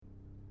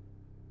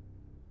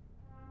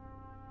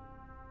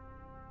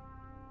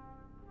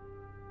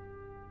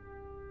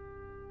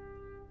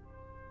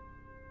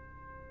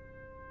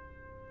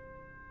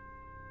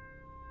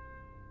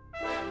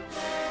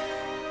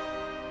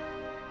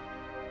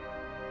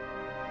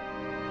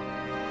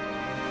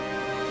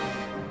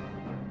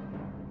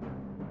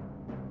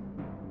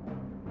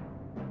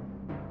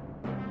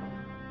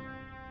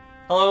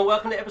Hello and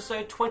welcome to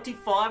episode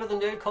 25 of the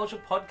Nerd Culture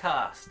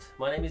Podcast.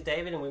 My name is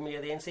David and with me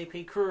are the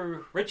NCP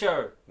crew,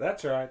 Richo.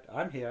 That's right,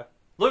 I'm here.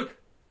 Luke.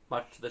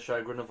 Much to the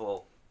chagrin of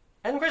all.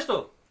 And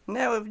Crystal.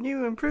 Now of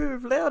new,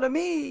 improved, louder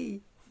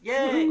me.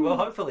 Yay! Well,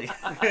 hopefully.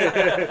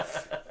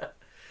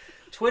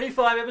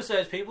 25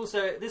 episodes, people.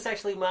 So this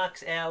actually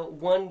marks our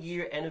 1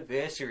 year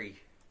anniversary.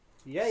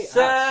 Yay, us.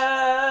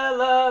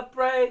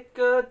 Celebrate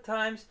good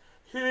times.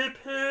 Hip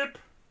hip.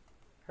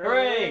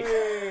 Hooray!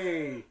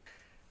 Hooray!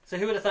 So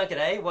who would have thunk it,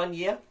 eh? 1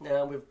 year.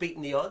 We've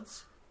beaten the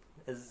odds,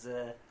 as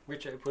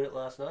Richo put it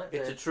last night.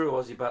 It's a true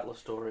Aussie battler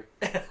story.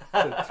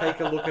 So take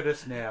a look at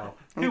us now.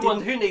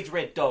 Who needs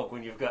Red Dog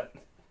when you've got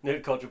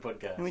Nerd Culture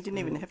Podcast? And we didn't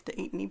even have to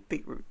eat any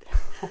beetroot.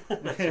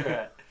 That's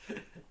right.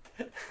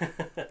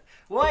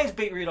 Why is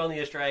beetroot on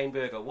the Australian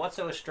burger? What's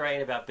so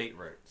Australian about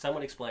beetroot?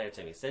 Someone explain it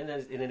to me. Send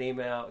it in an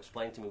email,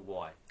 explain to me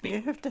why.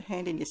 You have to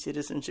hand in your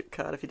citizenship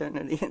card if you don't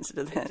know the answer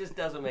to It that. just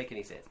doesn't make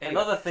any sense. And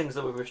other things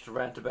that we wish to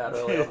rant about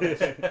earlier on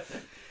this.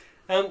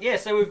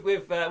 So we've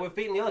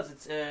beaten the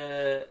odds.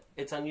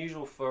 It's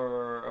unusual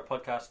for a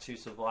podcast to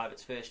survive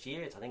its first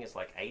year. I think it's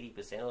like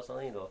 80% or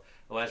something,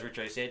 or as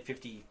Richo said,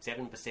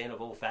 57%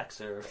 of all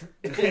facts are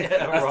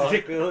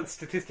wrong. That's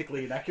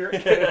statistically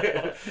inaccurate.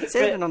 It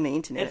said it on the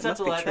internet. It's It must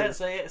something be like true. that.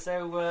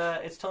 So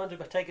it's time to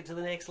take it to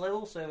the next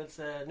level. So it's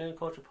Nerd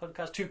Culture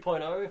Podcast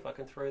 2.0, if I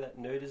can throw that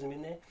nerdism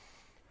in there.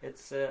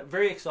 It's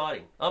very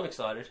exciting. I'm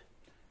excited.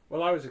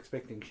 Well, I was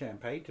expecting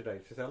champagne today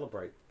to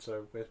celebrate,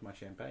 so where's my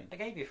champagne? I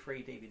gave you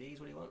free DVDs.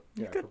 What do you want?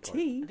 You've Yeah, got good point. I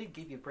tea. did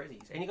give you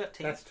prezzies, and you got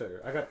tea. That's two.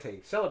 I got tea.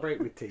 Celebrate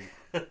with tea.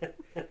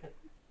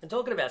 And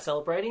talking about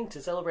celebrating,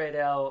 to celebrate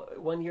our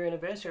 1 year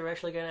anniversary, we're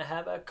actually going to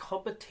have a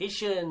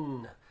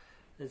competition.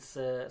 There's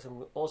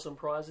some awesome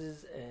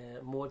prizes,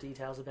 and more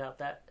details about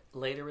that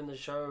later in the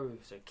show.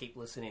 So keep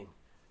listening.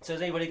 So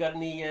has anybody got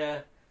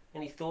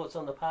any thoughts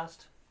on the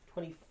past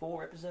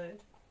 24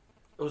 episodes?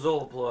 It was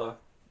all a blur.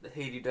 The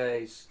heady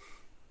days,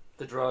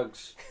 the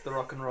drugs, the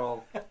rock and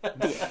roll,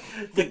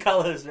 The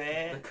colours, the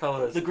man.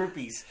 colours, The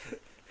groupies.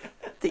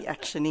 The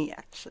actiony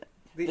action.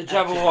 the action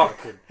Jabberwock,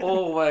 action.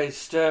 always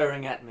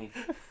staring at me.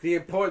 The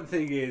important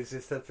thing is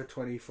that for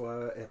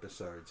 24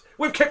 episodes,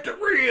 we've kept it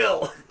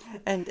real!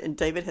 And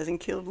David hasn't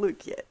killed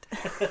Luke yet.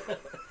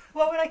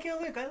 Why would I kill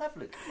Luke? I love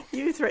Luke.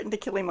 You threaten to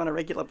kill him on a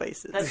regular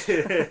basis. That's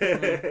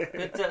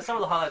But some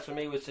of the highlights for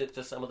me was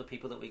just some of the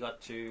people that we got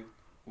to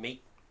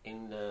meet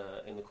in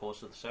the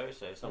course of the show.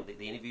 So some of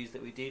the interviews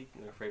that we did,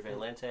 Fred Van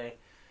Lante,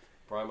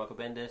 Brian Michael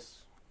Bendis,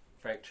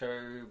 Frank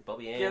Cho,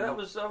 Bobby Ann, Yeah, that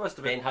must have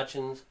Ben been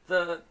Hutchins.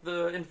 the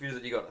interviews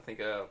that you got. I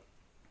think are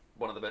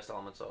one of the best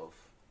elements of.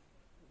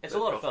 It's the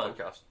a lot of Culture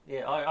fun. Podcast.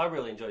 Yeah, I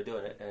really enjoy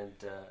doing it,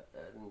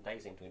 and they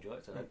seem to enjoy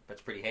it, so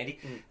that's pretty handy.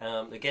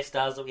 The guest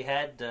stars that we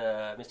had,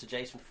 Mr.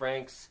 Jason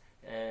Franks,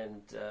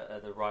 and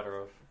the writer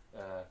of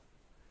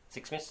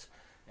Six Miss,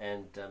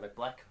 and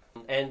McBlack,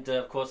 and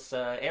of course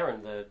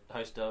Aaron, the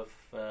host of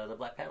the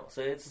Black Panel.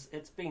 So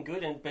it's been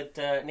good, but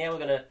now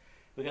we're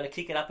gonna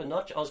kick it up a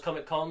notch. Oz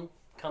Comic Con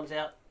comes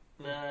out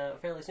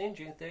fairly soon,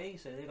 June 30,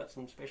 so they've got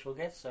some special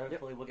guests. So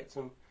hopefully we'll get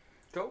some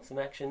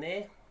action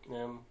there.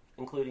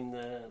 Including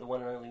the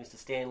one and only Mr.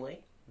 Stan Lee.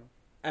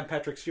 And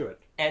Patrick Stewart.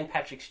 And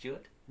Patrick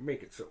Stewart.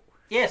 Make it so.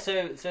 Yeah,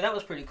 so that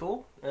was pretty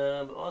cool.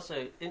 But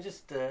also, and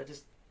just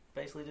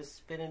basically just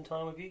spending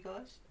time with you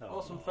guys.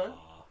 Awesome fun.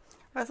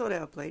 I thought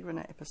our Blade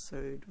Runner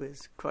episode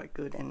was quite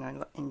good, and I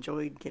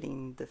enjoyed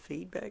getting the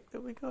feedback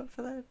that we got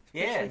for that.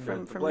 Yeah,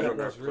 especially from Blade the-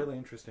 Runner was really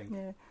interesting.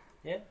 yeah,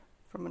 Yeah,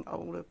 from an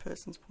older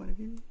person's point of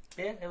view.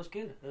 yeah, it was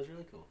good. It was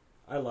really cool.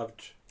 I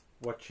loved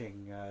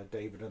watching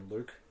David and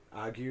Luke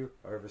argue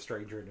over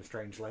Stranger in a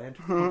Strange Land.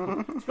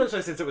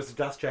 Especially since it was a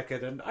dust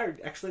jacket and I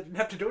actually didn't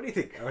have to do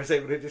anything. I was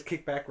able to just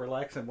kick back,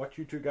 relax and watch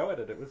you two go at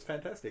it. It was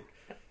fantastic.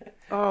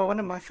 Oh, one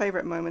of my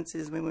favourite moments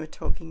is when we were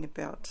talking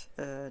about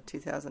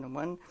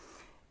 2001,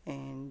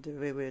 and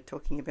we were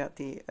talking about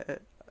the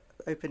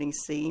opening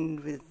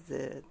scene with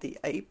the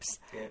apes.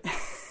 Yeah.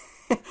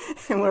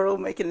 And we're all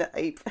making the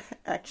ape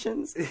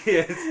actions.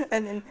 Yes.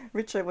 And then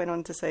Richard went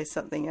on to say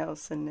something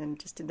else, and then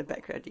just in the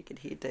background you could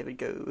hear David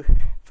go,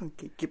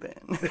 "Funky Gibbon."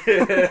 The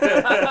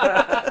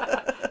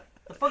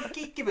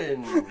Funky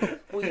Gibbon.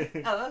 We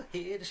are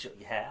here to show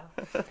you how.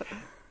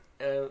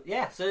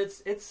 Yeah, so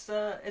it's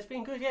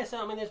been good. Yeah,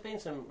 so I mean, there's been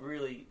some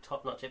really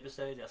top-notch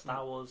episodes. Our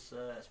Star Wars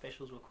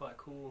specials were quite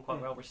cool and quite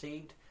well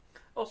received.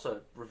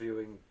 Also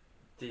reviewing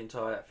the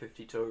entire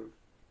 52.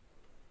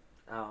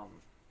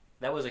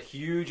 That was a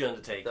huge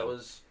undertaking. That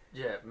was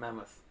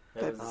mammoth.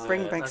 That was,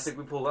 Bring I back think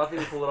we pulled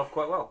it off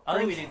quite well. I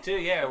think we did too.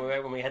 Yeah,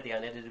 when we had the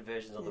unedited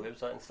versions on the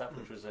website and stuff,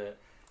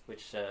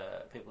 which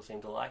people seem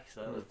to like.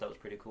 So that was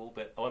pretty cool.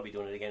 But I won't be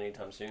doing it again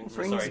anytime soon.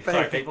 So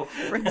sorry, people.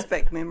 brings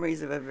back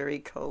memories of a very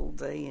cold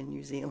day in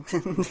New Zealand.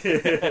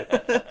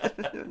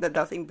 There's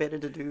nothing better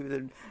to do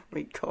than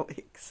read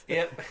comics.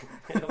 Yep.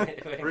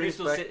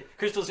 Crystal's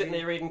sitting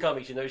there reading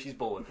comics. You know she's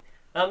bored.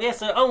 So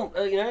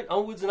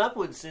onwards and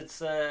upwards.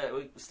 It's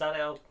we start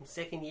our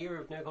second year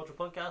of Nerd Culture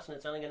Podcast, and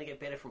it's only going to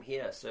get better from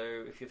here.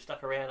 So if you've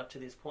stuck around up to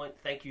this point,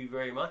 thank you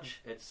very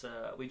much. It's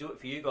we do it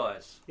for you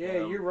guys.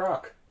 Yeah, you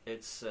rock.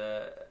 It's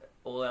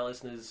all our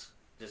listeners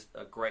just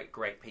are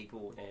great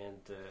people,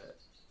 and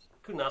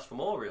couldn't ask for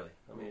more, really.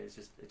 I mean,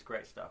 it's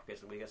great stuff.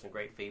 We get some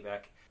great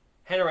feedback.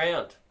 Head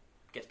around.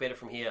 Gets better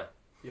from here.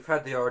 You've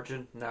had the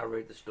origin, now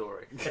read the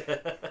story.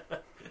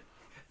 That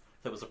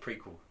was a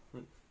prequel.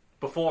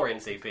 Before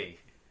NCP.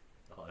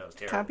 Oh, that was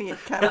terrible.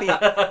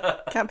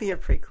 Can't be a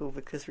prequel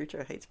because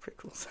Richo hates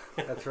prequels.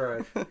 That's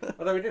right.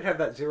 Although we did have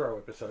that Zero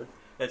episode.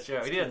 That's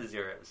right. We did have the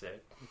Zero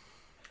episode.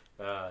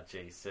 Oh,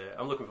 jeez.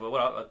 I'm looking for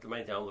the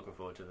main thing I'm looking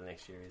forward to the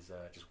next year is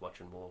just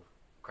watching more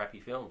crappy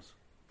films,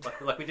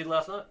 like we did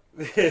last night.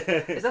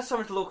 Is that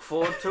something to look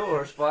forward to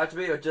or aspire to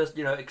be, or just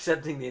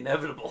accepting the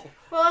inevitable?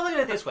 Well, I look at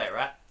it this way,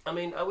 right? I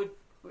mean,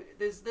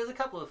 there's a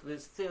couple of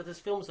there's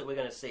films that we're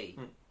going to see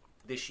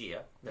this year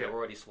that are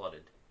already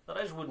slotted that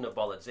I just wouldn't have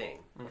bothered seeing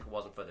if it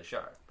wasn't for the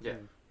show. Yeah.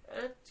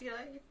 And you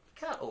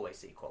can't always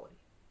see quality.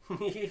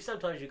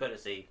 Sometimes you've got to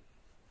see.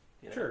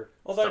 True.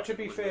 Although stuff to you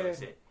be wouldn't really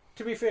see.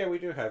 To be fair, we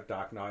do have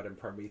Dark Knight and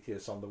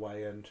Prometheus on the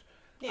way, and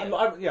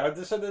yeah,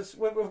 so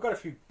we've got a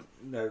few,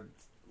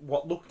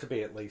 what look to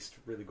be at least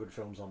really good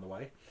films on the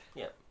way.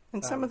 Yeah,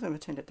 and some of them have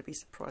turned out to be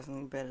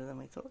surprisingly better than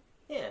we thought.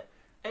 Yeah,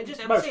 and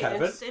just Most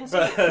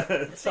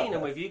seeing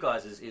them with you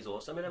guys is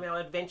awesome. And I mean,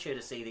 I'd venture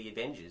to see the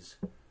Avengers.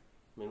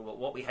 I mean,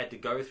 what we had to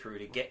go through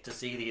to get to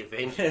see the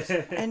Avengers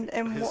and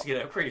was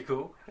pretty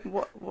cool.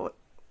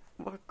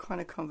 What kind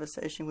of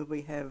conversation would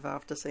we have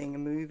after seeing a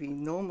movie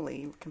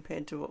normally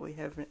compared to what we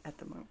have at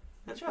the moment?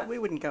 That's right. We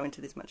wouldn't go into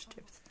this much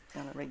depth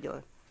on a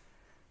regular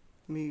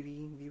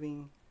movie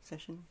viewing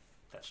session.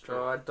 That's true.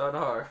 Oh, I don't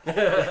know.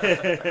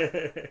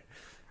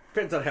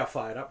 Depends on how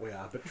fired up we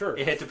are, but true.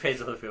 Yeah, it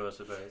depends on the film, I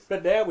suppose.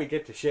 But now we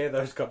get to share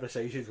those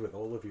conversations with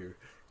all of you.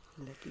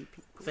 Lucky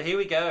people. So here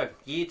we go.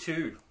 Year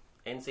 2,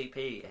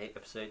 NCP,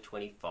 episode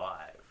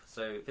 25.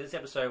 So for this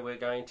episode, we're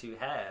going to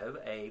have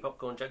a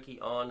popcorn junkie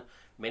on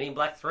Men in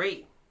Black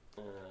 3.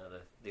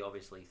 The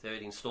obviously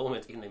third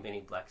installment in the Men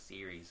in Black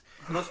series.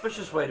 An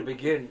auspicious way to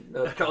begin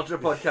the Culture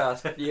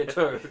Podcast Year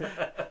 2.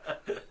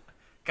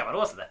 Come on, it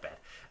wasn't that bad.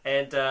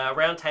 And a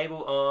round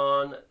table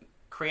on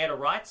creator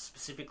rights,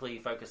 specifically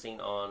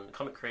focusing on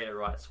comic creator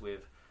rights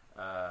with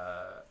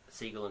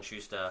Siegel and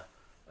Schuster,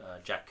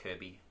 Jack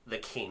Kirby, The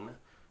King,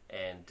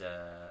 and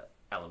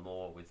Alan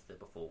Moore with the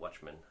Before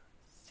Watchmen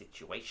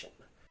situation.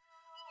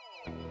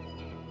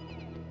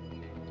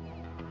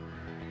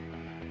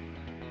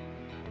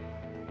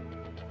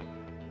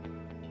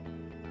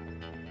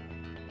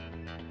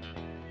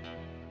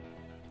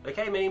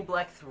 Okay, Men in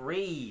Black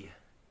 3.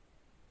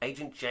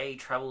 Agent J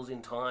travels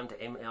in time to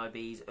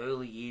MIB's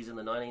early years in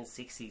the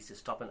 1960s to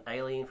stop an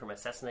alien from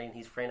assassinating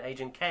his friend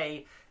Agent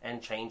K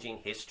and changing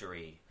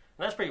history.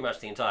 And that's pretty much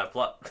the entire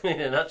plot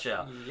in a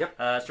nutshell. Yep.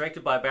 It's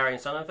directed by Barry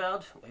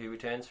Sonnenfeld, who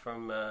returns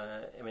from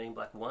Men in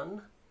Black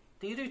 1.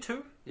 Did you do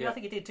 2? Yeah. I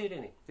think he did 2,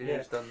 didn't he?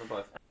 He's done them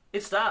both.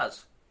 It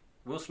stars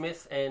Will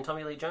Smith and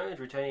Tommy Lee Jones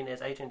returning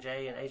as Agent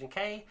J and Agent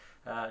K.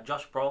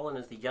 Josh Brolin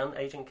as the young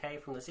Agent K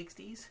from the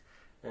 60s.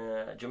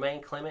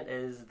 Jermaine Clement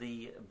as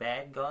the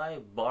bad guy,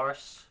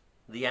 Boris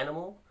the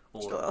Animal.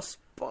 Or Just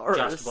Boris.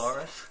 Just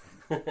Boris.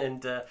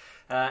 And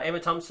Emma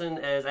Thompson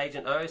as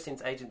Agent O,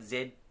 since Agent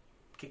Z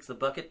kicks the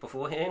bucket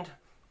beforehand,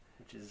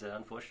 which is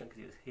unfortunate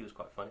because he was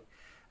quite funny.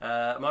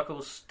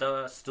 Michael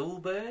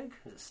Stuhlberg,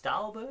 is it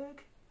Stahlberg,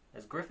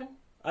 as Griffin?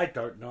 I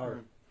don't know.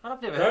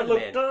 I've never heard of the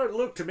man. Don't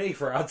look to me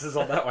for answers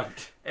on that one.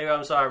 Anyway,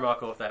 I'm sorry,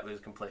 Michael, if that was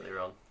completely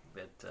wrong.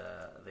 But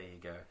there you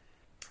go.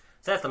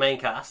 So that's the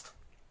main cast.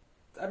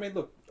 I mean,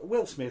 look,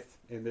 Will Smith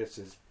in this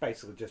is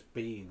basically just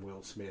being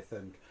Will Smith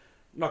and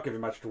not given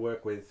much to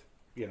work with.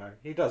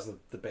 He does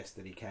the best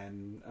that he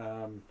can.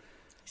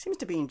 He seems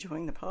to be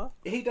enjoying the part.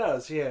 He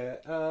does, yeah.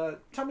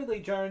 Tommy Lee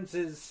Jones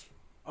is,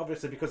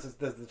 obviously, because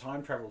there's the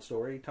time travel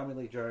story,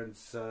 TommyLee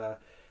Jones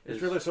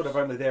is really sort of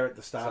only there at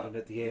the start and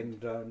at the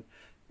end.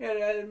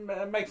 And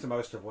makes the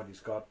most of what he's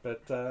got.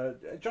 But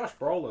Josh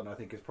Brolin, I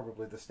think, is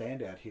probably the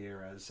standout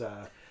here as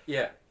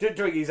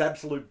doing his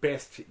absolute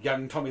best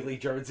young Tommy Lee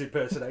Jones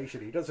impersonation.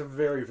 He does a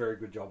very, very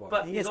good job on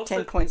it. He has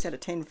 10 points out of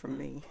 10 from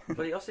me.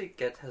 But he also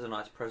has a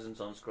nice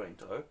presence on screen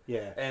too.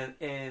 Yeah.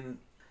 And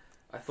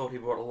I thought he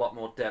brought a lot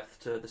more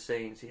depth to the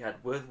scenes he had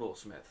with Will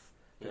Smith.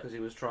 Because he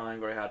was trying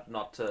very hard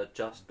not to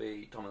just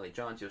be Tommy Lee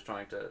Jones. He was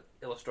trying to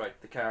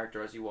illustrate the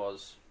character as he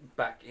was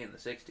back in the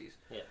 60s.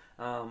 Yeah.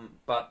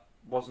 But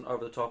wasn't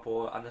over the top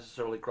or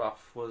unnecessarily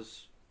gruff.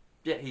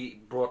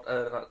 He brought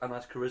a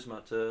nice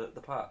charisma to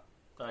the part.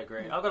 I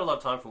agree. I've got a lot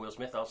of time for Will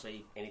Smith. I'll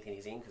see anything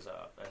he's in because,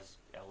 as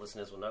our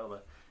listeners will know,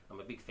 I'm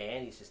a big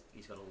fan.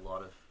 He's got a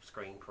lot of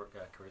screen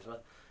charisma.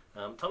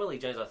 Tommy Lee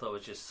Jones, I thought,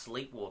 was just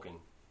sleepwalking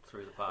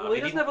through the part. Well,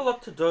 he doesn't have a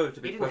lot to do. To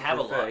be didn't have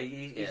a fair, lot.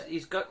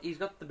 He's got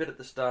the bit at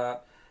the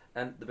start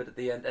and the bit at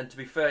the end. And to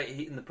be fair,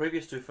 in the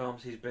previous 2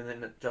 films, he's been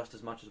in it just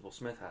as much as Will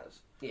Smith has.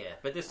 Yeah,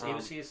 but this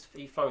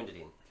he phoned it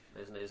in.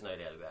 There's no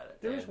doubt about it.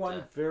 There is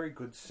one very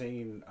good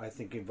scene, I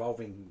think,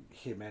 involving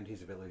him and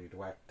his ability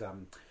to act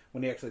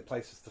when he actually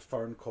places the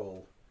phone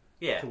call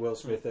to Will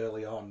Smith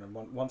early on and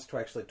wants to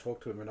actually talk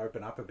to him and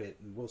open up a bit,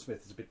 and Will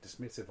Smith is a bit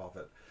dismissive of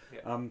it.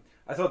 Yeah.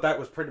 I thought that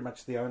was pretty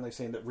much the only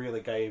scene that really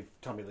gave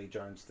Tommy Lee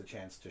Jones the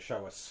chance to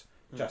show us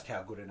just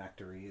how good an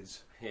actor he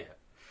is. Yeah.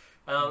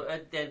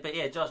 But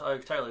yeah, I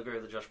totally agree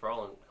with the Josh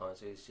Brolin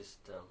comments. He's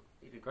just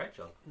he did a great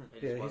job.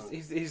 Yeah,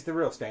 he's the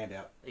real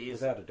standout,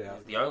 without a doubt.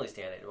 He's the only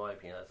standout in my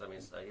opinion. I mean,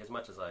 as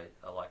much as I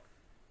like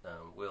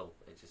Will,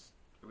 he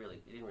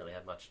didn't really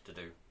have much to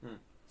do.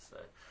 So,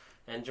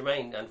 and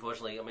Jermaine,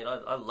 unfortunately, I mean,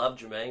 I love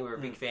Jermaine. We're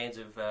big fans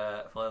of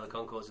Flight of the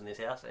Conchords in this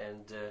house,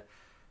 and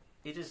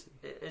it's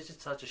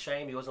just such a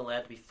shame he wasn't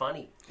allowed to be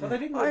funny. Well, they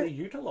didn't really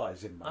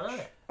utilise him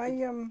much. I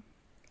know.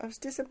 I was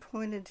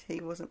disappointed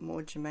he wasn't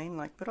more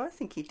Jermaine-like, but I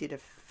think he did a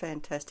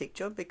fantastic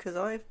job because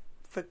I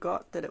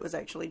forgot that it was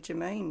actually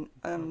Jermaine.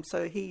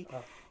 So he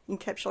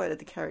encapsulated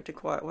the character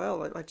quite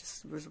well. I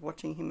just was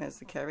watching him as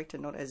the character,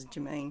 not as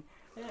Jermaine.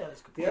 Yeah,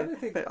 that's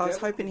good. But I was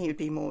hoping he would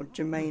be more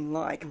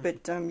Jermaine-like,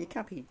 but you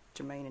can't be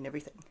Jermaine in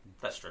everything.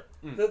 That's true.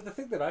 The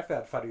thing that I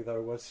found funny,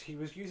 though, was he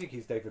was using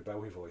his David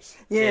Bowie voice.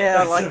 Yeah,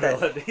 I like that.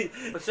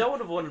 But see, I would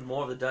have wanted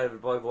more of the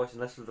David Bowie voice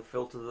and less of the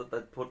filter that they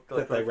put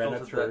That they ran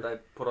it through. that they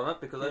put on it,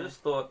 because I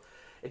just thought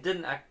it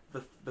didn't act.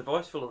 The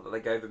voice filter that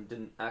they gave him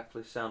didn't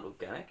actually sound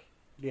organic.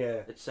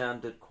 Yeah. It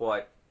sounded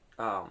quite.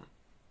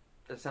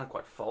 It sounded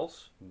quite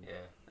false. Yeah.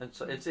 And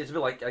so it's a bit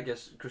like, I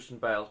guess, Christian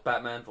Bale's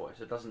Batman voice.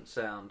 It doesn't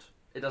sound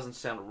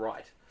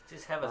right.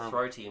 Just have a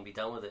throaty and be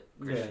done with it,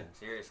 Christian.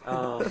 Seriously.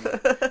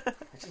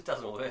 It just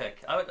doesn't work.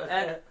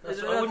 I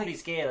wouldn't be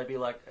scared. I'd be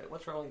like,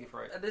 what's wrong with your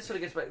throat? This sort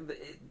of gets back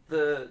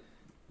the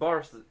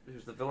Boris,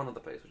 who's the villain of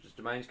the piece, which is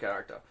Jermaine's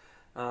character,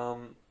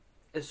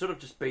 is sort of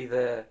just be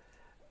there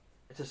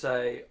to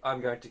say,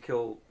 I'm going to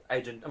kill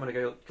Agent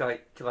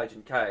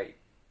Agent K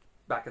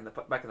back in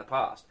the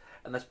past,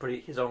 and that's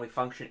his only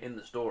function in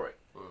the story.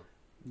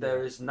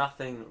 There is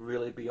nothing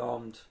really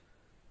beyond.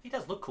 He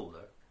does look cool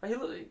though. He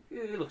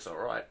looks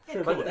alright.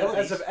 Sure, cool. but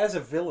as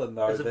a villain,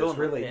 though, there's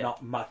really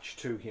not much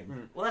to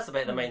him. Well, that's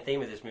about the main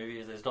theme of this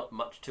movie. Is there's not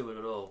much to it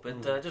at all.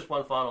 But just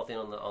one final thing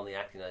on the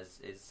acting is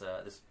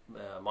this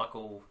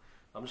Michael.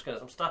 I'm going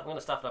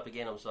to stuff it up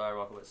again. I'm sorry,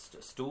 Michael. It's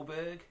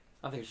Stuhlbarg.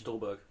 I think it's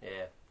Stuhlbarg.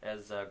 Yeah,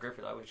 as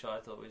Griffith, which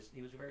I thought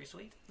he was very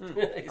sweet.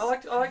 I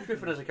liked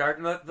Griffith as a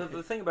character.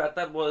 The thing about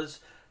that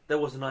was there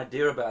was an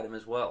idea about him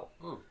as well,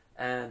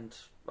 and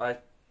I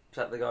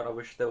sat there going, I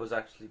wish there was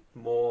actually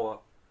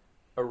more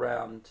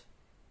around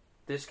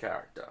this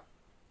character.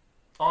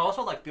 I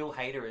also like Bill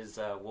Hader as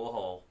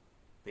Warhol,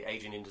 the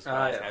agent in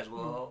disguise as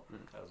Warhol.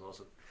 That was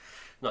awesome.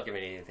 Not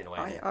giving anything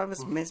away. I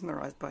was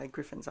mesmerised by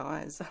Griffin's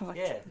eyes.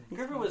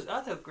 Griffin was.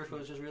 I thought Griffin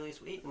was just really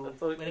sweet. And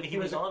whenever he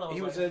was on,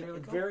 he was a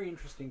really cool. very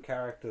interesting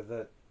character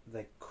that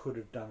they could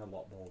have done a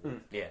lot more with.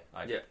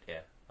 I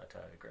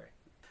totally agree.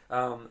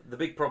 The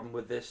big problem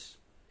with this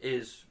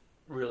is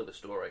really the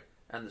story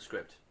and the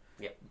script.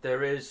 Yeah,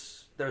 there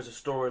is a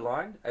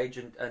storyline,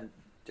 Agent, and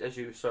as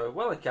you so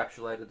well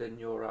encapsulated in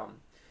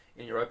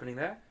your opening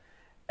there,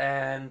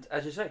 and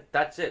as you say,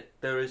 that's it.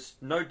 There is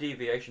no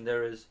deviation.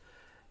 There is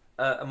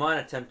a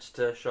minor attempt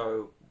to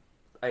show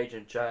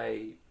Agent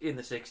J in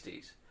the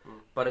 60s,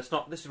 but it's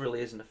not. This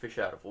really isn't a fish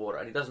out of water,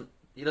 and he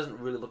doesn't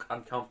really look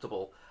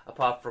uncomfortable.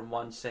 Apart from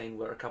one scene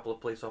where a couple of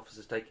police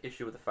officers take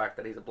issue with the fact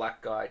that he's a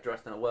black guy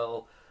dressed in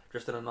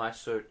a nice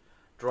suit,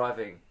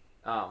 driving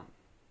a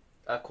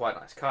quite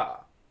nice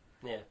car.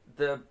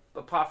 Yeah.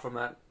 Apart from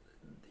that,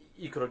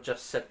 you could have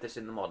just set this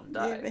in the modern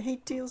day. Yeah, but he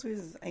deals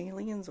with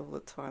aliens all the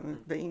time.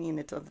 And being in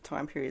it other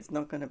time period's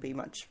not going to be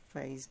much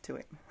phase to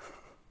him.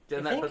 I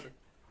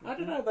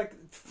don't know. Like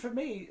for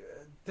me,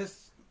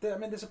 there's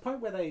a point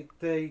where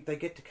they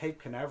get to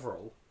Cape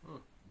Canaveral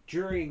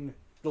during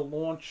the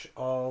launch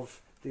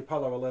of the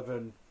Apollo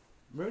 11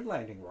 moon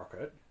landing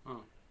rocket,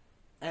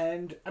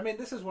 and I mean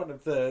this is one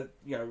of the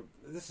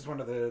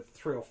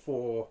 3 or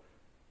 4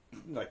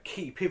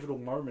 key pivotal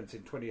moments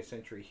in 20th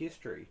century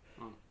history,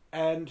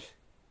 and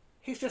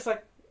he's just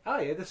like, oh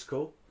yeah, this is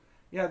cool.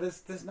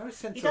 There's no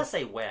sense. He does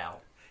say wow.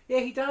 Yeah,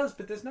 he does,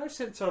 but there's no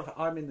sense of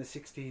I'm in the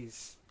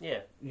 60s.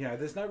 Yeah.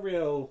 There's no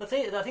real. I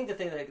think the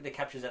thing that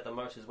captures that the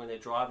most is when they're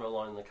driving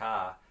along in the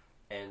car,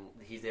 and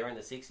he's there in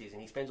the 60s,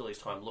 and he spends all his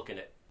time looking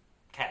at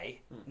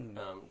Kay,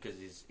 because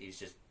he's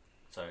just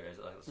so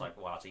it's like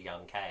wow, it's a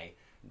young Kay.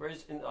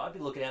 Whereas I'd be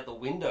looking out the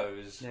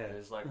windows, and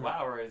it's like,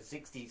 wow, we're in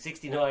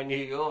 69 New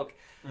York.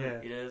 Yeah.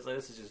 So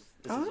this is just.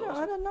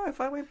 I don't know. If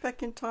I went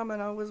back in time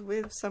and I was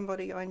with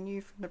somebody I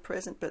knew from the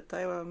present, but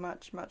they were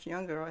much, much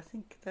younger, I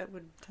think that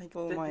would take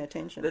all my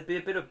attention. There'd be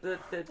a bit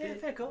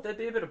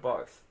of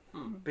both,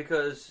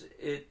 because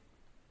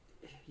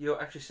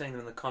you're actually seeing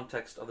them in the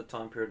context of the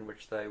time period in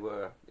which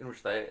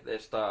their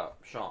star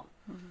shone.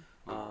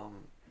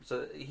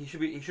 So he should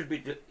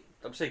be.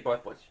 I'm saying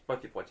both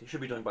your points. He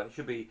should be doing both. He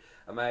should be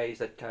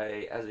amazed at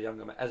Kay as a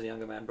younger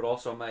man, but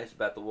also amazed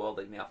about the world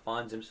that he now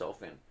finds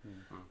himself in,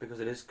 because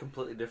it is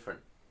completely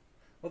different.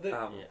 Well,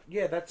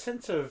 that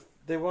sense of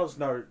there was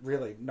no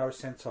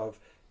sense of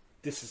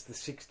this is the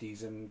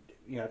 60s and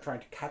trying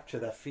to capture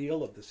the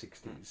feel of the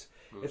 60s.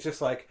 It's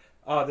just like,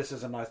 oh, this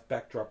is a nice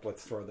backdrop.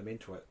 Let's throw them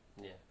into it.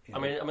 Yeah, I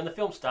mean, the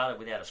film started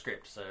without a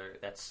script, so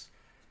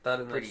that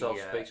in itself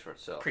speaks for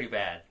itself. Pretty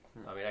bad.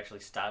 I mean,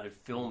 actually started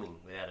filming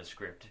without a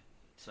script.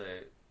 So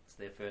it's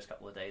their first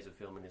couple of days of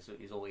filming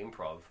is all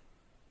improv.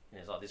 And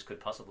it's like, this could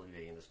possibly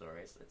be in the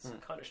story. It's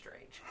kind of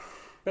strange.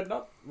 But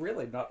not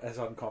as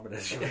uncommon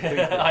as you would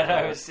think. I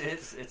know,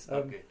 it's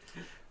not good.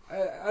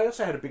 I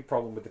also had a big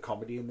problem with the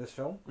comedy in this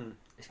film.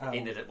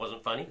 In that it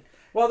wasn't funny.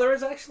 Well, there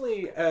is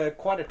actually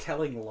quite a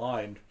telling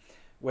line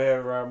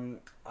where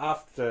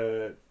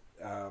after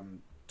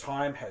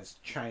time has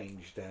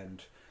changed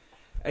and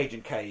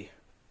Agent K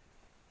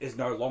is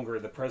no longer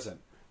in the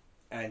present,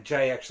 and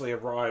Jay actually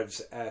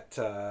arrives at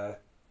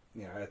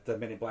at the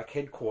Men in Black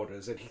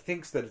headquarters, and he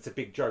thinks that it's a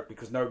big joke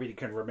because nobody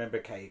can remember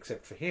K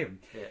except for him.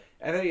 Yeah.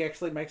 And then he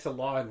actually makes a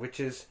line which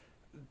is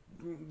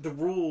the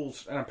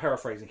rules, and I'm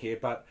paraphrasing here,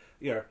 but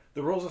the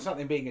rules of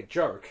something being a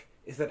joke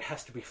is that it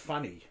has to be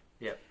funny.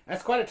 Yeah.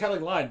 That's quite a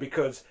telling line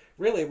because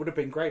really it would have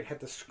been great had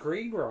the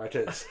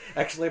screenwriters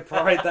actually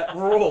applied that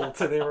rule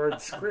to their own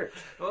script.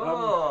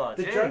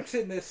 The jokes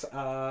in this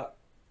are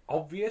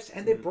obvious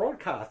and they're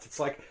broadcast. It's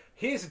like,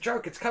 here's a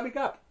joke, it's coming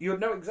up. You'll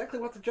know exactly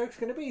what the joke's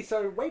going to be.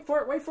 So wait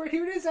for it,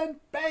 here it is, and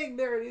bang,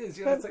 there it is.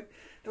 It's like,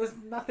 there was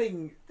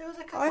nothing. There was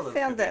a couple I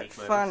found that comedic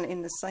fun moments.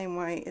 in the same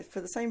way,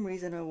 for the same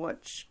reason I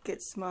watch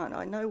Get Smart.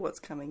 I know what's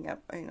coming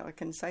up. I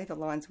can say the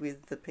lines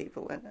with the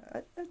people, and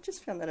I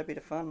just found that a bit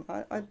of fun.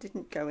 I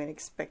didn't go in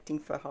expecting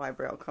for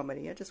highbrow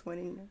comedy. I just went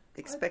in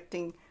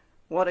expecting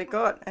what I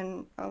got,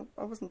 and I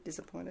wasn't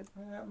disappointed.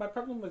 My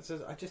problem was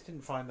I just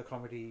didn't find the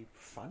comedy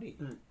funny.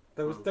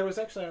 There was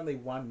actually only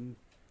one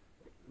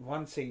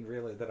scene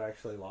really that I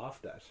actually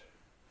laughed at,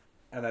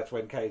 and that's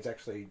when Cage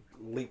actually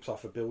leaps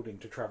off a building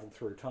to travel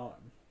through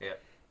time. Yeah.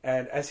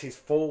 And as he's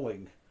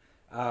falling,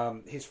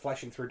 he's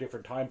flashing through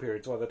different time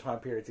periods. One of the time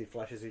periods he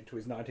flashes into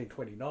is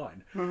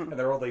 1929, and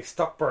there are all these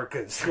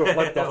stockbrokers who have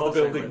leapt off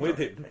the building with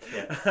him.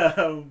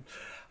 Yeah.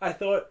 I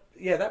thought,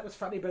 that was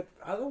funny, but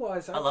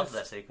otherwise, I loved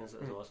that sequence.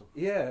 It was awesome.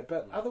 Yeah,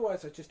 but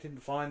otherwise, I just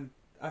didn't find.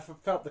 I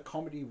felt the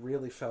comedy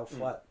really fell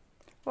flat.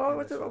 Well,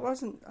 it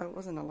wasn't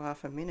a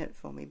laugh a minute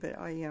for me, but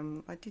I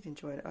did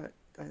enjoy it.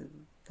 I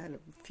had a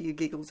few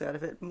giggles out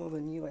of it, more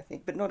than you, I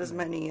think, but not as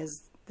many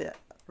as the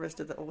rest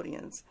of the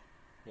audience.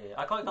 Yeah,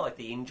 I quite like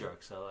the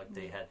in-joke. So like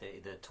they had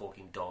the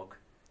talking dog.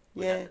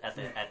 Yeah, at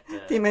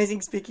the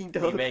amazing speaking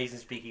dog. The amazing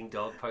speaking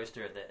dog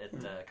poster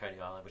at Coney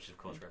Island, which of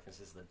course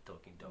references the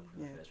talking dog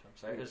from the first one.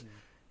 So it was.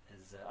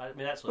 I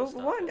mean, that sort of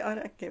stuff. I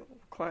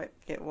don't quite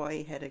get why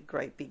he had a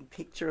great big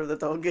picture of the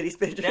dog at his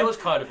bedroom. That was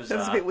kind of bizarre.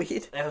 That was a bit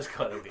weird. That was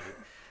kind of weird.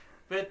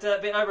 But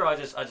overall, I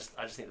just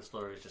think the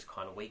story was just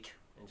kind of weak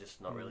and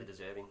just not really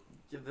deserving.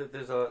 Yeah,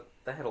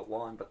 they had a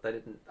line, but they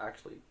didn't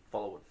actually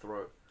follow it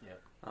through. Yeah.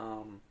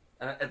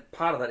 And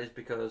part of that is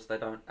because they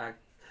don't act.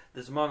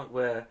 There's a moment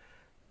where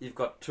you've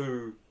got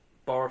two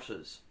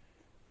Borises.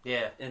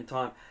 Yeah. In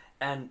time.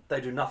 And they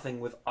do nothing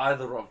with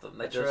either of them.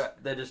 They're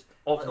just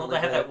ultimately. Well, they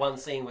had that one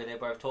scene where they're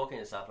both talking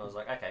and stuff, and I was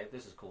like, okay,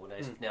 this is cool.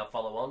 Now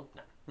follow on.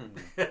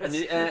 No.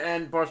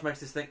 and Boris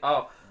makes this thing.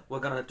 Oh, we're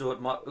gonna do it.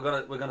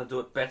 We're gonna do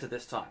it better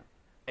this time.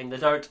 And they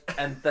don't.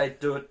 And they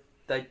do it.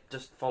 They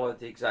just follow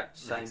the exact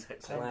same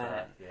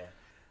plan. Yeah.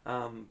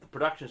 The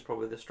production is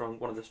probably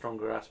one of the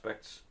stronger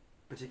aspects,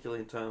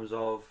 particularly in terms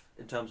of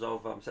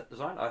set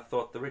design. I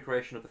thought the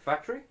recreation of the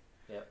factory,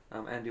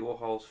 Andy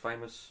Warhol's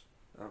famous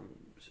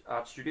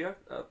art studio,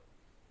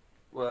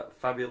 were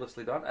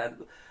fabulously done,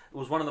 and it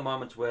was one of the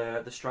moments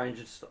where the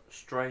strangeness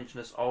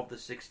of the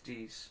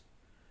 60s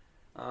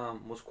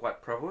was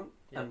quite prevalent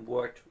and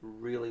worked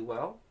really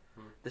well.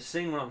 The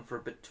scene went on for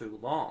a bit too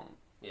long,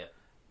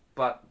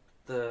 but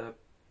the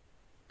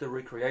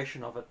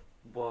recreation of it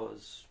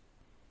was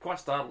quite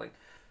startling.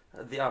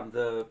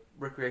 The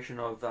recreation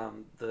of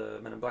the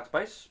Men in Black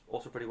space,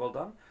 also pretty well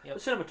done. The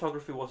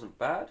cinematography wasn't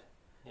bad.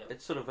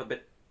 It's sort of a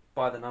bit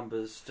by the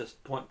numbers,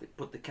 just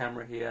put the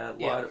camera here,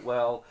 light it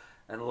well,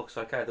 and it looks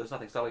okay. There was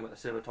nothing stellar about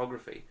the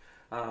cinematography,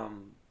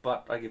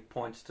 but I give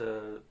points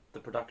to the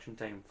production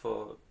team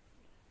for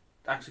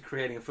actually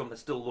creating a film that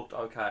still looked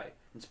okay,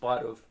 in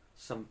spite of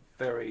some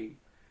very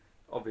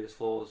obvious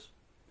flaws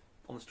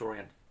on the story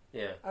end.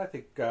 Yeah. I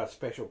think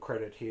special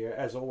credit here,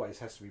 as always,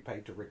 has to be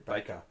paid to Rick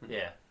Baker.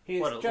 Yeah. He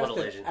is what just a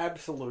legend. An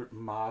absolute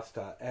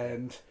master,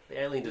 and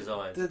the alien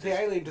designs. The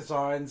alien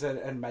designs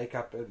and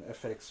makeup and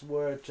effects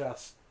were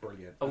just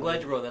brilliant. I'm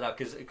glad you brought that up,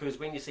 because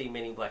when you see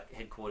Men in Black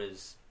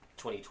Headquarters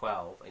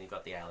 2012, and you've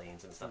got the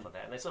aliens and stuff like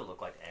that, and they sort of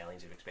look like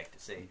aliens you'd expect to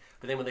see.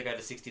 But then when they go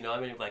to 69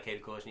 Men in Black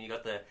Headquarters, and you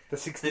got the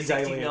 60s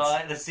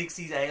aliens. The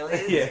 60s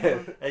aliens.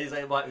 Yeah. And you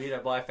say,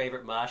 my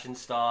favourite Martian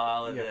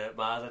style and the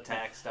Mars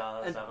Attack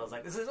style and stuff. I was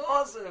like, this is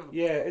awesome.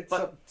 Yeah,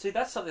 see,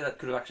 that's something that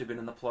could have actually been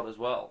in the plot as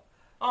well.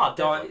 Oh,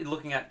 definitely.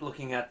 Looking at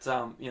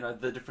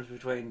the difference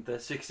between the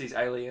 60s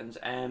aliens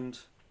and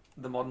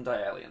the modern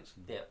day aliens.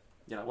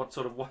 Yeah. What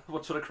sort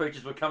of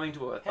creatures were coming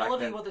to Earth? How long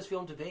do you want this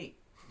film to be?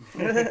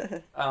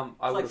 It's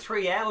like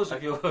 3 hours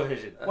of your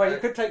version. Well, you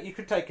could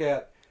take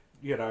out,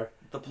 the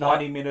plot.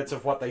 90 minutes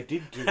of what they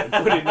did do and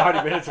put in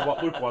 90 minutes of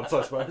what Luke wants,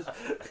 I suppose.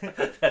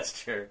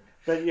 That's true.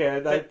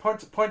 But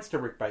points to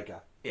Rick Baker.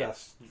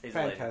 Just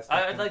fantastic.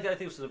 I think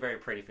this was a very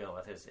pretty film.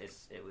 I think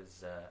it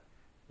was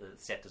the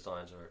set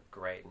designs were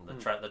great, and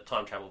the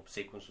time travel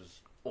sequence was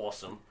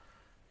awesome.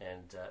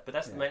 And but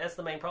that's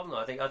the main problem,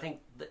 though. I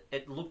think that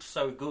it looked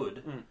so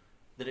good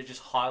that it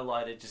just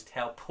highlighted just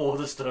how poor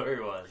the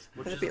story was.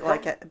 But a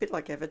bit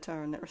like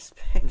Avatar in that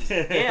respect.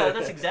 Yeah,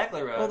 that's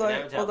exactly right.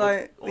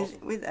 Although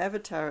awesome. with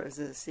Avatar it was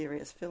a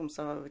serious film,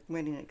 so I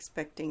went in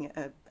expecting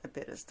a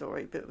better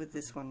story. But with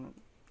this one,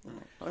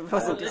 I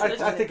wasn't.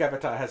 I think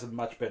Avatar has a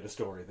much better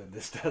story than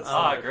this does. Oh,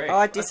 I agree.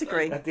 I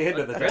disagree. At the end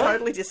of the I day,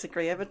 totally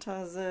disagree.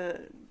 Avatar's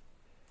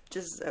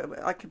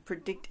I could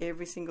predict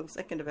every single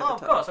second of Avatar.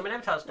 Oh, of course. I mean,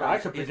 Avatar's story. I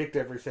could predict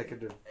every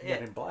second of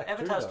Men in Black.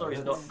 Avatar's story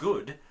is not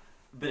good,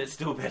 but it's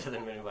still better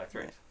than Men in Black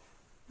 3.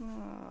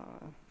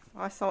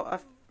 I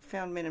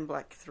found Men in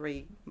Black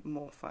 3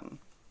 more fun.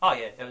 Oh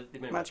yeah, Men in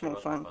Black Much 3 more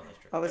was fun. That's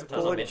true. I was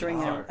Avatar's bored not during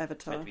meant to be- Avatar.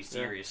 It's meant to be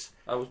serious.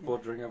 I was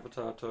bored during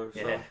Avatar too.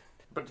 So. Yeah.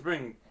 But to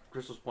bring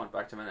Crystal's point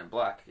back to Men in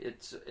Black,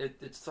 it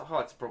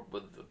highlights the problem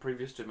with the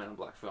previous two Men in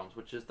Black films,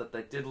 which is that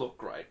they did look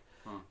great,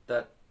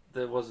 that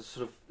there was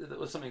there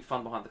was something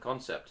fun behind the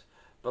concept,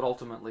 but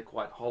ultimately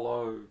quite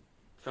hollow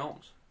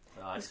films.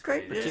 It's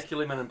great.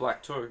 Particularly Men in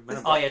Black 2.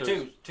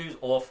 Two's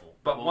awful.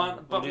 But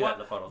we'll do that in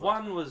the final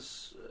one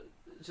was.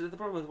 So the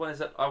problem with one is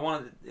that I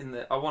went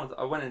in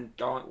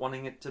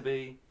wanting it to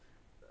be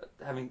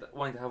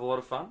wanting to have a lot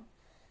of fun,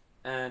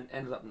 and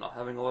ended up not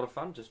having a lot of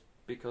fun just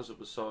because it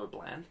was so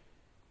bland.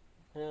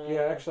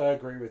 Yeah, actually, I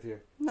agree with you.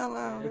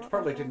 No. It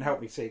probably didn't help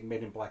me seeing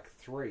Men in Black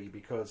 3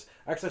 because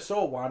I actually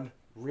saw 1,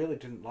 really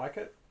didn't like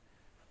it,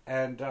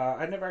 and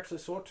I never actually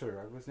saw 2.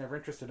 I was never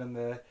interested in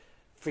the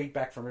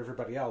feedback from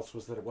everybody else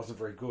was that it wasn't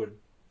very good,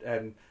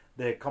 and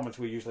their comments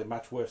were usually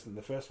much worse than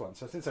the first one.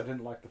 So since I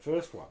didn't like the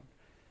first one,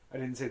 I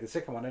didn't see the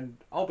second one, and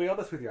I'll be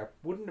honest with you, I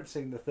wouldn't have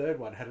seen the third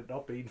one had it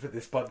not been for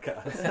this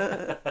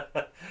podcast.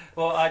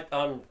 Well,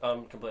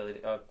 I'm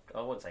completely. I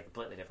wouldn't say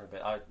completely different,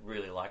 but I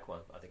really like 1.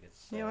 I think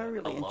it's I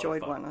really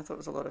enjoyed 1. I thought it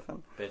was a lot of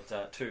fun.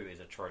 But 2 is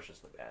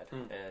atrociously bad,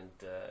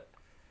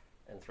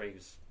 and 3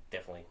 was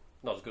definitely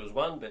not as good as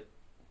 1, but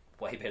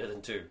way better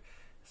than 2.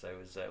 So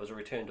it was a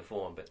return to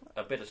form, but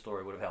a better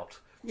story would have helped.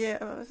 Yeah,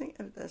 I think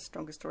a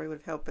stronger story would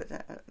have helped, but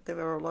there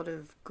were a lot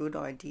of good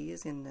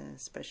ideas in the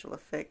special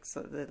effects,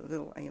 like the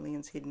little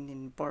aliens hidden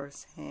in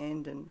Boris'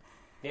 hand, and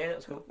that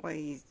was cool. The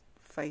way his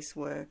face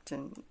worked,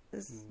 and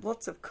there's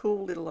lots of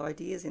cool little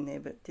ideas in there,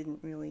 but didn't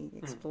really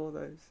explore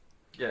those.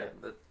 Yeah,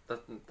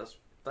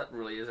 that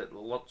really is it.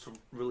 Lots of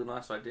really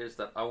nice ideas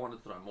that I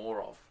wanted to know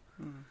more of.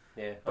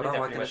 Yeah, but I I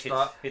think like that pretty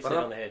much hits it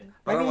on the head.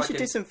 Maybe you should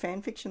do some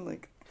fan fiction,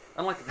 Luke.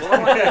 Unlike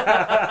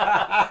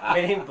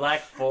Men in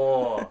Black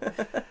 4.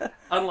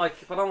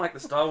 Unlike the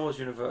Star Wars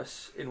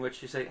universe, in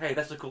which you say, "Hey,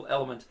 that's a cool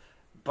element,"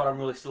 but I'm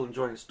really still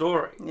enjoying the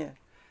story. Yeah.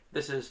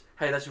 This is,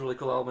 "Hey, that's a really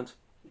cool element.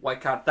 Why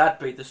can't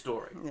that be the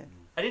story?" Yeah.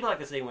 I did like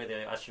the scene where the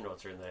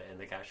astronauts are in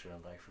the capsule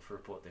and like, if we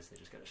report this, they're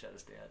just going to shut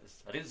us down.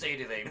 I didn't see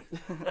anything.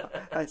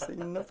 I see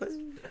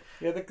nothing.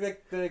 Yeah,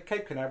 the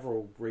Cape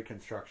Canaveral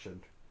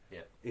reconstruction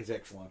is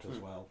excellent as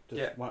well.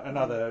 Just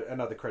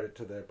another credit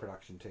to the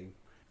production team.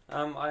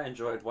 I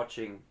enjoyed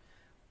watching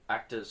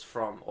actors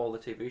from all the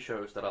TV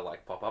shows that I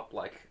like pop up,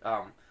 like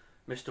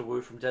Mr.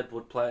 Wu from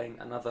Deadwood playing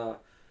another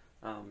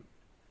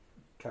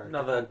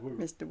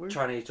Mr. Wu.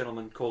 Chinese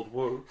gentleman called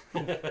Wu,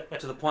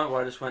 to the point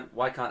where I just went,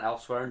 why can't Al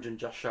Swearingen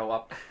just show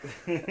up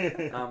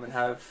and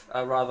have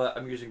a rather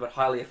amusing but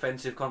highly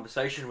offensive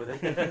conversation with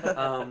him?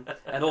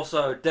 And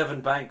also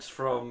Devon Banks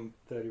from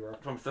 30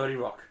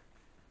 Rock.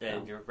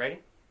 And your rating?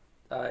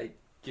 I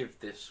give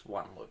this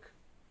 1 look.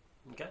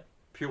 Okay.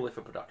 Purely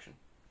for production.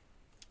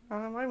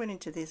 I went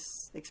into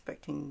this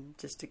expecting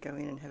just to go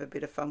in and have a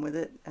bit of fun with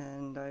it,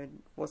 and I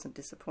wasn't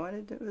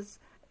disappointed.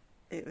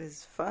 It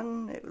was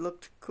fun. It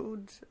looked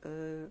good.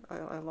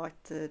 I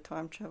liked the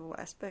time travel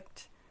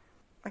aspect.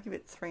 I give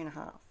it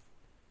 3.5.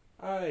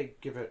 I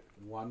give it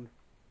 1,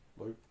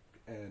 Luke,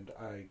 and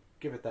I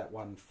give it that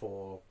 1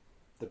 for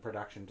the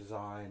production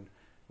design,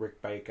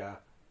 Rick Baker,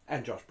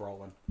 and Josh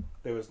Brolin.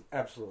 There was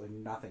absolutely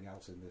nothing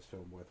else in this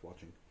film worth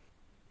watching.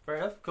 Fair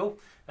enough. Cool.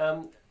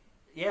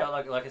 Yeah,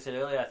 like I said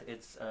earlier,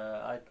 it's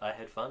I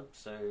had fun,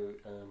 so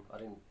I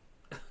didn't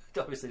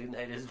obviously didn't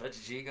hate it as much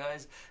as you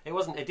guys.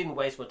 It didn't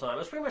waste my time. It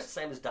was pretty much the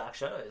same as Dark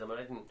Shadows. It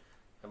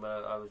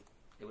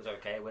was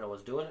okay when I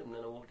was doing it, and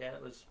then I walked out.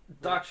 It was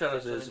Dark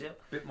Shadows is a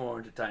bit more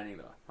entertaining,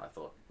 though, I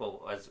thought.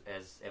 Well,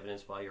 as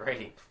evidenced by your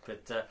rating,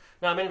 but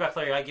no, Men in Black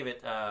 3, I give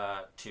it 2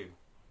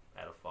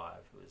 out of 5.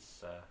 It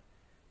was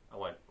I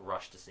won't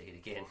rush to see it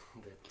again,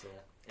 but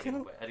I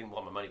didn't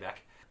want my money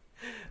back.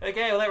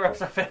 Okay, well that wraps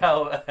up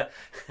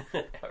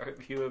our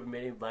review of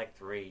Men in Black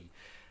 3.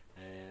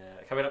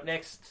 Coming up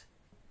next,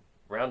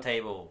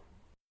 Roundtable.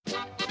 We're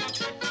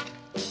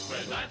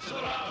knights of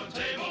the round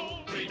table,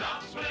 we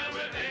dance whenever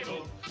we're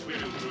able. We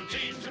do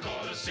routines, we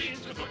call the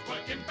scenes, with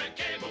footwork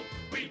impeccable.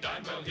 We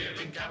dine well here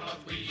in Camelot,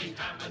 we eat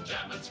ham and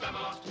jam and spam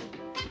a lot.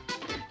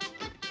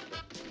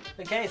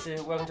 Okay,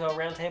 so welcome to our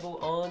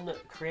roundtable on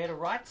creator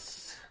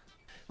rights.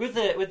 With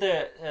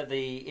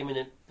the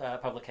imminent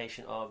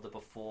publication of the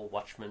Before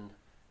Watchmen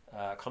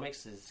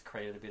comics, has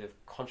created a bit of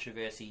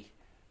controversy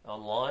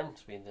online.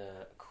 It's been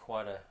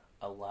quite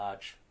a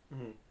large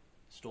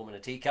storm in a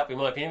teacup, in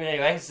my opinion. But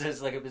anyway,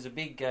 it was a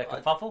big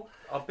kerfuffle.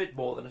 A bit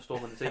more than a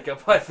storm in the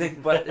teacup, I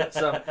think, but it's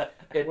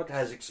it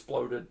has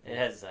exploded. It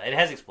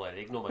has exploded.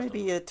 Ignore my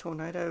Maybe storm. a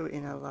tornado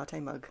in a latte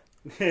mug.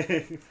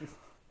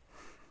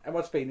 And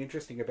what's been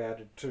interesting about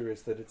it too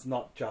is that it's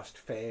not just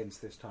fans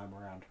this time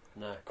around.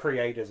 No.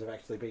 Creators have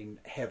actually been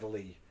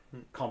heavily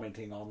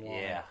commenting online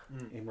Yeah.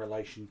 in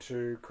relation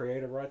to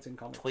creator rights in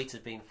comics. Tweets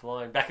have been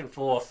flying back and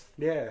forth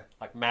Yeah.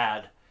 like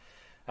mad.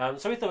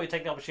 So we thought we'd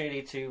take the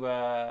opportunity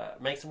to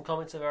make some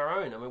comments of our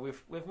own. I mean,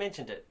 we've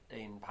mentioned it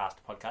in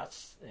past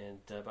podcasts,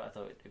 but I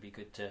thought it'd be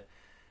good to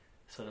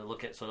sort of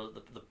look at sort of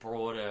the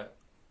broader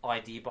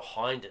idea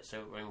behind it.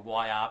 So, I mean,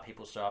 why are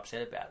people so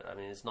upset about it? I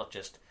mean, it's not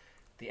just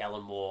the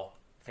Alan Moore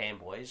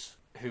fanboys,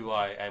 who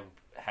I am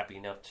happy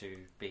enough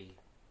to be,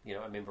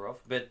 a member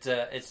of, but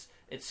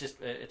it's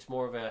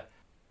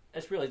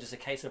really just a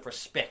case of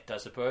respect, I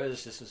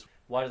suppose. This is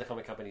why do the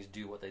comic companies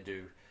do what they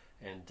do,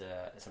 and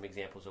some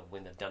examples of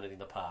when they've done it in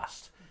the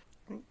past.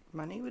 I think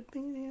money would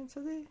be the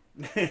answer there.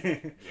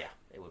 Yeah,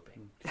 it would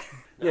be.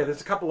 Yeah, there's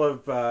a couple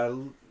of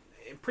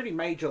pretty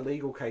major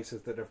legal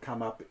cases that have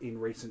come up in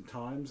recent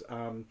times.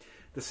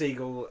 The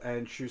Siegel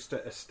and Schuster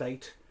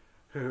estate,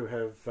 who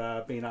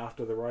have been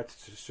after the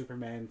rights to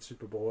Superman,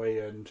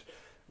 Superboy, and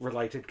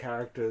related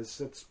characters.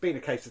 It's been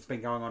a case that's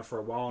been going on for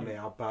a while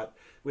now, but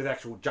with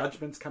actual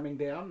judgments coming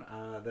down,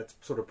 that's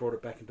sort of brought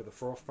it back into the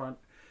forefront.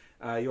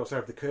 You also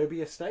have the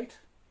Kirby estate,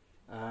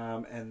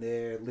 and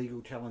their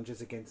legal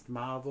challenges against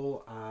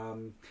Marvel,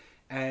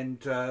 and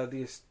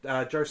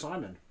Joe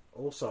Simon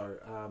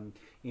also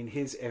in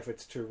his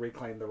efforts to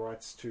reclaim the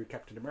rights to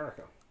Captain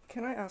America.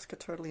 Can I ask a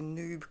totally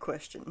noob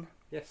question?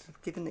 Yes.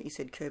 Given that you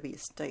said Kirby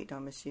estate,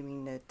 I'm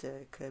assuming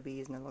that Kirby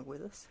is no longer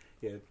with us.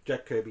 Yeah,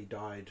 Jack Kirby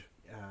died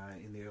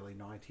in the early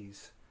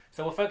 90s.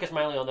 So we'll focus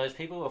mainly on those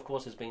people. Of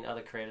course, there's been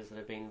other creators that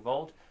have been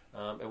involved.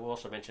 And we'll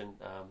also mention,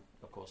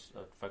 of course,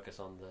 focus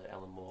on the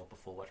Alan Moore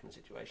before Watchmen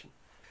situation.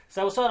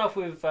 So we'll start off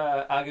with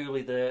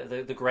arguably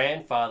the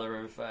grandfather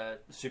of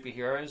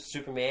superheroes,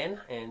 Superman,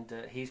 and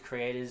his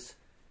creators.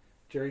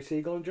 Jerry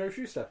Siegel and Joe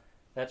Shuster.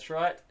 That's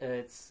right.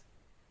 It's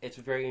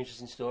a very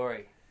interesting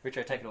story.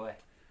 Richo, take it away.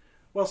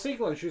 Well,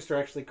 Siegel and Schuster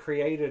actually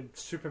created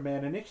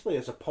Superman initially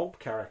as a pulp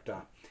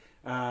character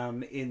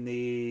in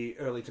the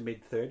early to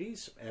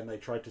mid-30s, and they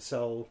tried to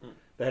sell...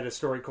 They had a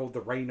story called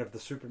The Reign of the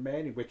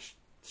Superman, in which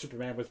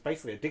Superman was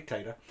basically a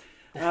dictator.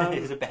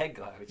 He's a bad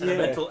guy.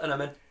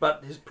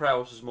 But his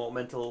prowess was more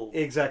mental.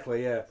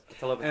 Exactly, yeah.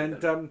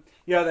 Television. And,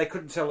 they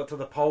couldn't sell it to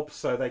the pulp,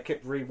 so they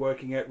kept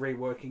reworking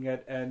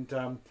it,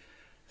 and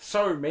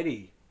so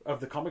many of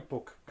the comic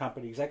book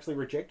companies actually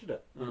rejected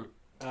it.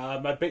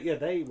 I bet you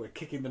they were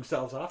kicking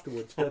themselves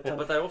afterwards. But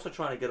they're also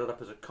trying to get it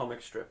up as a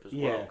comic strip as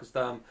well. Because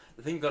the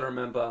thing you've got to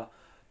remember,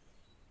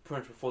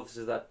 pretty much before this,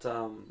 is that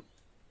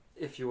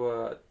if you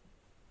were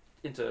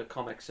into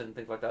comics and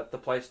things like that, the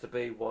place to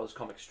be was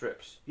comic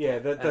strips. Yeah,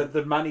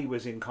 the money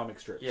was in comic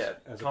strips. Yeah,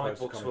 as comic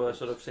opposed to books were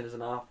sort of seen as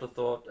an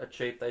afterthought, a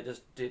cheap. They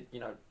just did,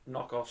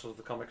 knockoffs of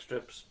the comic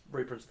strips,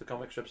 reprints of the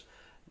comic strips,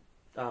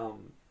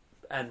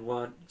 and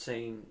weren't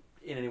seen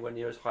in anywhere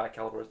near as high a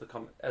caliber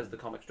as the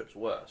comic strips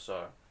were.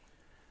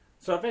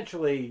 So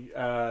eventually,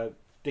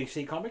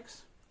 DC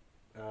Comics,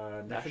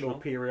 national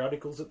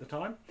periodicals at the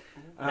time,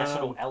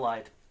 National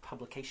Allied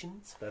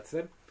Publications. that's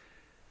it,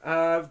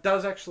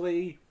 does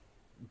actually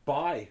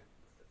buy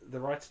the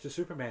rights to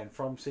Superman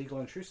from Siegel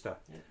and Schuster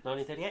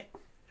 1938.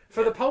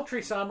 for the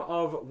paltry sum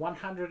of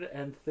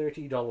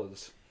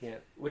 $130. Yeah.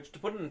 Which, to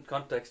put in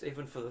context,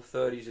 even for the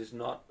 30s, is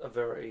not a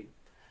very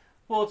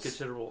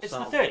considerable it's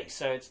sum. the 30s,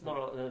 so it's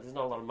not there's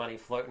not a lot of money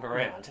floating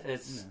around.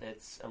 It's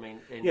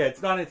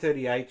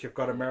 1938. You've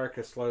got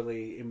America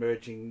slowly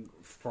emerging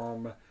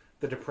from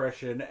the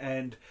Depression,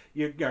 and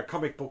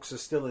comic books are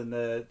still in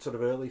the sort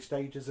of early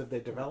stages of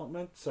their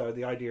development. So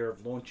the idea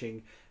of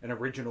launching an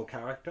original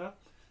character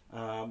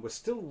was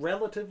still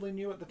relatively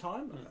new at the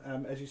time.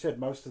 As you said,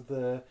 most of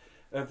the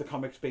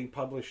comics being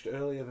published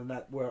earlier than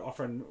that were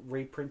often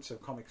reprints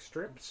of comic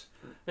strips.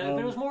 But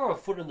it was more of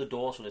a foot in the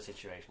door sort of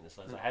situation. It's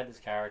like, I had this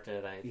character,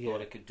 they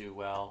thought it could do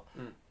well.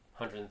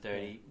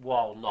 130,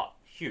 while not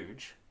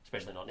huge,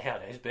 especially not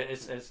nowadays, but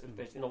it's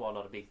while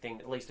not a big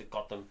thing, at least it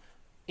got them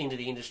into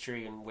the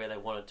industry and where they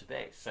wanted to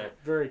be. So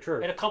very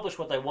true. It accomplished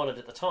what they wanted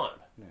at the time.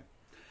 Yeah.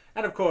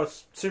 And of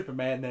course,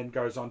 Superman then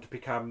goes on to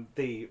become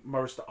the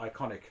most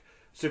iconic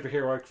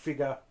superhero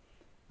figure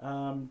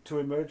to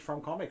emerge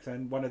from comics,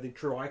 and one of the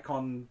true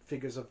icon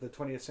figures of the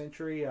 20th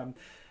century,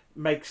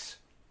 makes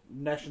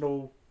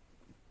national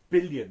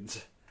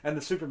billions. And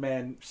the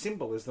Superman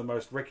symbol is the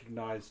most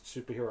recognised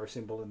superhero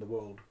symbol in the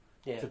world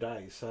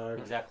today. So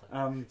exactly.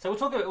 So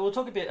we'll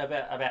talk a bit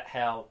about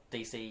how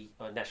DC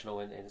or National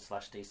and /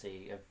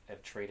 DC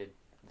have treated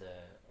the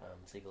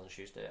Siegel and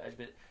Schuster.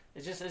 But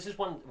it's just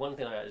one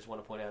thing I just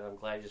want to point out. I'm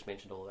glad you just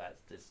mentioned all that.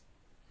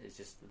 It's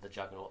just the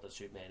juggernaut that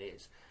Superman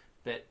is,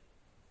 but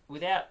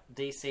without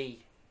DC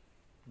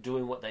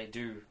doing what they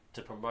do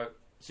to promote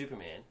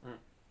Superman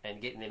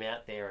and getting them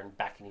out there and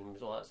backing him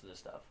and all that sort of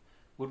stuff,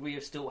 would we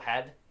have still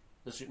had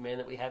the Superman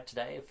that we have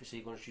today if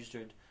Siegel and Schuster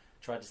had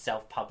tried to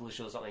self-publish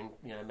or something,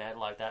 mad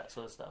like that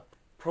sort of stuff?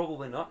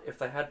 Probably not. If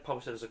they had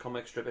published it as a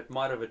comic strip, it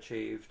might have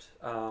achieved,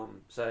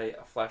 say,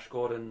 a Flash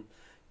Gordon,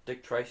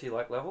 Dick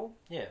Tracy-like level.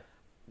 Yeah.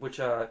 Which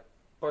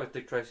both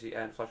Dick Tracy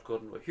and Flash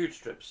Gordon were huge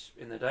strips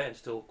in their day and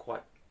still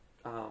quite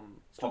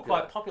Still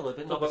quite popular,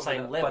 but not the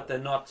same level. But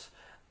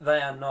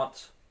they are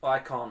not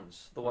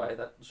icons the way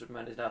that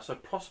Superman is now. So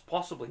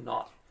possibly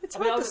not. It's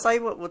hard to say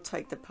what will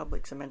take the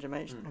public's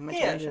imagination.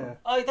 Yeah.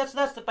 That's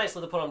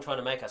basically the point I'm trying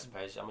to make, I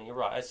suppose. I mean, you're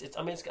right. It's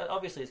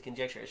obviously it's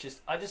conjecture.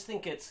 I just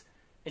think it's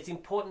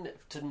important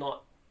to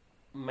not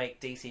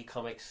make DC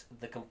Comics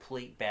the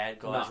complete bad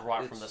guys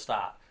from the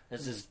start.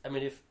 It's just, I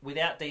mean, if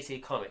without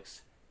DC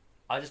Comics,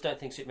 I just don't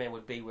think Superman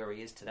would be where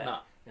he is today. No.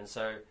 And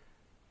so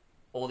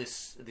all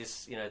this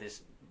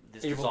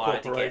Evil desire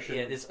to corporation.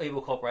 get this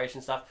evil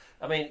corporation stuff.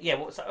 I mean,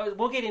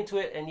 we'll get into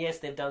it. And yes,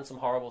 they've done some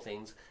horrible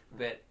things,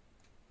 but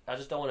I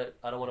just don't want to.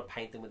 I don't want to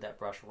paint them with that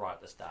brush right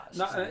at the start. It's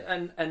No,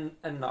 just-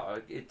 and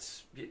no,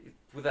 it's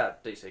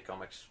without DC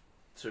Comics,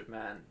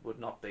 Superman would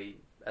not be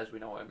as we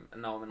know him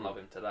and love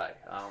him today,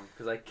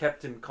 because they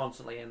kept him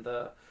constantly in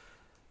the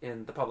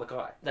public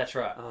eye. That's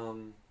right.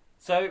 Um,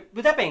 So,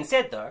 with that being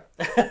said, though,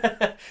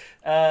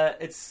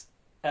 it's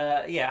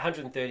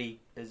 130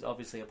 is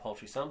obviously a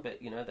paltry sum, but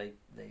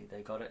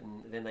they got it,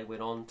 and then they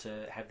went on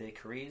to have their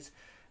careers.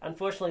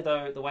 Unfortunately,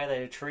 though, the way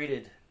they were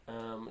treated,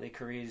 their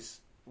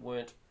careers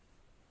were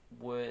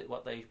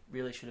what they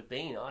really should have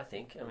been. I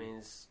think. I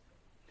mean,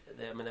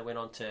 they went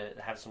on to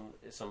have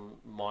some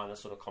minor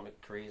sort of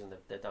comic careers, and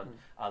they've done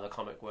other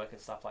comic work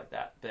and stuff like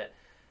that. But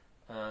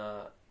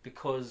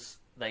because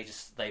they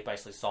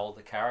basically sold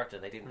the character,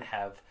 they didn't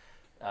have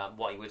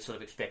what you would sort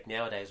of expect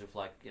nowadays with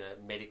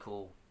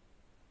medical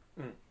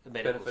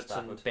benefits stuff,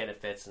 and- with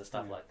benefits and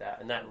stuff like that,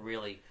 and that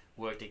really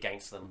worked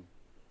against them.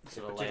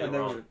 Sort of And later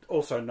there on. was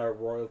also no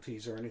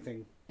royalties or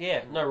anything.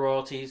 Yeah, no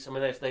royalties. I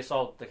mean, they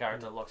sold the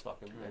character lock,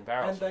 stock, and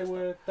barrel. And they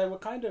were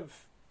kind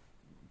of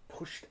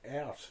pushed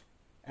out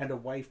and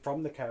away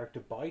from the character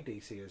by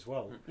DC as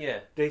well. Yeah.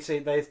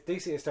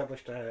 DC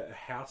established a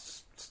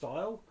house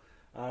style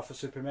for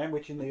Superman,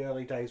 which in the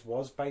early days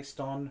was based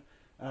on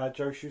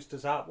Joe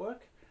Shuster's artwork.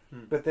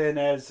 But then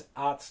as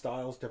art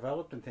styles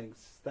developed and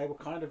things, they were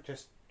kind of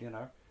just,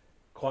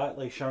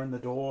 quietly shown the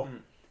door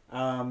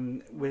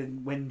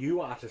when new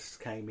artists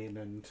came in.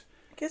 And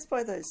I guess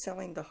by those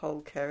selling the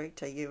whole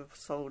character, you've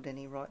sold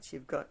any rights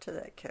you've got to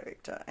that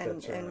character. And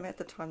That's right. and at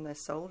the time they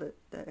sold it,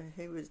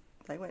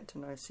 they went to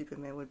know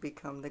Superman would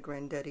become the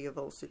granddaddy of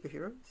all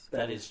superheroes.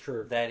 That is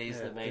true. That is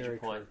Yeah, the major very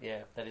point. true.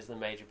 Yeah, that is the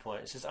major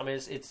point. It's just, I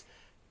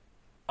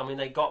mean,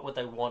 they got what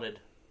they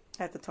wanted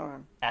At the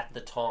time. at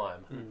the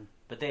time.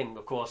 But then,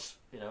 of course,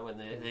 when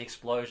the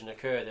explosion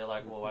occurred, they're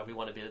like, well, we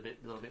want to be a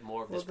little bit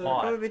more of this pie.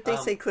 Well, but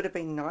DC could have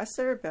been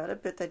nicer about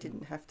it, but they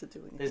didn't have to do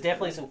anything. There's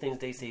definitely some things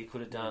DC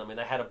could have done. I mean,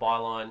 they had a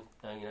byline,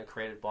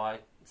 created by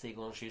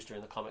Siegel and Schuster in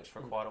the comics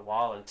for quite a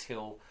while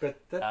until but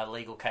that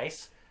legal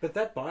case. but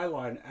that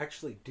byline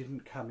actually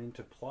didn't come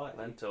into play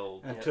until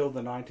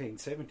the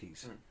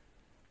 1970s.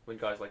 when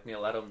guys like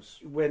Neil Adams.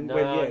 No.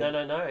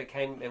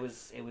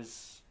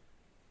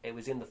 It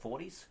was in the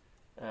 40s,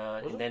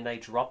 and then they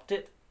dropped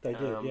it. They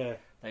did, yeah.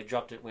 They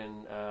dropped it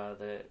when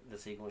the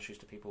Siegel and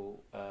Schuster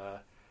people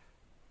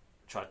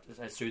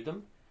sued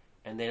them,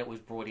 and then it was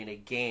brought in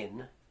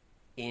again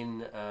in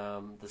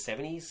the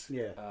 70s.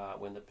 Yeah.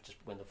 When the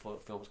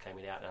films came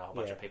out, and a whole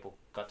bunch of people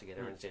got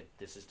together and said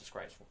this is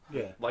disgraceful.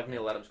 Yeah. Like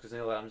Neil Adams, because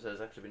Neil Adams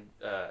has actually been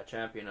a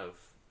champion of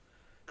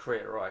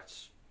creator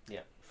rights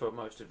for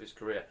most of his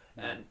career,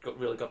 and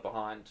really got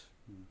behind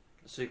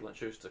Siegel and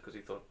Schuster because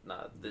he thought,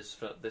 this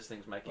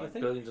thing's making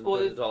billions and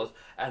billions of dollars,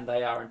 and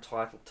they are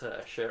entitled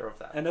to a share of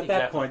that. And at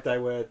that point,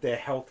 their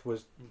health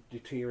was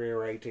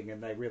deteriorating,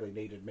 and they really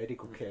needed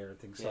medical care and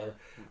things. So,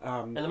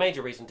 and the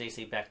major reason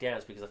DC backed down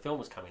is because the film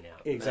was coming out.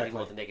 Exactly. They didn't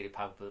want the negative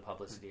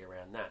publicity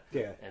around that.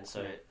 Yeah. And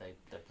so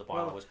the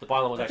byline was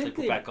I actually think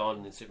put back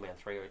on in Superman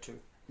 3 or 2.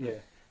 Yeah.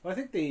 Well, I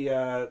think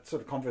the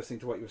sort of converse thing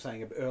to what you were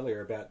saying earlier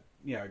about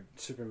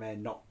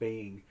Superman not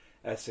being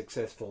as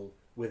successful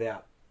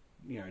without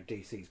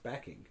DC's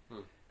backing.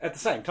 At the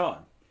same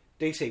time,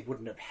 DC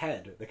wouldn't have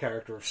had the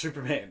character of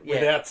Superman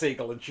without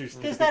Siegel and Schuster.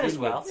 There's to that begin as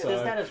well. with.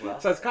 There's that as well.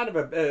 So it's kind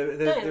of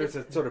there's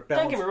a sort of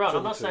balance. Don't get me wrong.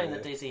 I'm not to the saying two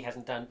that there.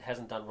 DC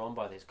hasn't done wrong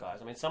by these guys.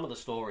 I mean, some of the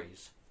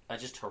stories are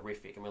just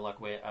horrific. I mean,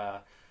 like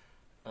where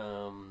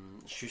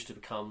Schuster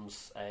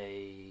becomes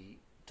a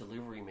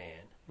delivery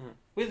man.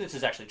 Whether this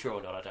is actually true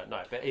or not, I don't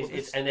know. But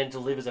and then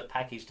delivers a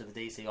package to the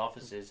DC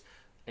offices,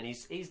 and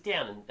he's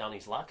down on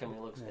his luck. I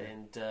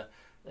mean,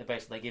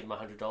 they give him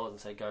 $100 and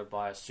say go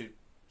buy a suit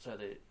so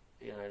that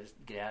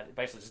just get out.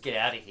 Basically, just get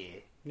out of here.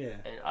 Yeah.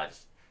 And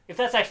if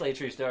that's actually a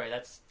true story,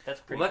 that's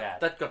pretty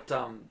bad. That got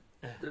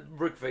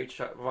Rick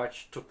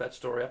Veitch took that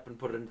story up and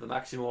put it into the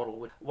Maxi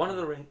model. One of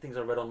the things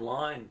I read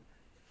online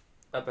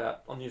on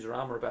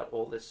Newsarama about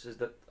all this is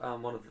that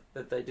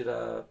that they did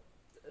a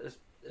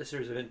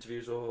series of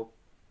interviews or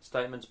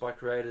statements by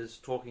creators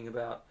talking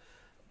about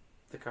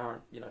the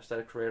current state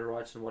of creator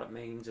rights and what it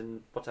means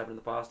and what's happened in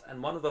the past.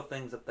 And one of the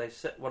things that they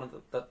said,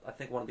 I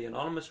think one of the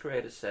anonymous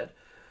creators said,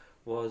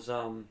 was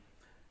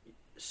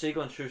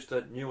Siegel and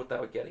Schuster knew what they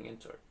were getting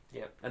into.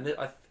 Yep.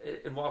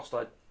 And whilst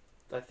I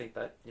think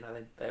that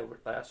they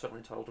are certainly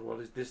entitled to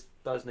royalties, this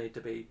does need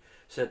to be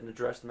said and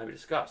addressed and maybe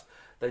discussed.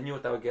 They knew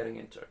what they were getting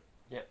into.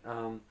 Yep.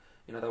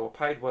 They were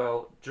paid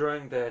well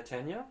during their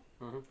tenure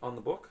Mm-hmm. on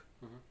the book.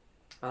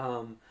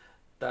 Mm-hmm.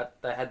 That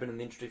they had been in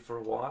the industry for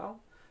a while,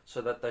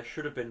 so that they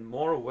should have been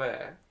more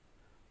aware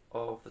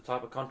of the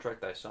type of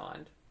contract they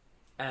signed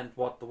and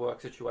what the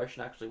work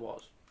situation actually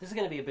was. This is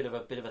going to be a bit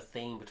of a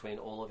theme between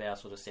all of our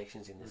sort of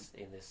sections in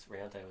this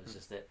roundtable. It's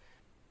just that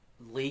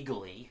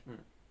legally,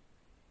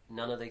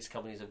 none of these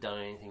companies have done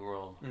anything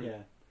wrong. Yeah.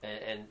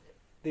 And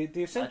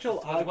the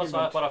essential argument.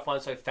 What I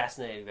find so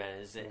fascinating about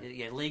it is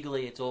that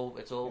legally it's all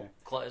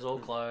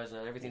closed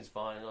and everything's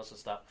fine and all sorts of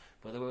stuff.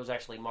 Whether it was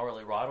actually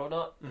morally right or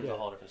not is a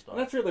whole different story.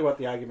 And that's really what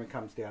the argument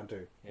comes down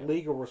to: Yeah.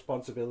 legal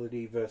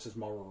responsibility versus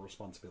moral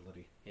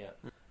responsibility. Yeah.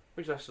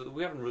 Which actually,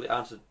 we haven't really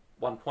answered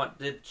one point.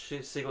 Did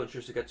Siegel and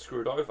Schuster get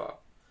screwed over?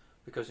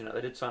 Because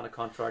they did sign a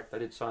contract, they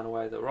did sign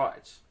away the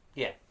rights.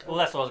 Yeah. Well,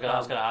 that's what I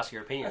was going to ask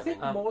your opinion. I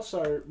think more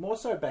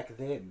so back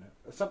then.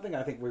 Something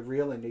I think we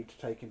really need to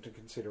take into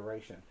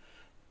consideration.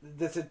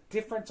 There's a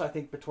difference, I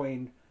think,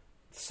 between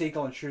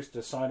Siegel and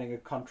Schuster signing a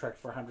contract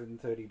for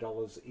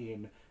 $130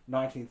 in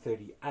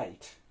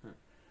 1938,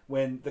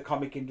 when the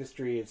comic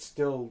industry is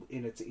still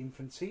in its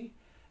infancy,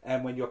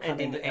 and when you're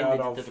coming out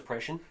of the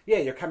depression. Yeah,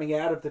 you're coming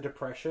out of the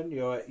depression.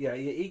 You're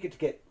eager to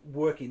get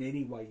work in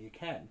any way you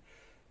can.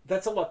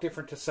 That's a lot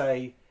different to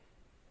say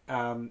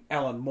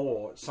Alan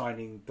Moore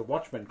signing the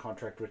Watchmen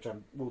contract, which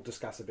we'll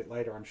discuss a bit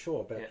later, I'm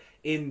sure. But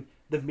in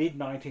the mid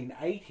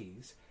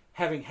 1980s,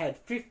 having had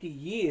 50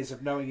 years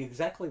of knowing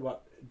exactly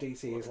what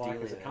DC is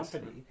like as a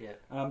company,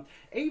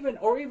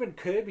 even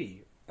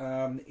Kirby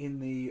in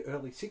the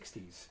early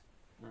 60s,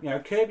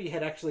 Kirby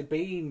had actually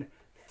been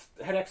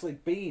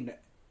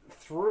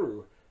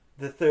through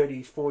the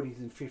 30s, 40s,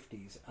 and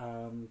 50s,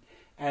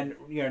 and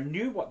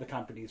knew what the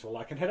companies were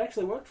like and had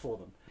actually worked for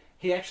them.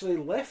 He actually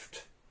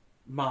left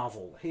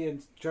Marvel. He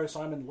and Joe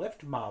Simon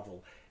left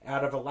Marvel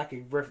out of a lack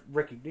of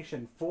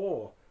recognition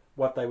for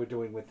what they were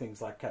doing with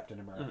things like Captain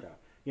America.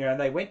 And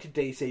they went to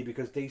DC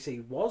because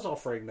DC was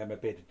offering them a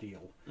better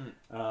deal,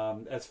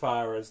 as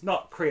far as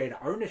not creator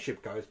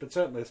ownership goes, but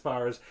certainly as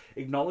far as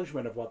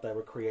acknowledgement of what they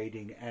were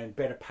creating and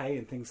better pay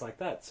and things like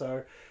that.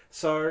 So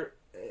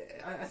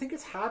I think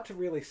it's hard to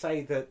really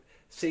say that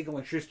Siegel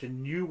and Schuster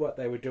knew what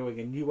they were doing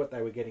and knew what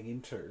they were getting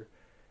into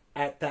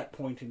at that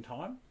point in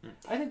time.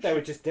 I think they were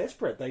just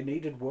desperate. They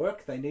needed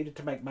work. They needed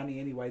to make money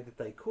any way that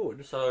they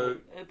could. So,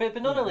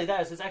 but not only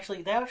that,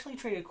 they actually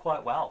treated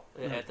quite well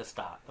at the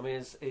start. I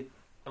mean,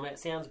 it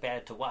sounds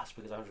bad to us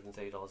because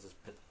 $130 is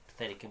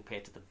pathetic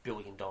compared to the $1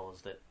 billion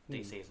that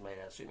DC has made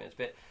out of Supermans.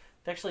 But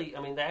they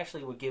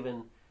actually were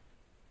given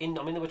they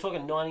were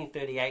talking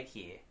 1938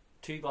 here.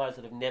 Two guys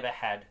that have never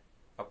had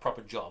a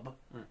proper job.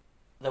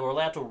 They were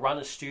allowed to run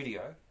a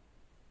studio.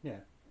 Yeah.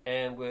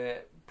 And were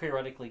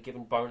periodically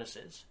given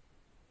bonuses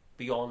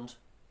beyond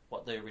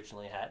what they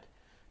originally had.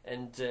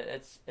 And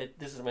this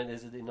is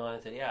in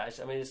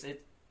 1938.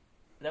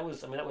 That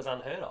was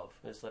unheard of.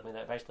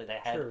 Basically they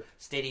had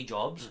steady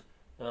jobs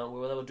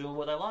where they were doing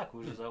what they like,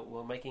 which is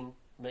were making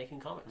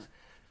comics.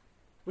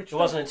 Which it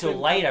wasn't until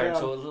later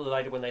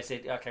when they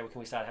said, okay, well, can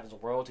we start having some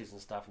royalties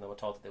and stuff? And they were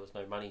told that there was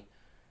no money.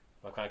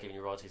 Well, I can't give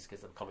you royalties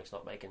because the comic's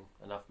not making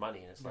enough money.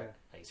 And it's like,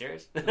 are you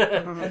serious?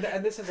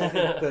 and this is, I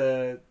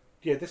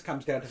think, this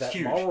comes down to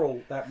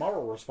that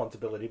moral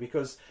responsibility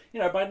because,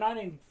 by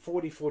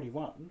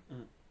 1940-41,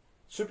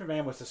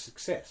 Superman was a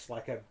success,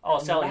 like a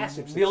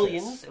massive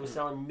millions. Success. It was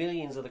selling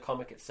millions of the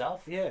comic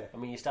itself. Yeah.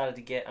 You started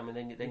to get.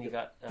 Then you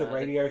got the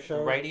radio show.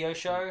 The radio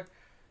show.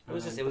 It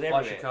was everywhere.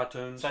 Flashy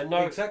cartoons. So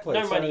no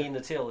money in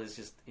the till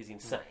is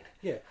insane.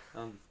 Yeah.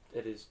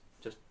 It is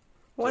just.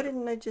 Why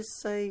didn't they just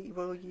say,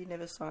 "Well, you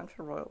never signed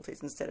for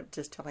royalties," instead of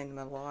just telling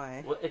them a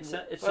lie? Well,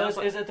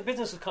 the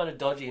business was kind of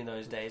dodgy in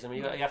those days.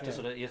 You have to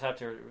sort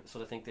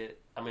of think that.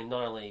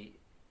 Not only,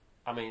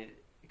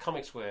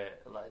 comics were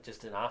like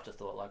just an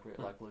afterthought,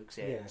 like Luke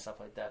said and stuff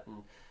like that.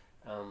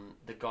 And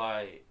the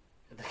guy,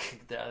 I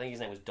think his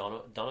name was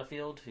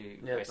Donafield,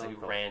 who basically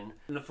ran.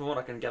 And from what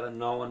I can gather,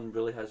 no one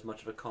really has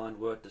much of a kind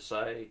word to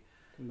say.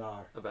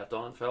 About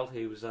Donenfeld.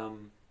 He was,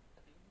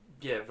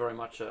 very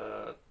much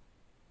a.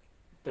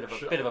 Bit of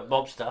a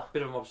mobster.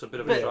 Bit of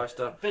a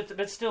shyster.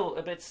 But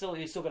still,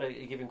 you still got to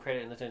give him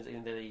credit in the terms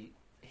in that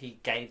he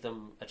gave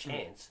them a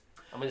chance.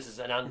 This is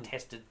an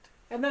untested.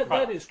 And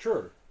that is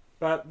true.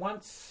 But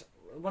once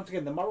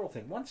again, the moral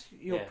thing. Once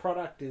your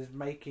product is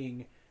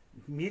making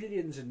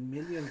millions and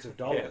millions of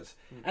dollars,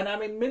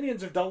 and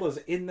millions of dollars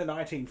in the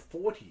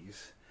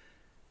 1940s,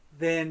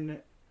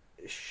 then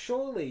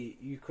surely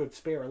you could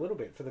spare a little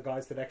bit for the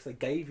guys that actually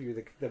gave you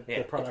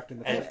the product in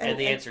the first place. And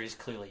the answer is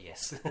clearly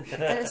yes.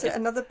 And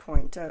another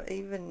point,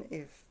 even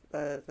if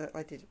they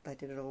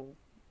did it all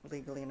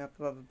legally and up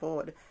above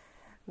board,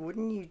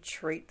 wouldn't you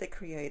treat the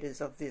creators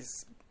of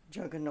this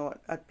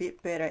juggernaut a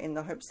bit better in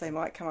the hopes they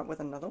might come up with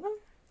another one?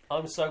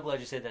 I'm so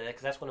glad you said that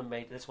because that's one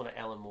of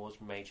Alan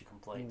Moore's major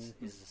complaints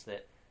is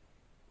that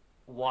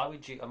why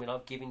would you? I mean,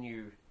 I've given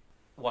you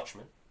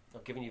Watchmen,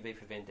 I've given you V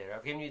for Vendetta,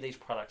 I've given you these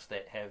products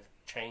that have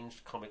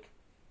changed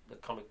the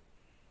comic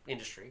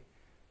industry.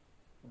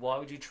 Why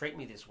would you treat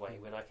me this way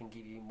when I can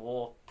give you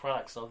more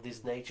products of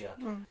this nature?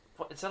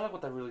 It sounded like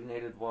what they really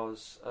needed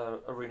was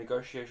a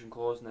renegotiation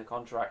clause in their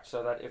contract,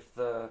 so that if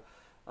the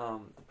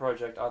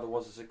project either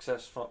was a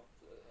success or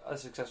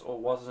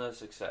wasn't a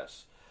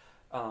success,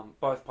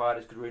 both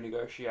parties could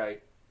renegotiate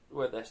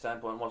where their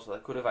standpoint was. So they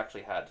could have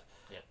actually had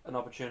an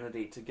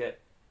opportunity to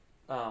get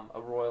a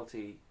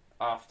royalty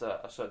after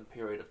a certain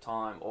period of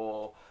time,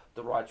 or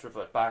the rights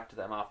revert back to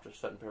them after a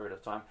certain period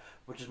of time,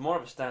 which is more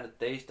of a standard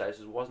these days.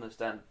 It wasn't a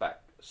standard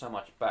so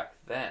much back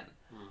then,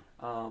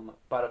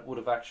 but it would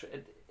have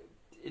actually.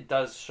 It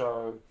does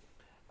show,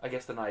 I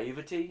guess, the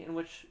naivety in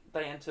which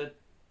they entered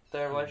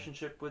their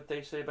relationship with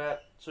DC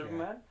about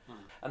Superman,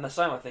 and the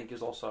same I think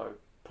is also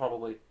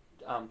probably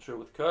true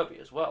with Kirby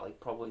as well. He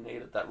probably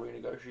needed that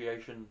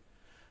renegotiation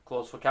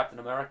clause for Captain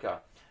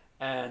America,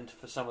 and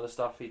for some of the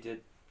stuff he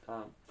did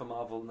for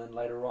Marvel, and then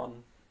later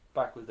on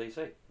back with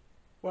DC.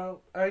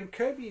 Well, I mean,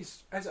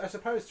 Kirby's, as I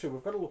suppose too,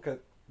 we've got to look at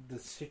the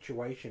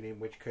situation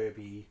in which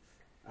Kirby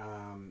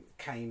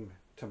came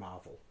to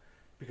Marvel.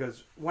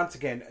 Because, once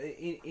again,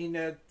 in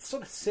a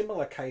sort of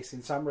similar case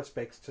in some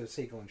respects to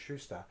Siegel and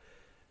Schuster,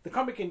 the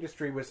comic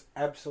industry was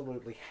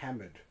absolutely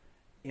hammered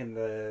in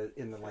the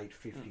late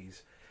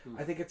 50s.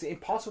 I think it's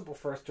impossible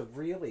for us to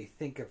really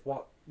think of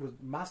what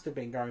must have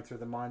been going through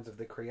the minds of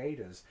the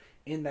creators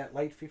in that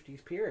late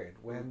 50s period,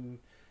 when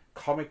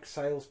comic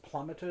sales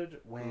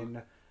plummeted,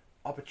 when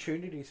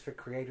opportunities for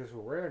creators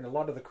were rare, and a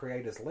lot of the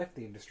creators left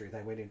the industry.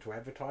 They went into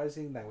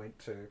advertising, they went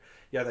to,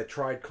 they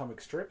tried comic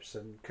strips,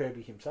 and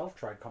Kirby himself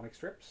tried comic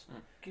strips.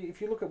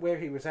 If you look at where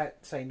he was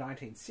at, say,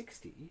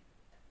 1960,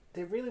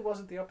 there really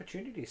wasn't the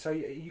opportunity. So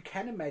you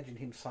can imagine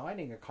him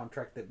signing a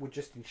contract that would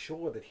just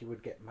ensure that he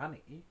would get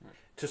money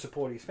to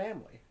support his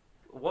family.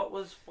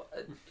 Because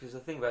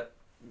the thing about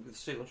with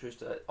Siegel and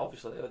Schuster,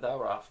 obviously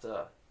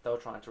they were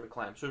trying to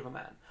reclaim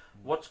Superman.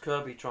 What's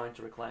Kirby trying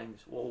to reclaim?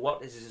 Well,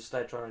 what is his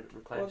estate trying to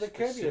reclaim? Well, the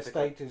Kirby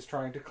estate is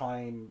trying to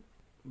claim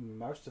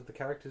most of the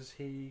characters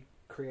he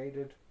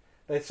created.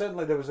 There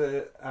was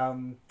a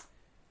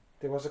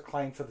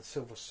claim for the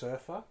Silver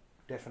Surfer,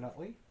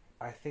 definitely.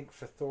 I think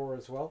for Thor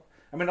as well.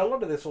 I mean, a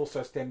lot of this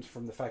also stems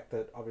from the fact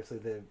that obviously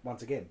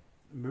once again,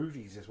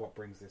 movies is what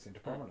brings this into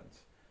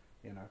prominence.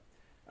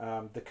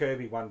 The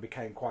Kirby one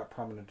became quite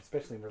prominent,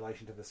 especially in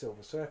relation to the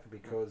Silver Surfer,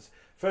 because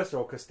first of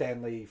all, because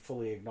Stan Lee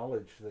fully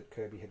acknowledged that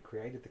Kirby had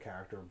created the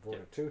character and brought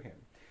it to him,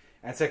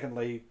 and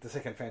secondly, the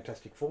second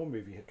Fantastic Four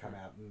movie had come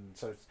out, and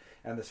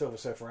the Silver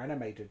Surfer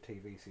animated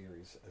TV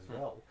series as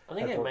well. I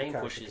think their main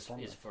push is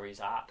for his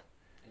art.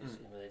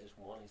 They just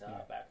want his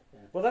art back.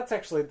 Well, that's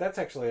actually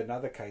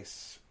another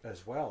case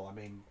as well. I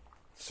mean,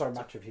 so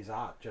much of his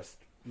art just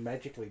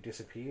magically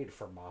disappeared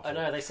from Marvel. I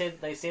know. They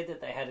said that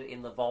they had it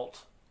in the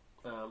vault.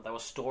 They were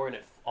storing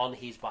it on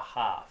his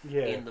behalf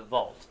in the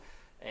vault,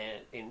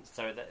 and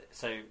so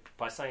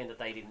by saying that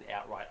they didn't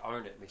outright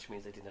own it, which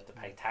means they didn't have to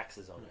pay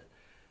taxes on it,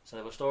 so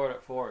they were storing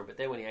it for him. But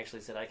then when he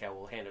actually said, "Okay,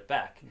 we'll hand it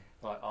back,"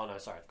 like, "Oh no,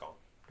 sorry, it's gone."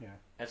 Yeah,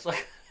 it's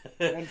like,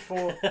 and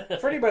for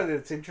anybody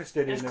that's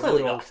interested in a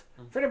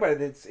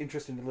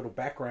little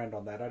background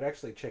on that, I'd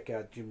actually check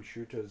out Jim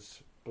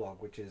Shooter's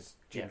blog, which is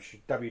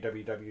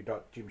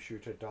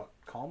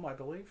www.jimshooter.com, I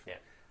believe. Yeah,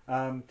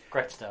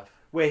 great stuff.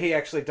 Where he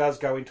actually does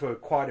go into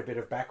quite a bit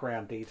of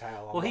background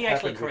detail. On he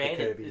actually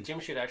created Jim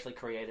Shooter actually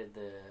created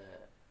the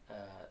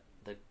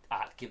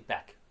art give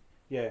back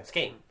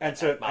scheme,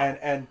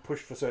 and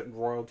pushed for certain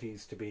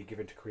royalties to be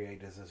given to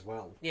creators as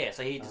well. Yeah,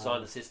 so he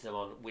designed the system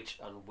on which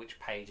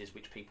pages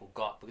which people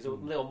got, because there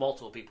were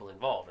multiple people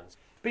involved.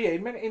 But yeah,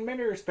 in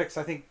many respects,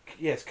 I think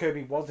yes,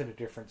 Kirby was in a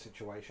different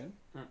situation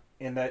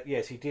in that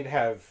yes, he did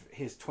have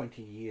his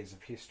 20 years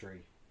of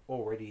history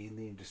already in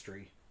the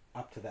industry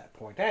up to that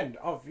point, and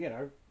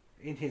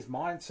in his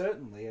mind,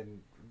 certainly,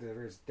 and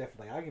there is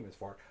definitely arguments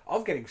for it,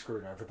 of getting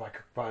screwed over by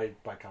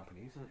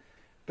companies.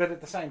 But at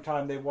the same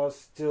time, there was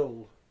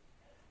still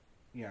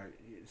I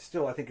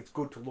think it's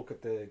good to look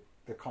at the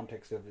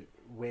context of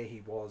where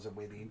he was and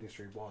where the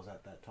industry was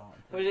at that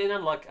time. But then,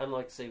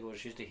 unlike Siegel and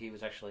Schuster, he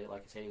was actually,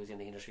 like you said, he was in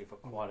the industry for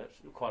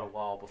quite a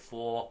while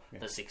before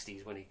the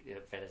 60s when he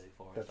Fantasy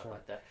Four and stuff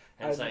like that.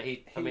 And so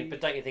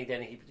but don't you think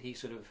then he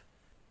sort of,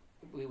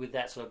 with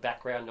that sort of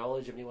background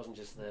knowledge, I mean, he wasn't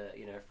just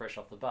fresh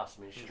off the bus.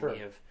 I mean, shouldn't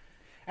he have?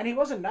 And he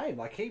was a name.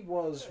 Like he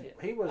was one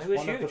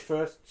huge. Of the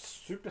first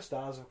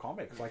superstars of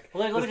comics. Like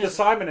the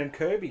Simon and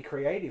Kirby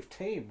creative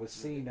team was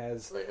seen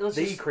as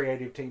the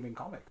creative team in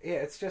comics.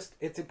 Yeah,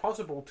 it's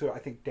impossible to, I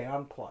think,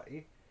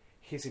 downplay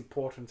his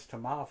importance to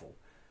Marvel.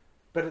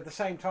 But at the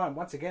same time,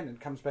 once again,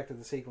 it comes back to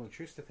the Siegel and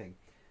Schuster thing.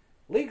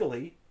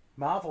 Legally,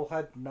 Marvel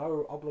had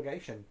no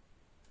obligation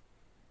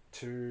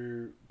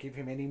to give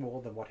him any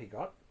more than what he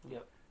got.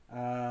 Yep.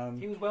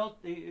 He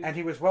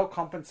was well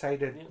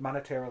compensated,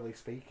 monetarily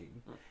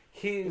speaking.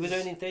 He was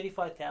earning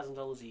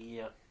 $35,000 a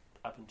year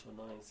up until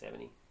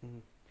 1970.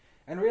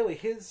 And really,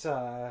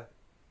 I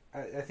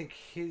think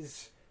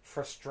his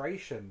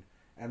frustration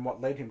and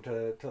what led him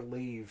to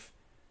leave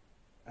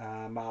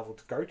Marvel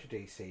to go to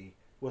DC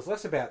was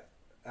less about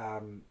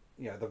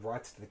the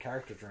rights to the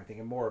characters or anything,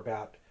 and more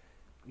about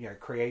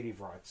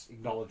creative rights,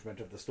 acknowledgement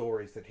of the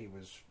stories that he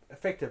was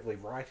effectively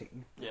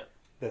writing. Yeah.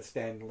 That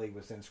Stan Lee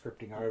was then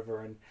scripting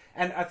over, and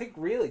I think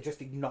really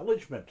just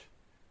acknowledgement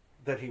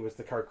that he was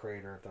the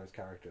co-creator of those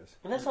characters.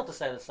 And that's not to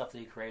say the stuff that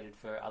he created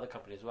for other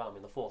companies as well. I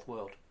mean, the Fourth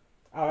World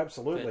Oh,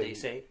 absolutely.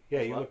 for DC. Yeah,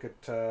 as you well. look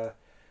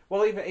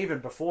at even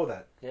before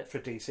that Yep. for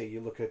DC, you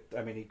look at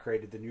he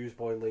created the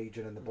Newsboy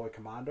Legion and the Boy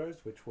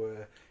Commandos, which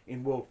were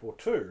in World War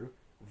II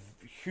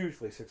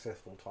hugely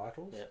successful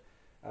titles. Yep.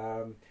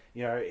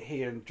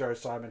 He and Joe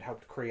Simon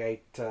helped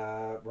create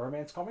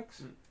Romance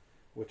Comics,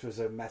 which was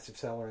a massive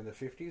seller in the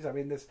 50s. I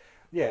mean, there's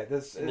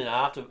And then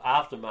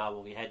after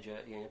Marvel, you had your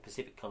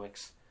Pacific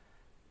Comics,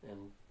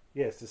 and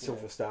yes, the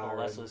Silver Star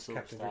that's and the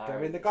Silver Captain Star. Victor.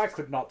 I mean, the guy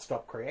could not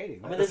stop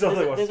creating. I mean, That's all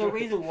there was there's to a it.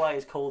 reason why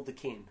he's called the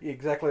King.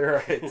 Exactly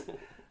right.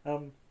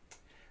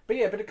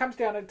 But it comes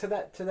down to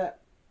that.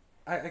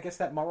 I guess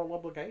that moral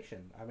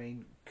obligation. I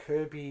mean,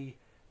 Kirby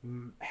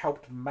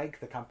helped make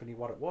the company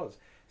what it was.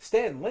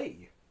 Stan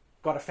Lee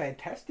got a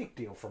fantastic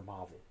deal from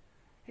Marvel.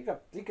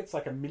 He gets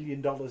like $1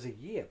 million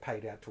a year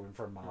paid out to him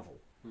from Marvel.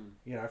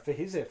 For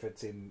his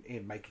efforts in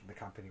making the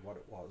company what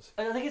it was.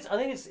 And I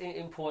think it's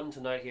important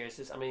to note here is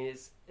this. I mean,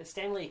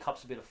 Stan Lee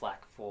cops a bit of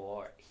flack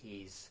for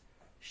his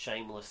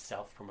shameless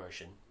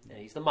self-promotion, and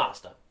he's the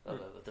master of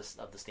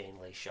the Stan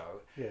Lee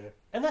show. Yeah.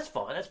 And that's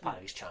fine. That's part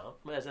of his charm.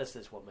 I mean,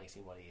 that's what makes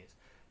him what he is.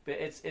 But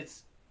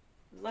it's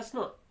let's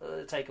not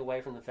take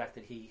away from the fact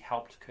that he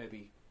helped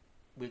Kirby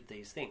with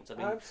these things. I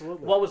mean,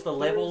 Absolutely. what was the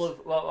level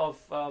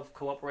of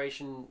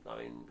cooperation? I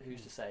mean,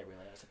 who's to say,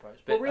 really? I suppose.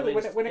 But Well, really,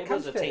 I mean, when it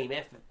comes was a to team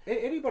effort.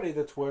 Anybody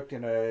that's worked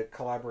in a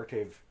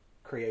collaborative,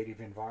 creative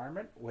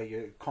environment where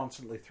you're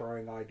constantly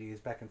throwing ideas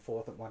back and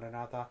forth at one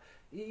another,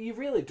 you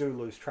really do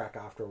lose track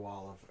after a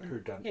while of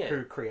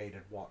who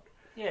created what.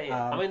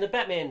 Yeah. I mean, the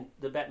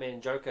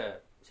Batman Joker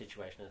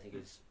situation, I think,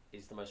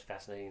 is the most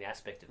fascinating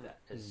aspect of that.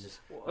 It's just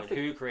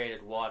who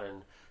created what,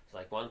 and it's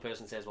like one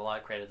person says, "Well, I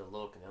created the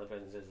look," and the other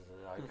person says,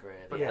 "I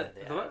created." But the the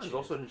Batman's attitude.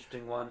 also an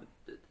interesting one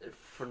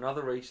for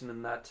another reason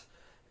in that,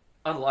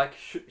 unlike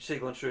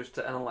Siegel and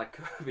Schuster and unlike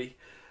Kirby,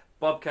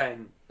 Bob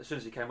Kane, as soon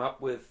as he came up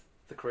with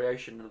the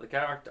creation of the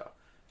character,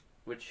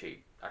 which he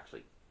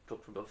actually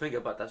took from Bill Finger,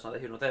 but that's neither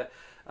here nor there.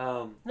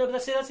 No, but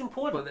that's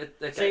important.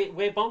 But See,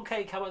 where Bob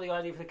Kane came up with the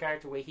idea for the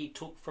character, where he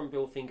took from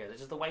Bill Finger, it's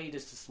just the way you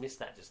just dismissed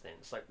that just then.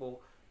 It's like,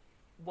 well,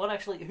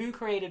 who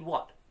created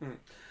what?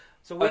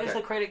 So where does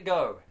the credit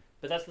go?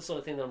 But that's the sort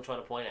of thing that I'm trying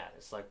to point out.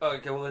 It's like,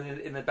 Okay, well,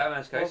 in the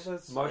Batman's case, Well,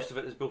 most of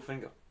it is Bill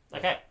Finger.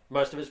 okay,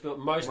 most of it's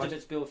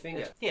Bill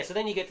Finger. Yeah. Yeah. So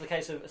then you get to the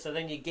case of, so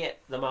then you get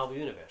the Marvel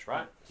Universe,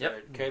 right? So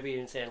Yep. Kirby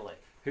and Stan Lee.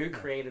 Who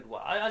created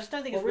what? I just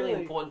don't think it's Well, really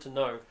really- important to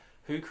know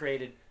who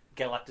created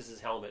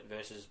Galactus's helmet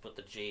versus put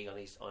the G on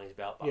his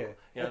belt buckle. Yeah.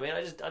 You know what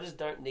I mean? I just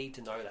don't need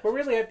to know that. But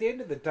really, at the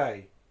end of the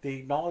day, the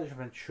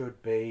acknowledgement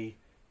should be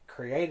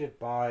created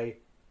by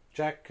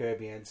Jack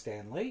Kirby and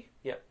Stan Lee.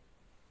 Yep.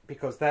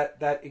 Because that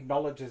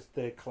acknowledges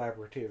the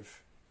collaborative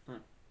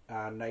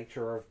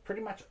nature of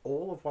pretty much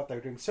all of what they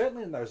were doing,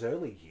 certainly in those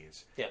early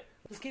years. Yeah.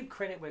 Let's give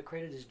credit where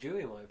credit is due,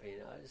 in my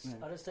opinion.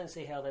 I just don't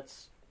see how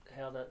that's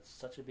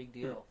such a big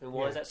deal, and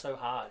why is that so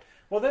hard?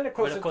 Well, then of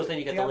course, then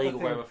you get the other legal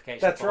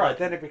ramifications. That's right.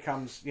 behind Then it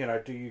becomes,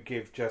 do you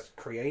give just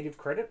creative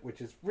credit,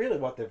 which is really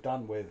what they've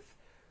done with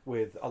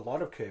a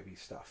lot of Kirby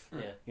stuff.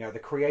 Yeah. The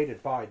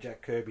created by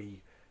Jack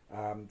Kirby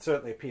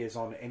certainly appears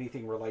on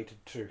anything related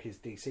to his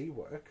DC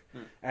work,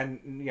 and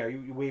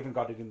we even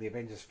got it in the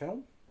Avengers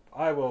film.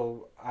 I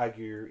will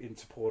argue in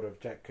support of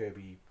Jack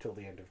Kirby till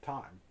the end of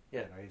time.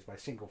 Yeah. He's my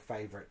single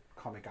favourite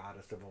comic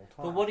artist of all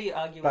time. But what are you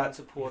arguing But in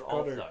support you've got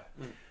of, to-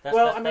 though?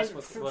 Well,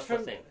 What's the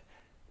thing?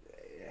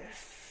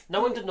 No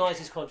one denies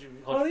his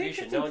contribution.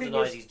 No one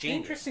denies his The genius.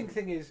 interesting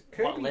thing is,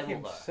 What Kirby level,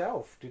 though?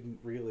 himself didn't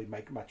really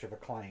make much of a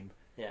claim.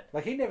 Yeah.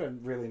 Like, he never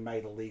really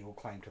made a legal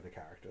claim to the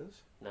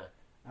characters. No.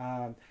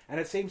 And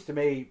it seems to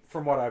me,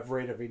 from what I've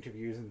read of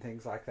interviews and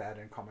things like that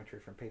and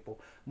commentary from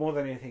people, more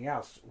than anything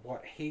else,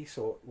 what he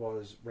sought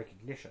was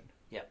recognition.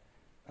 Yep.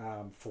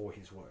 For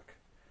his work.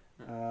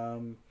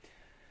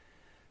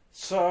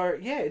 So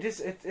yeah, it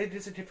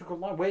is a difficult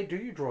line. Where do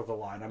you draw the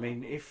line? I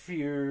mean, if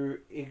you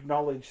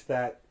acknowledge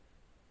that,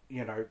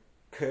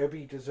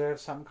 Kirby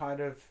deserves some kind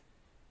of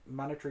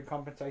monetary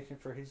compensation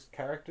for his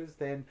characters,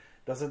 then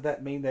doesn't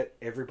that mean that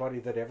everybody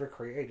that ever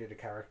created a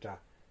character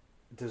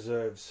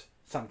deserves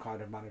some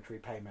kind of monetary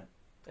payment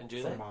And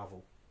do from they?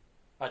 Marvel?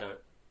 I don't.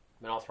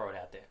 I mean, I'll throw it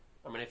out there.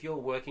 I mean, if you're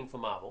working for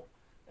Marvel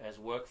as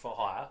work for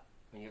hire,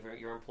 when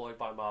you're employed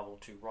by Marvel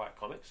to write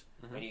comics,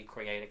 when you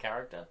create a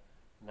character,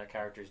 and that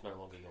character is no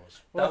longer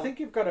yours. Well, I think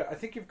you've got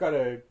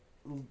to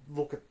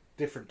look at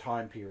different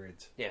time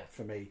periods. Yeah.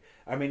 For me,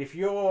 I mean, if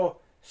you're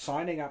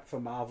signing up for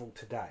Marvel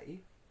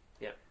today,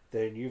 Yep.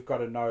 then you've got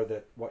to know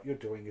that what you're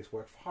doing is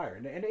work for hire,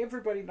 and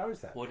everybody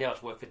knows that. Well, now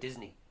it's work for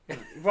Disney.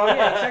 Well,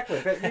 yeah,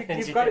 exactly. But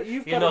you've got to.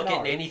 You're not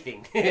getting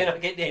anything. You're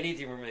not getting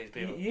anything from these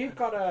people. You've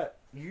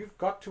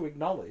got to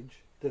acknowledge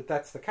that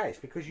that's the case,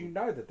 because you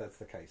know that that's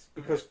the case.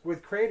 Because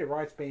with creative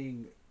rights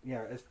being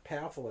as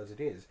powerful as it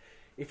is,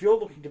 if you're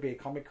looking to be a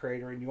comic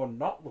creator and you're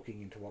not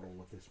looking into what all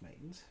of this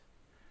means,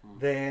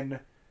 then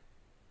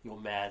You're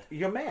mad.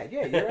 you're mad.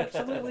 Yeah, you're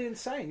absolutely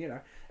insane.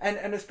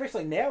 And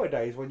especially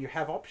nowadays when you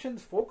have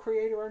options for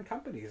creator-owned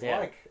companies Yeah.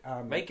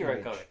 like Make your own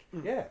Image. comic.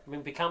 Yeah, I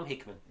mean, become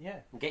Hickman. yeah.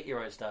 And get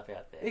your own stuff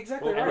out there.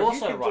 Exactly And right.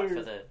 also You can write do-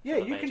 for the yeah,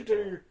 for the you can major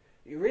do. channel.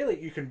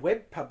 You can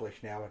web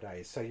publish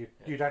nowadays, so you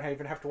don't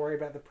even have to worry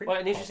about the print. Well,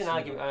 an interesting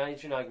costs, you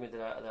know. argument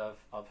that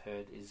I've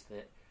heard is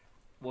that,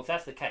 well, if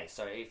that's the case,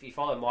 so if you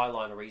follow my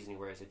line of reasoning,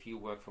 whereas if you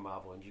work for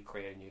Marvel and you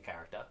create a new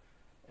character,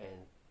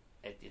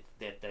 and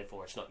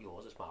therefore it's not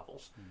yours, it's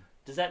Marvel's,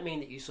 does that mean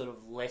that you sort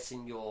of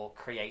lessen your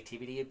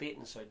creativity a bit,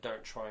 and so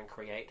don't try and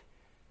create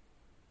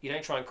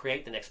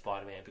the next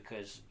Spider-Man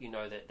because you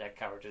know that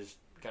character's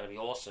going to be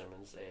awesome,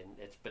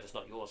 but it's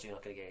not yours, so you're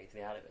not going to get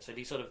anything out of it. So do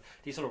you sort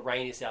of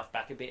rein yourself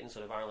back a bit and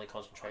sort of only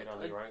concentrate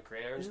on your own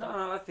career and stuff?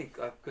 No, I think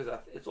because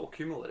it's all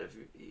cumulative.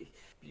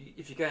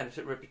 If you gain a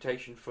certain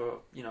reputation for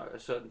a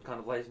certain kind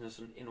of laziness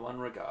in one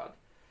regard,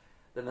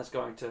 then that's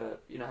going to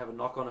have a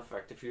knock-on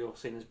effect. If you're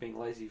seen as being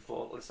lazy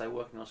for, let's say,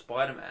 working on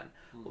Spider-Man,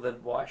 well then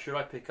why should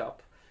I pick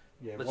up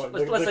Yeah, let's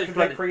the say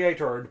the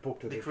creator-owned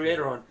book to the this,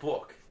 creator-owned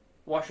book?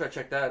 Why should I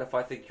check that out if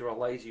I think you're a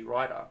lazy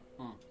writer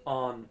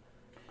on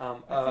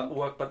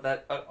work, but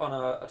that on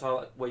a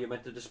title where you're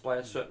meant to display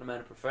a certain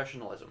amount of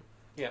professionalism?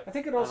 Yeah, I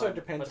think it also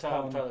depends but I'm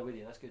upon. totally with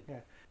you. That's good. Yeah.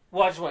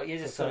 Well, I just want you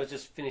to What's sort that? of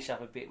just finish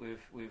up a bit with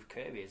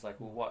Kirby. It's like,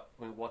 well,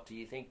 what do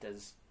you think?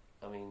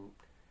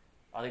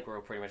 I think we're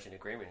all pretty much in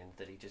agreement in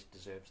that he just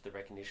deserves the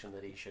recognition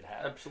that he should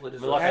have. Absolutely.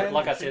 I mean, And-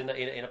 like I said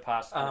in a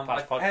past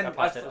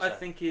episode. I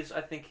think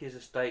his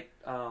estate,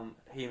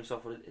 he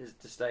himself, his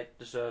estate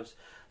deserves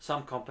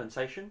some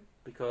compensation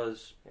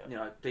because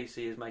DC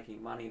is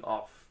making money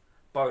off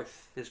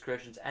both his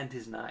creations and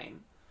his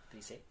name.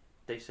 DC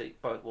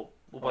both both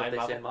and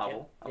DC and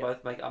Marvel, Marvel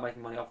are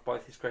making money off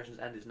both his creations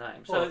and his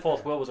name. Well, So the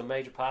Fourth World was a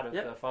major part of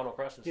Yep. Final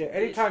Crisis. Yeah,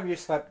 anytime you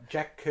slap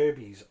Jack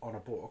Kirby's on a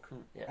book,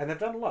 Yeah. and they've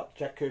done a lot.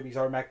 Jack Kirby's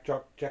OMAC,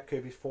 Jack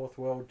Kirby's Fourth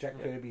World, Jack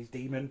Yeah. Kirby's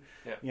Demon,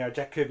 Yeah.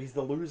 Jack Kirby's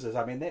The Losers.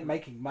 I mean, they're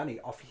making money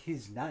off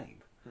his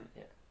name.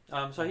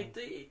 So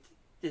he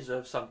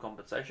deserves some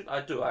compensation. I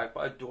do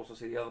also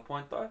see the other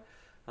point though,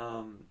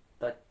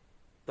 that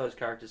those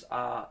characters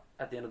are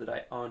at the end of the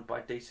day owned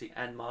by DC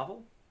and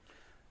Marvel.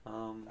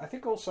 I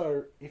think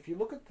also, if you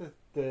look at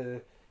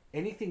the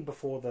anything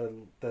before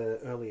the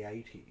early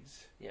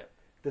 80s, Yeah.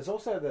 there's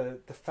also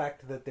the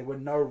fact that there were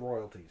no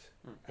royalties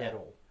at Yeah.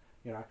 all.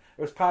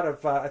 It was part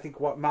of, I think,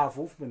 what Marv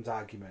Wolfman's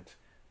argument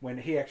when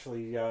he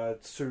actually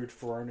sued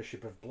for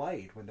ownership of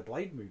Blade when the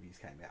Blade movies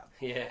came out.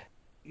 Yeah.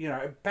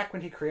 Back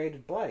when he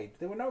created Blade,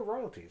 there were no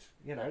royalties.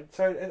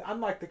 So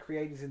unlike the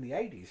creators in the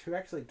 80s, who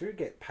actually do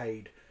get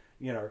paid,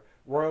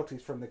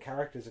 royalties from the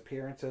characters'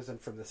 appearances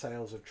and from the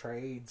sales of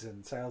trades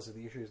and sales of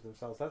the issues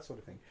themselves, that sort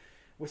of thing.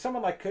 With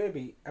someone like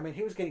Kirby, I mean,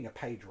 he was getting a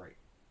page rate.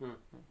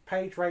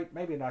 Page rate,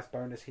 maybe a nice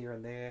bonus here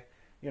and there.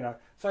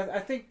 So I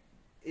think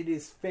it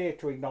is fair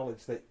to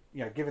acknowledge that,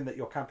 given that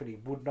your company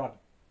would not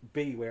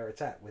be where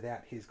it's at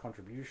without his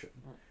contribution,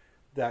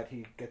 that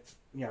he gets,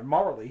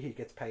 morally he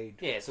gets paid.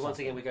 Yeah, so once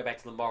again we go back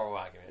to the moral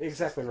argument. It's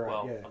Exactly just, right,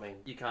 Well, yeah. I mean,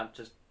 You can't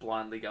just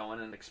blindly go in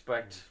and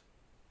expect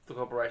the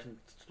corporation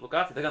to look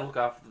after you. They're going to look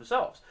after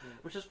themselves,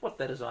 which is what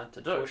they're designed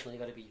to do. unfortunately,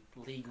 you've got to be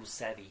legal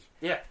savvy.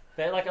 Yeah.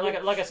 But like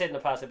I said in the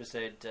past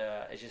episode,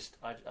 it's just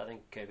I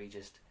think Kirby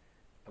just.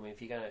 I mean,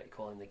 if you're going to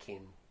call him the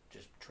kin,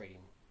 just treat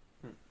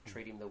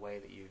him the way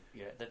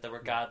that the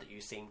regard that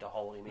you seem to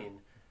hold him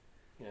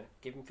in.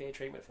 Give him fair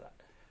treatment for that.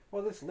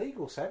 Well, this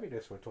legal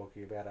savviness we're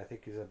talking about, I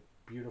think, is a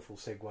beautiful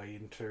segue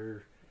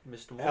into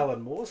Mr. Moore.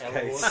 Alan Moore's Alan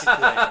case Moore's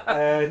situation.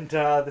 and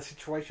the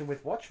situation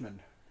with Watchmen.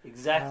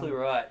 Exactly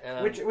right.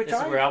 which this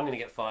I- is where I'm going to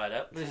get fired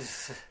up.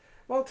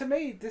 Well, to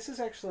me, this is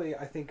actually,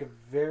 I think, a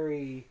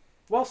very,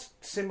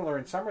 whilst similar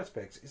in some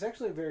respects, is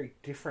actually a very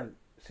different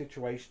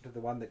situation to the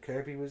one that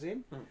Kirby was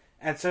in,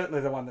 and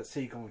certainly the one that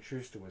Siegel and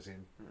Schuster was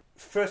in.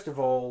 First of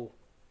all,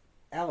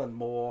 Alan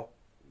Moore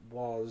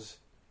was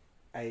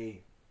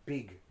a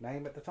big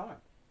name at the time.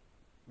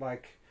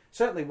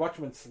 Certainly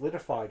Watchmen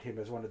solidified him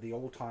as one of the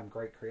all-time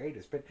great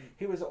creators, but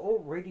he was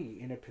already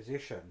in a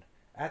position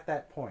at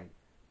that point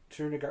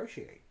to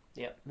negotiate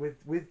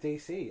with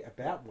DC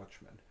about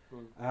Watchmen.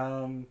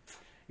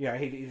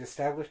 He'd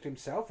established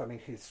himself. I mean,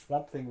 his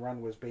Swamp Thing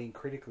run was being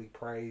critically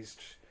praised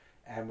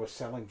and was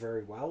selling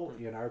very well.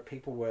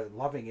 People were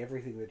loving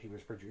everything that he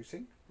was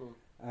producing.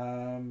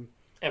 And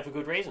for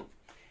good reason.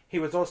 He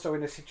was also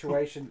in a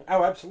situation...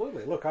 Oh,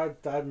 absolutely. Look, I'm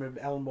an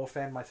Alan Moore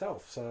fan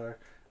myself, so...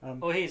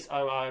 Well,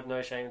 I have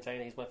no shame in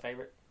saying he's my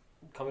favourite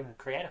comic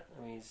creator.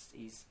 I mean,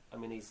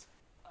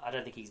 I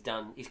don't think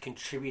he's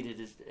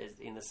contributed as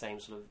in the same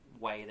sort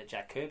of way that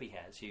Jack Kirby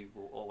has, who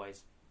will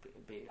always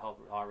be hold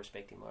high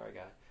respect in my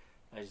regard.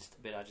 I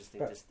just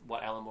think just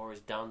what Alan Moore has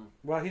done.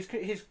 Well, his for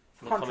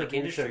the comic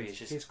industry contributions, is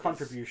just his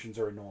contributions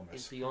are is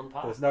enormous. beyond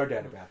par. There's no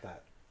doubt about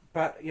that.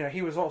 But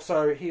he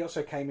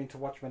also came into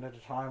Watchmen at a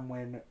time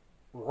when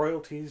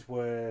royalties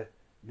were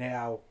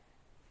now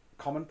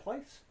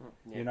commonplace.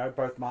 Yeah. You know,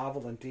 both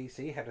Marvel and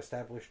DC had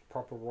established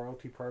proper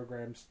royalty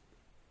programs,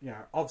 you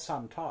know, of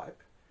some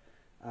type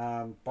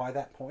by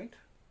that point.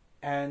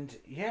 And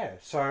yeah,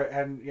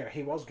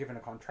 he was given a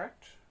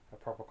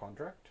proper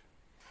contract.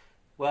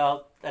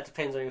 Well, that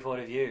depends on your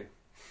point of view.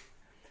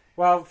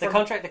 Well, The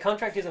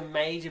contract is a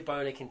major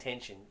bone of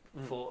contention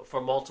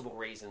for multiple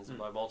reasons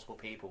by multiple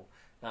people.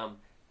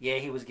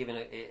 He was given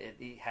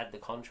he had the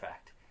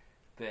contract,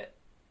 but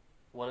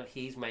one of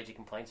his major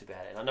complaints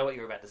about it, and I know what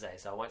you're about to say,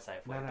 so I won't say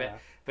it for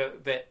you.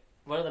 But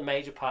one of the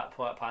major parts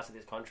of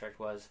this contract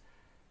was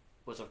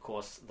of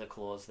course the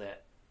clause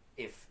that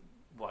if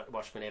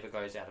Watchmen ever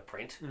goes out of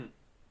print,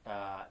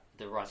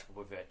 the rights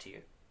will revert to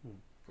you.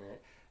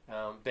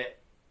 But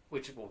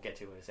which we'll get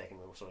to in a second,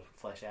 we'll sort of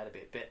flesh out a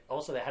bit. But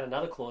also they had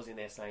another clause in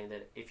there saying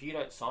that if you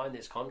don't sign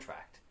this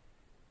contract,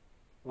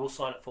 we'll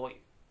sign it for you.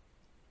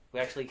 We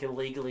actually can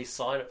legally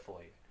sign it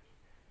for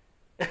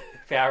you.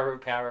 power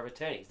of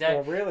attorneys.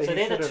 They're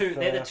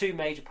the two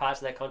major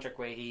parts of that contract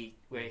where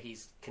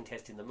he's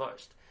contesting the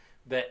most.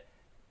 But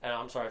and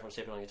I'm sorry if I'm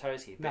stepping on your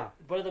toes here, but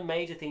one of the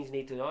major things you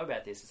need to know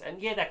about this is,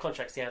 and that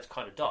contract sounds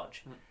kind of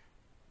dodge,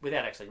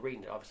 without actually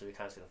reading it. Obviously, we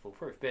can't see the full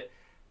proof, but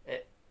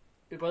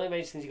one of the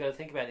major things you've got to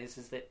think about is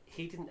that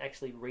he didn't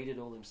actually read it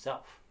all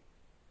himself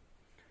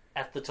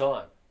at the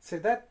time. See,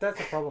 that's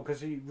a problem,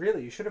 because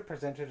you should have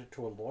presented it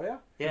to a lawyer.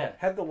 Yeah.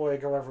 Had the lawyer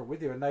go over it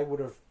with you, and they would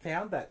have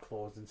found that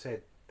clause and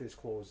said, this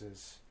clause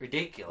is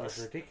ridiculous.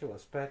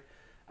 But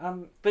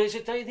don't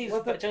you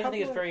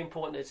think it's very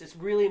important? It's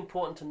really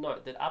important to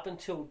note that up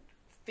until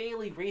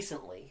fairly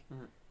recently,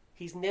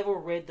 he's never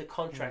read the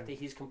contract that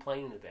he's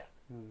complaining about.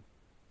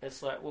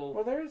 It's like,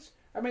 well, there's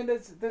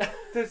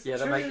yeah,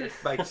 that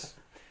makes.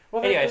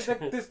 Well,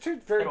 there's two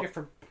very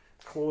different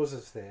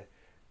clauses there.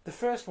 The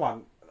first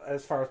one,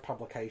 as far as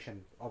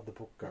publication of the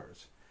book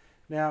goes.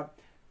 Now,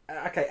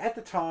 okay, at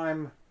the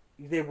time,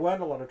 there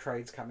weren't a lot of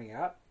trades coming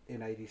out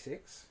in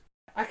 '86.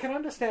 I can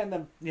understand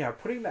them,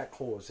 putting that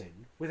clause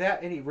in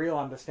without any real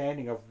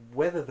understanding of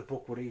whether the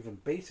book would even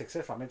be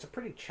successful. I mean, it's a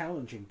pretty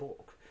challenging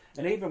book.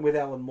 And even with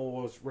Alan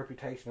Moore's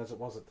reputation as it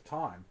was at the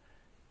time,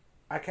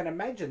 I can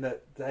imagine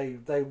that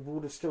they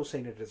would have still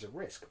seen it as a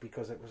risk,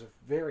 because it was a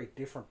very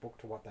different book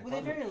to what they got.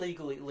 Well, they're very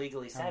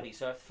legally savvy,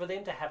 so for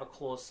them to have a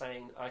clause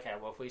saying, okay,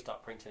 well, if we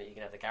stop printing it, you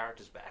can have the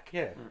characters back.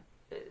 Yeah.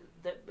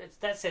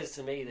 That says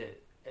to me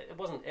that it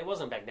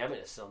wasn't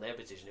magnanimous on their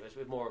position. It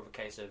was more of a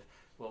case of,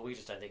 well, we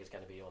just don't think it's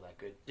going to be all that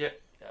good. Yeah.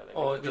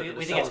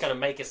 We think it's going to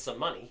make us some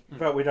money,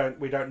 but we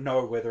don't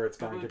know whether it's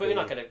going to be. But we're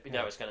not going to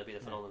know it's going to be the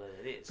phenomenon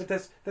that it is. But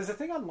there's a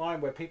thing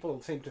online where people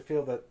seem to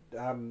feel that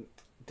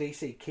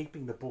DC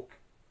keeping the book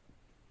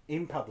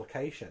in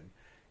publication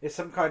is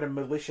some kind of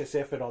malicious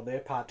effort on their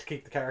part to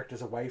keep the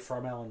characters away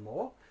from Alan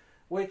Moore,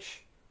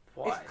 which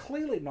is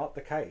clearly not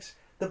the case.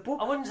 The book,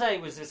 I wouldn't say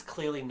it was just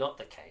clearly not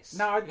the case.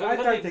 No, I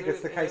don't think it's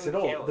the case at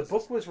all. The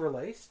book was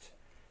released.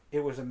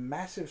 It was a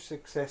massive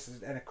success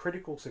and a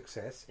critical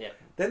success. Yeah.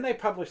 Then they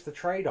published the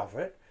trade of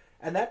it,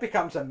 and that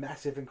becomes a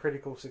massive and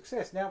critical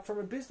success. Now, from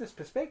a business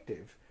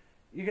perspective,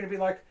 you're going to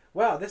be like,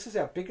 wow, this is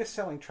our biggest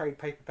selling trade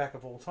paperback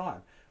of all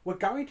time. We're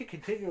going to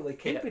continually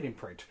keep it in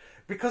print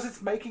because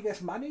it's making us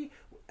money,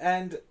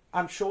 and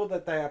I'm sure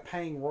that they are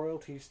paying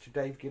royalties to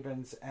Dave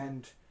Gibbons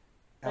and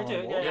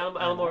Alan Moore.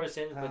 Alan Moore has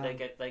said that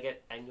they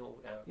get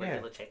annual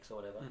regular checks or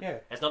whatever. Yeah.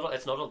 It's not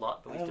a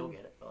lot, but we still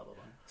get it. Blah, blah,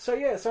 blah. So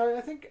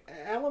I think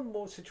Alan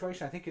Moore's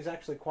situation, is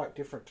actually quite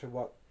different to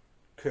what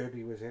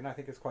Kirby was in. I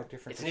think it's quite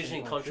different. It's an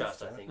interesting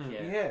contrast, I think.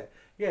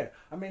 Yeah.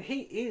 I mean,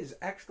 he is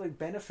actually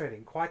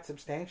benefiting quite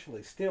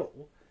substantially still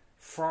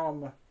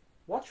from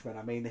Watchmen.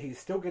 I mean, he's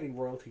still getting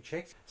royalty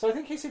checks. So I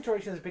think his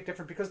situation is a bit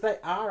different, because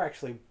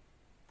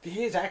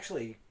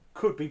he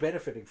could be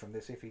benefiting from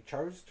this if he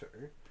chose to.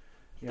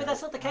 But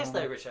that's not the case,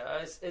 though, Richard.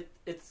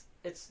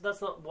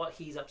 That's not what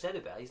he's upset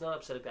about. He's not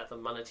upset about the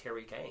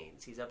monetary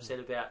gains. He's upset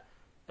about.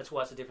 That's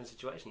why it's a different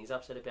situation. He's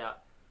upset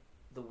about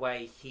the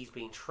way he's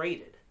being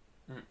treated,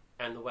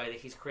 and the way that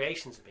his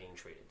creations are being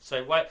treated.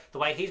 So the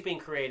way he's being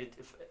created,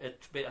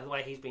 the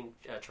way he's being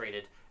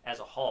treated as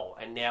a whole,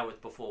 and now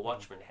with Before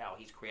Watchmen, how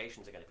his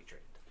creations are going to be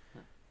treated.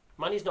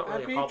 Money's not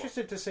really a problem. I'd be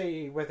interested to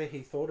see whether he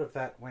thought of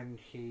that when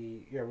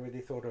whether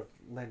he thought of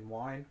Len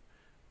Wein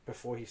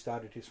before he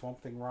started his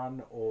Swamp Thing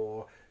run,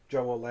 or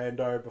Joe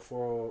Orlando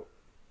before,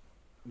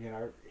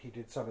 he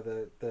did some of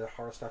the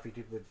horror stuff he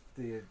did with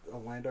the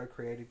Orlando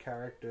created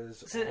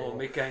characters, or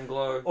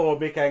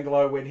Mick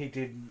Anglo, when he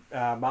did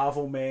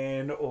Marvel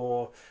Man,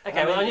 or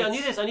I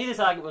knew this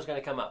argument was going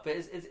to come up, but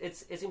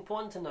it's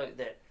important to note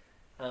that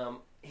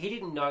he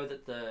didn't know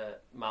that the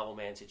Marvel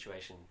Man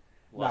situation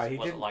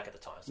wasn't like at the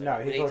time. So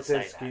he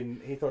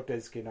thought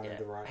Dead Skin owned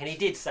the rights, and he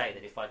did say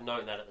that if I'd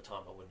known that at the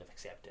time, I wouldn't have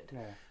accepted.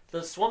 Yeah.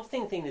 The Swamp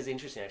Thing is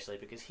interesting, actually,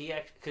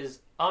 because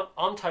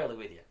I'm totally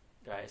with you.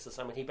 Right? So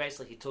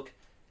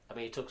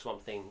he took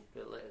Swamp Thing,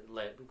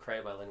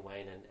 created by Len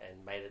Wein,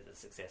 and made it the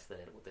success that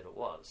it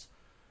was.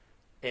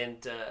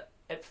 And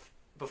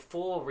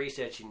before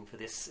researching for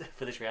this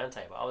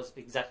roundtable, I was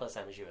exactly the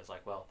same as you. I was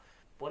like, well,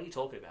 what are you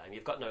talking about? And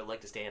you've got no leg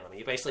to stand on.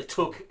 You basically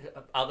took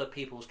other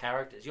people's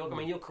characters. I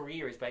mean, your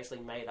career is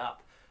basically made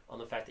up on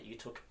the fact that you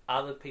took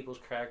other people's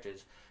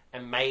characters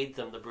and made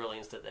them the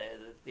brilliance that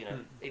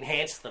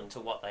enhanced them to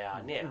what they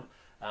are now.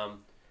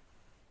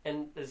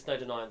 And there's no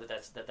denying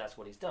that's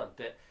what he's done.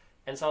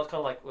 And so I was kind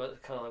of like,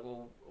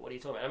 well, what are you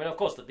talking about? I mean, of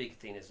course, the big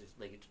thing is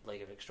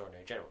League of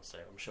Extraordinary Generals. So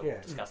I'm sure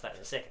we'll discuss that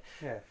in a second.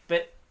 Yeah.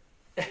 But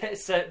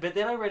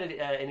then I read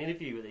an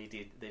interview that he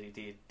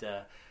did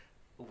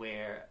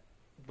where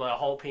my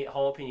whole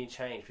opinion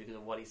changed because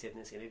of what he said in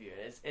this interview.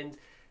 And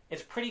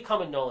it's pretty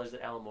common knowledge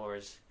that Alan Moore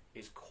is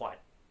quite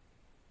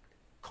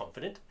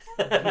confident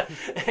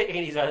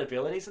in his own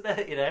abilities.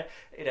 I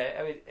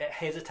mean,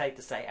 hesitate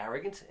to say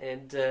arrogant,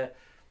 and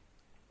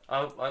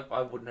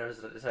I wouldn't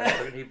hesitate to say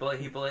arrogant.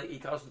 He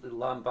constantly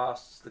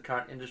lambasts the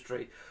current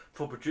industry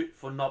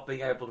for not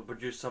being able to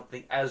produce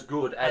something as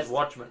good as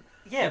Watchmen.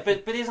 Yeah,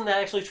 but isn't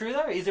that actually true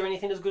though? Is there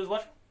anything as good as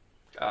Watchmen?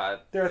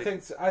 There are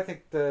things. I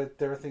think there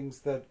are things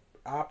that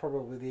are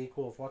probably the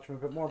equal of Watchmen,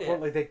 but more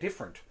importantly, they're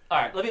different. All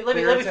right, let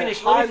me finish.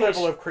 High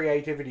level of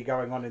creativity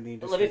going on in the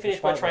industry. Let me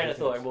finish my train of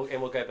thought, and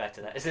we'll go back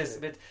to that.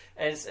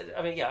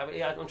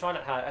 I'm trying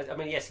to hard. I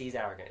mean, yes, he's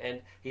arrogant,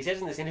 and he says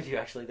in this interview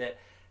actually that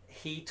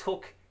he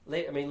took.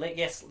 I mean,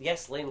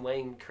 yes, Len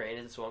Wein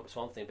created the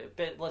Swamp Thing,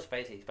 but let's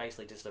face it, he's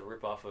basically just a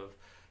rip off of.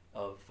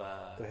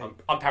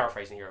 I'm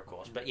paraphrasing here, of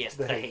course, but yes,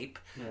 the Heap.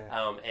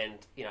 Yeah. And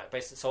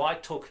basically,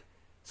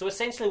 so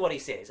essentially what he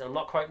says, and I'm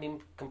not quoting him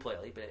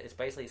completely, but it's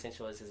basically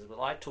essentially what he says,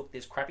 well, I took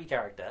this crappy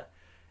character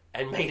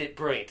and made it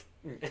brilliant.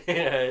 You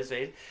know what I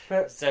mean?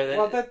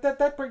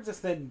 That brings us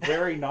then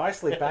very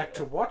nicely back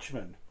to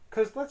Watchmen.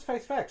 Because let's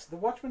face facts, the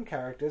Watchmen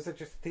characters are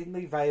just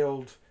thinly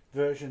veiled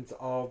versions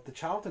of the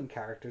Charlton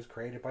characters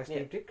created by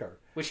Steve Ditko.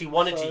 Which he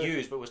wanted to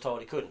use, but was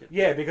told he couldn't.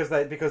 Yeah, because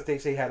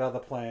DC had other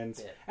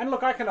plans. Yeah. And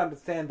look, I can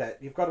understand that.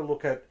 You've got to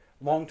look at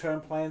long-term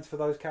plans for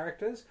those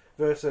characters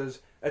versus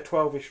a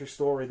 12-issue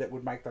story that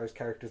would make those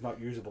characters not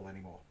usable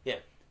anymore. Yeah.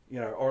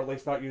 Or at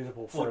least not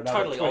usable for another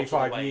totally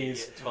 25 way,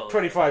 years. yeah, totally.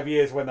 25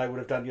 years when they would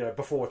have done,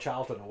 before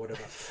Charlton or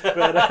whatever.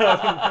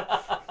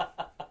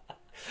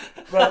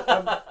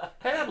 But,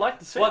 hey, I'd like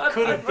to see what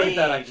could have been.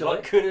 That, actually.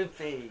 What could have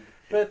been.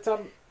 But,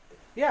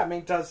 I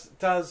mean, does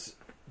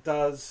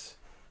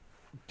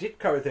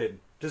Ditko then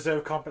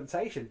deserve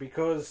compensation?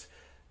 Because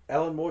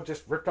Alan Moore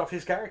just ripped off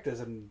his characters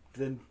and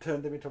then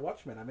turned them into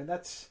Watchmen. I mean,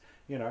 that's,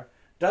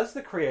 does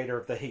the creator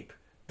of The Heap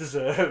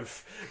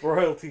deserve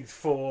royalties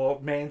for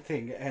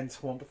Man-Thing and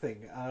Swamp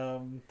Thing?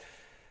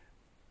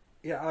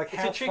 Like,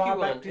 how far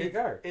back do you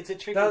go? It's a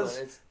tricky one.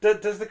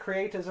 Does the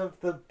creators of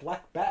the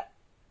Black Bat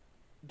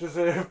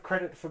deserve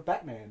credit for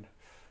Batman?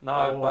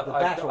 No, but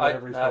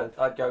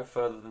I'd go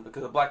further than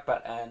because the Black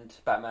Bat and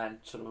Batman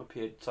sort of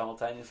appeared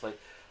simultaneously.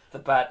 The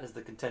Bat is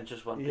the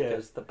contentious one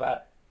because the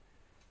Bat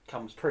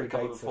comes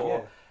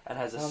before and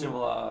has a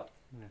similar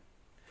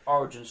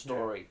origin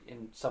story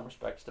in some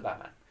respects to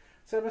Batman.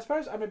 So I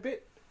suppose I'm a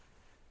bit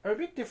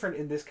different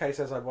in this case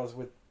as I was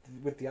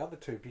with the other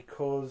two,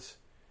 because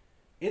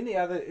in the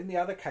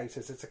other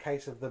cases it's a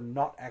case of them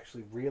not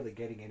actually really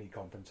getting any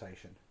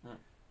compensation.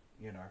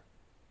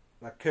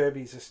 Like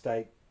Kirby's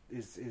estate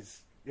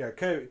is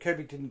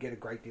Kirby didn't get a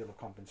great deal of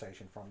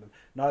compensation from them.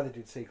 Neither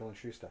did Siegel and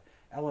Schuster.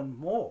 Alan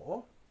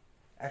Moore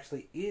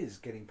actually is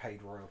getting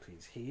paid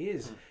royalties. He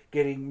is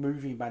getting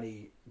movie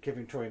money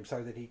given to him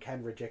so that he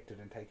can reject it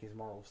and take his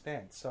moral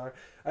stance. So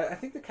I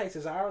think the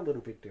cases are a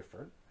little bit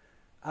different.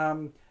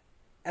 And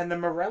the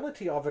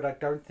morality of it I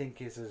don't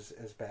think is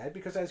as bad,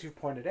 because as you've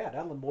pointed out,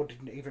 Alan Moore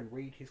didn't even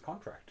read his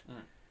contract.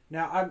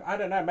 Now, I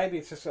don't know, maybe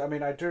it's just, I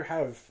mean, I do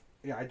have,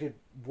 I did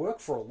work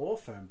for a law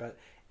firm, but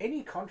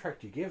any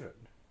contract you're given,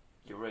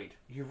 you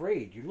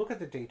read. You look at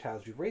the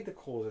details. You read the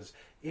clauses.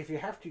 If you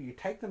have to, you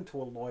take them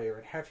to a lawyer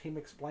and have him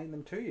explain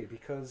them to you.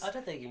 Because I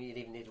don't think you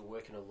even need to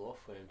work in a law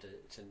firm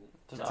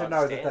to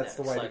know that that's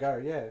the way to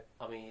go. Yeah.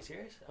 I mean, are you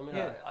serious? I mean,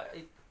 yeah.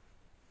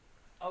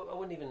 I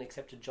wouldn't even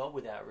accept a job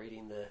without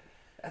reading the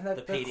PDA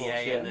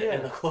clause,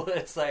 and the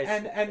clause.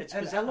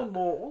 And Alan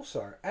Moore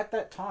also at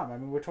that time. I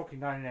mean, we're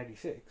talking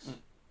 1986.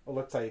 Or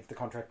let's say if the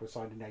contract was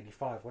signed in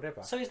 85,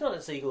 whatever. So he's not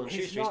a Siegel and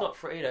Schuster. He's not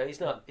free. He's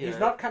not. He's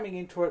not coming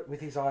into it with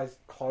his eyes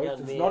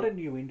closed. It's not a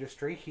new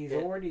industry. He's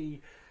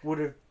already would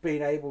have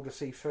been able to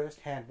see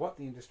firsthand what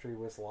the industry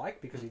was like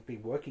because he'd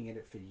been working in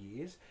it for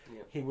years.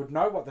 Yep. He would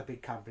know what the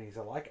big companies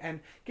are like. And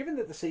given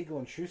that the Siegel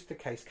and Schuster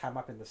case came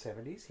up in the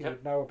 70s, he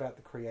would know about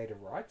the creative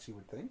rights, you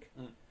would think.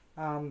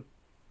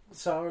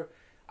 So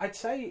I'd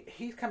say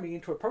he's coming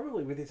into it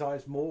probably with his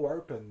eyes more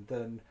open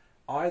than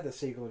either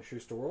Siegel and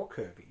Schuster or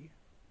Kirby.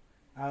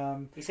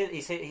 He says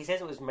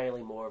it was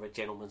mainly more of a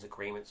gentleman's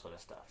agreement sort of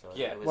stuff.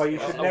 So you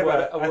should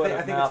never.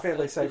 I think it's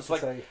fairly safe to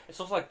say. It's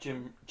not like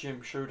Jim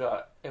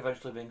Shooter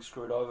eventually being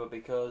screwed over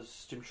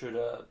because Jim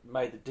Shooter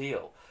made the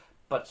deal,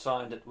 but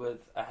signed it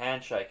with a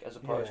handshake as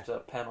opposed to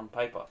pen on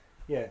paper.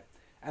 Yeah,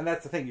 and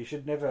that's the thing. You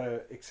should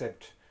never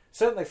accept.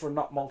 Certainly for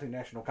not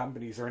multinational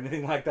companies or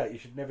anything like that, you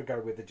should never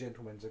go with a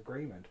gentleman's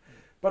agreement.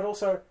 But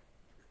also,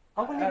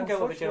 I wouldn't even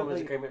go with a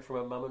gentleman's agreement from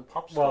a mum and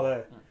pop store.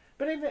 Well,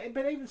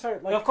 But even so,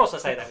 like, Well, of course I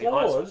say the that with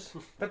hindsight.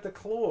 clause, but the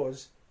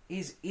clause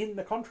is in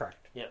the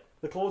contract. Yeah.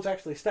 The clause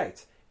actually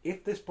states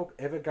if this book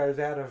ever goes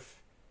out of.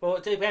 Well,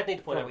 we need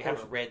to point out we Publication.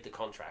 haven't read the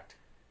contract.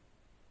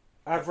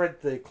 I've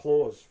read the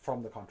clause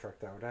from the contract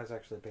though; it has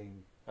actually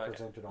been Okay.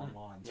 presented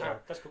online. So, Yeah,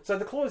 that's cool. so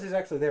the clause is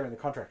actually there in the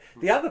contract.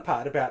 The other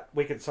part about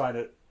we can sign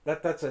it,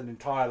 that's an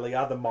entirely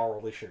other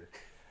moral issue.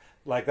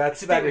 Like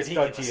It's a that bit is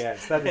ridiculous. dodgy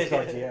as. That is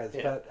dodgy as.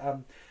 Yeah.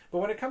 But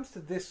when it comes to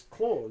this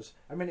clause,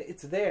 I mean,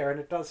 it's there and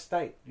it does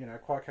state,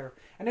 quite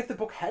carefully. And if the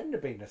book hadn't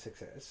have been a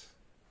success,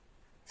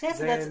 See, that's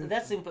then-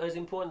 as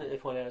important to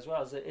point out as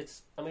well. Is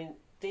that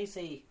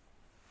DC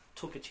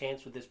took a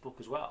chance with this book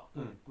as well.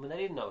 I mean, they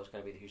didn't know it was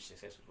going to be the huge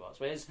success as well.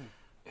 So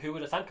who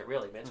would have thunk it?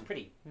 Really, man, it's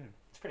pretty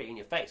in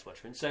your face,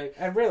 Watchmen. So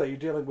and really, you're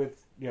dealing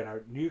with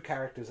new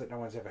characters that no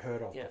one's ever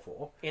heard of Yeah.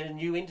 before. in a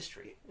new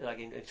industry, like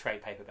in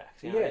trade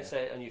paperbacks, Yeah. it's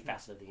a new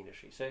facet of the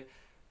industry. So,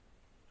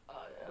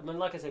 I mean,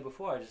 like I said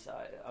before,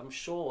 I'm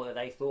sure that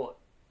they thought,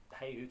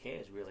 hey, who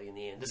cares really? In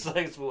the end, it's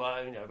like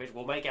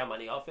we'll make our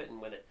money off it,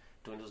 and when it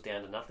dwindles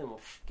down to nothing,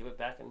 we'll give it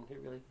back, and who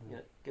really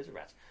gives a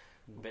rat's?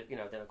 But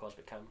then of course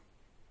become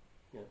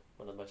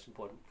one of the most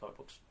important comic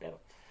books ever.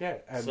 Yeah,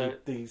 and So-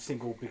 the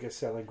single biggest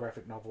selling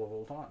graphic novel of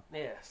all time.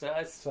 Yeah, so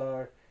it's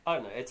So I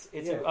don't know. It's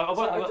yeah.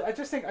 I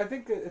just think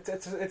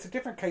it's a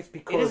different case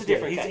because It is a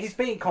different he's, case. he's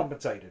being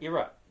compensated. you're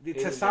right. It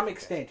is To a some different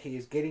extent, he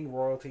is getting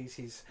royalties.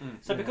 He's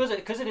So because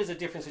it is a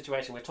different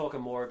situation, we're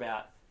talking more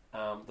about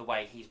the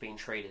way he's been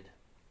treated,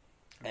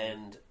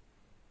 and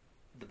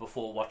the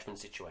before Watchmen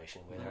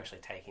situation where they're actually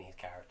taking his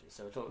characters.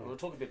 So we'll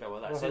talk a bit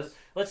about that. Well,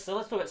 Let's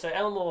talk about. So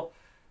Alan Moore,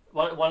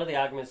 one of the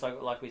arguments,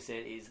 like we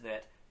said, is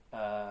that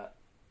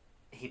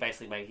he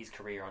basically made his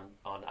career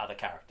on other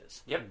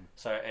characters. Yep.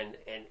 So and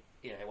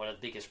one of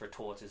the biggest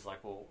retorts is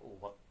like, well,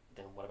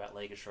 what about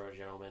League of Extraordinary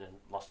Gentlemen and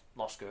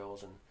Lost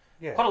Girls and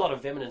yeah. quite a lot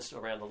of vehementness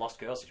around the Lost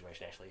Girls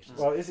situation actually. It's just-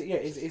 Well,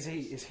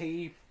 is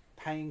he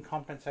paying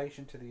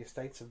compensation to the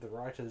estates of the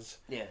writers?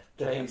 yeah.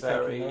 That James he's taking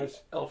Barry,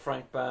 those? L.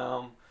 Frank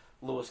Baum,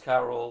 Lewis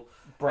Carroll,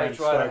 Bram H.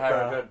 Rider Stoker.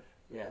 Harrigan,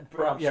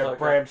 Yeah.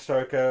 Bram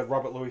Stoker,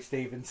 Robert Louis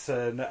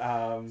Stevenson.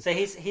 So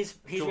his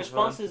Jules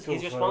responses Verne.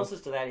 his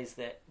responses to that is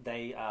that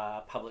they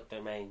are public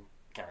domain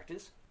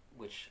characters,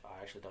 which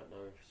I actually don't know.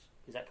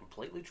 Is that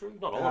completely true?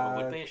 Not all of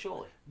them would be,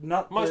 surely.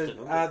 Not Most the,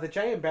 of them. The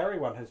J.M. Barrie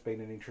one has been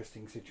an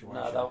interesting situation.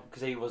 no,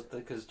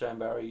 because James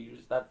Barry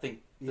used that thing.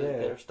 Yeah,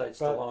 Their estate but-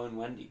 still own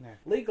Wendy. Yeah.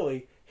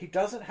 Legally, he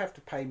doesn't have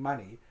to pay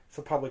money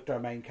for public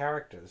domain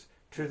characters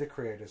to the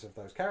creators of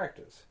those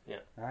characters. Yeah.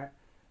 Right?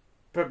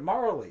 But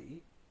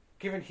morally,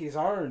 given his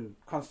own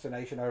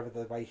consternation over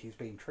the way he's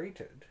being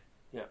treated,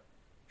 Yeah.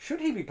 should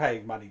he be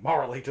paying money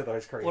morally to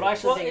those creators? What I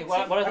actually think,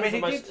 it's- what I I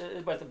think mean, is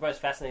the most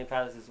fascinating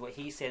part is what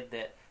he said,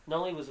 that not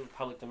only was it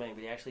public domain,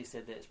 but he actually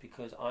said that it's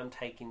because I'm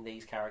taking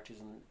these characters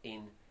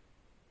in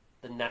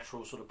the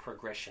natural sort of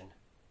progression.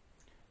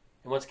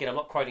 And once again, I'm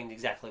not quoting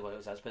exactly what it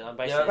was as, but I'm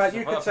basically. But you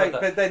I've could heard say,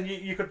 that. but then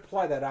you could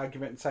apply that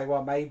argument and say,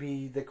 well,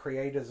 maybe the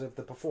creators of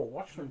the Before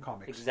Watchmen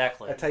comics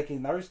Exactly. are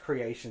taking those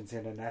creations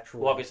in a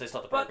natural. Well, obviously, it's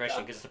not the But,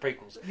 progression because it's the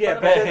prequels. Yeah,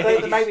 But-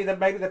 but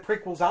maybe the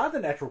prequels are the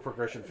natural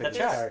progression for the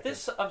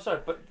characters. I'm sorry,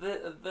 but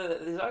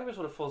this argument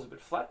sort of falls a bit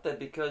flat there,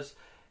 because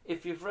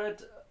if you've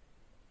read,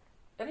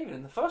 and even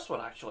in the first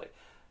one actually,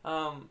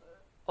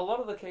 a lot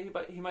of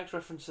he makes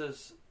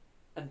references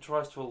and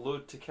tries to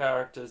allude to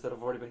characters that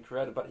have already been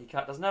created, but he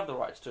doesn't have the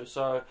rights to.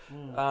 So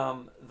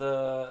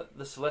the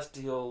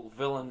celestial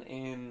villain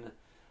in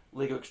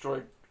League of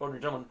Extraordinary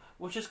Gentlemen,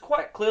 which is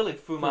quite clearly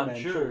Fu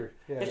Manchu.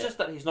 Yeah. It's just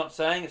that he's not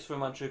saying it's Fu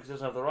Manchu because he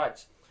doesn't have the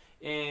rights.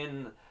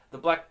 In the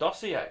Black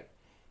Dossier,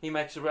 he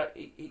makes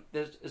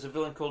there's a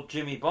villain called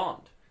Jimmy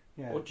Bond,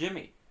 Yeah. or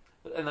Jimmy,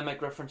 and they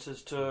make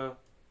references to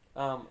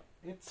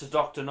It's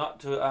Doctor No,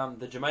 to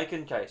the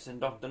Jamaican case in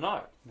Doctor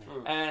No,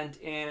 Mm. and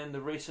in the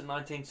recent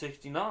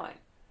 1969,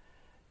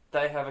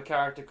 they have a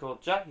character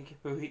called Jackie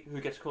who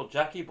gets called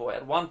Jackie Boy.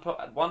 At one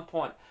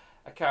point,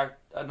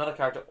 another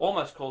character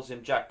almost calls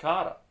him Jack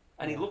Carter,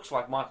 and he looks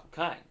like Michael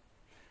Caine.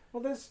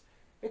 well, it's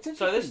interesting.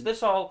 So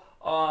this whole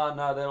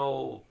no, they're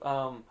all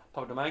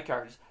public domain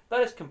characters.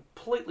 That is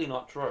completely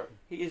not true.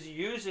 He is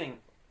using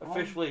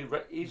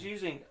he's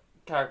using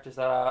characters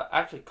that are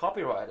actually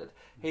copyrighted.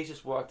 He's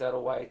just worked out a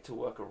way to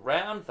work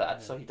around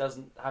that, so he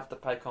doesn't have to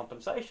pay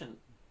compensation.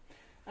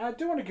 I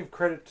do want to give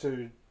credit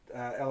to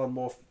Alan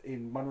Moore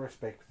in one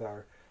respect,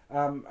 though.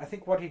 I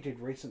think what he did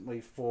recently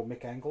for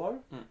Mick Anglo,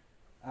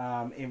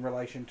 in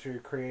relation to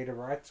creator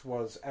rights,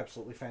 was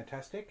absolutely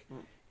fantastic.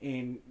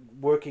 In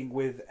working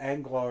with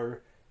Anglo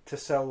to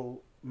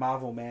sell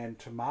Marvel Man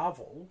to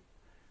Marvel,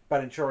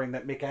 but ensuring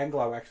that Mick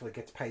Anglo actually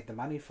gets paid the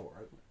money for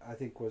it, I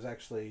think was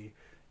actually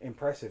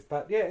impressive.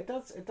 But yeah, it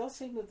does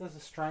seem that there's a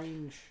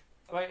strange.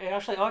 I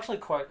actually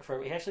quote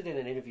from. He actually did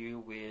an interview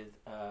with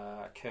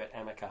Kurt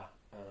Amica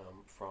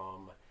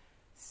from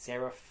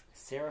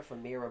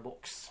Seraphimera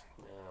Books,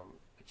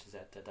 which is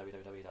at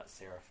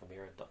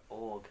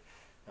www.seraphimera.org.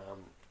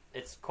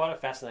 It's quite a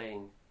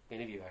fascinating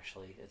interview,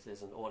 actually.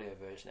 There's an audio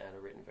version and a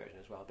written version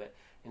as well. But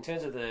in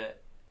terms of the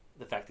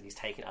the fact that he's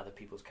taken other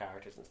people's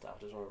characters and stuff.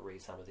 I just want to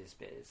read some of this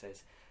bit. It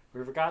says,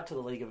 with regard to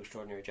the League of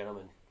Extraordinary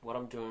Gentlemen, what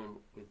I'm doing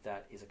with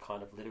that is a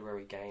kind of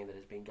literary game that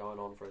has been going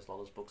on for as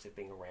long as books have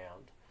been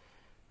around.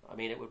 I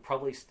mean, it would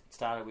probably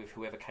start with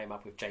whoever came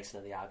up with Jason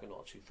and the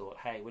Argonauts, who thought,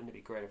 hey, wouldn't it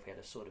be great if we had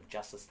a sort of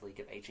Justice League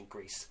of ancient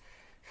Greece?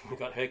 We've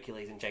got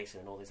Hercules and Jason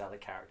and all these other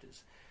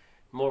characters.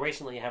 More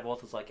recently, you have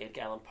authors like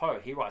Edgar Allan Poe.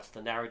 He writes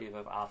the narrative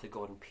of Arthur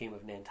Gordon Pym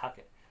of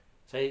Nantucket.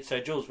 So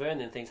Jules Verne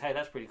then thinks, hey,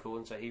 that's pretty cool,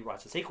 and so he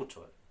writes a sequel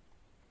to it.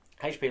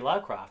 H.P.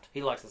 Lovecraft,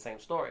 he likes the same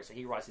story, so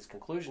he writes his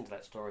conclusion to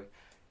that story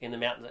in the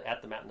Mountain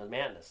of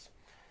Madness.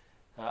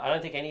 I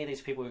don't think any of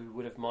these people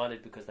would have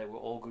minded because they were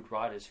all good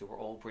writers who were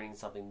all bringing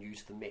something new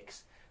to the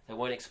mix. They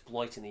weren't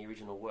exploiting the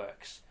original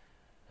works.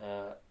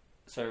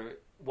 So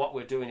what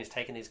we're doing is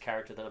taking these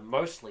characters that are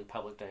mostly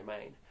public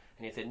domain,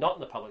 and if they're not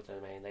in the public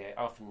domain, they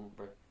are often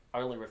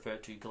only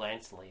referred to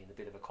glancingly in a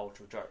bit of a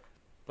cultural joke.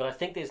 But I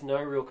think there's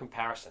no real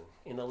comparison.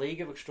 In the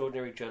League of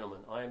Extraordinary Gentlemen,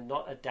 I am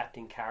not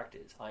adapting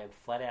characters. I am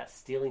flat out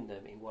stealing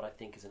them in what I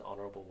think is an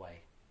honourable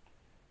way.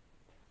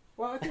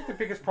 Well, I think the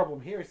biggest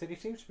problem here is that he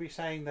seems to be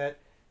saying that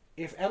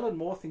if Alan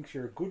Moore thinks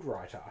you're a good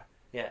writer,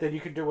 then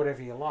you can do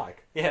whatever you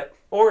like. Yeah.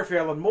 Or if you're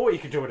Alan Moore, you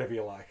can do whatever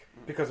you like,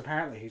 because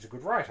apparently he's a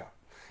good writer.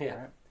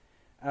 Yeah.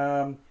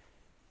 Right?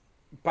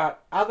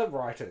 But other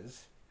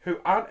writers who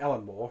aren't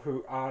Alan Moore,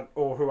 who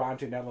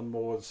aren't in Alan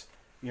Moore's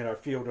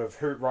field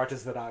of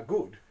writers that are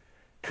good,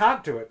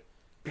 can't do it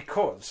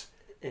because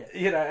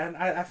and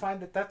I find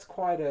that that's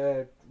quite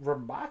a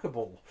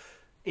remarkable.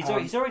 He's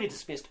already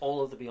dismissed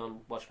all of the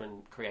Beyond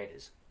Watchmen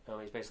creators.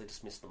 He's basically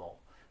dismissed them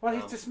all. Well,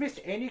 he's dismissed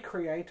any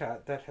creator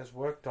that has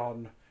worked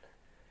on.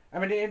 I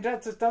mean, he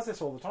does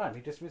this all the time.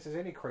 He dismisses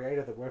any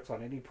creator that works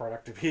on any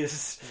product of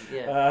his.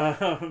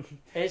 Yeah.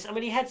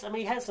 He had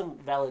some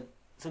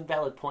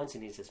valid points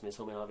in his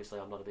dismissal. I mean, obviously,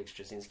 I'm not a big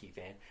Straczynski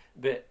fan,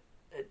 but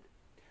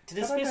to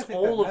dismiss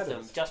all of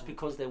them just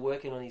because they're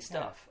working on his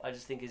stuff, I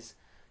just think is.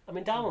 I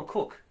mean, Darwin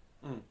Cook.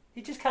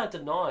 You just can't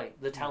deny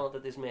the talent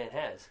that this man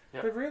has.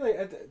 Yep. But really,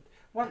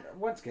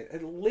 once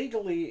again,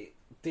 legally,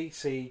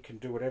 DC can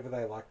do whatever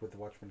they like with the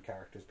Watchmen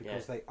characters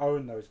because they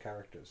own those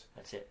characters.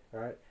 That's it.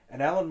 Right?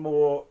 And Alan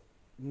Moore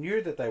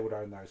knew that they would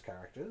own those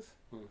characters,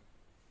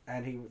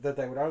 and that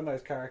they would own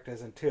those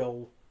characters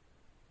until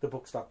the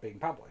book stopped being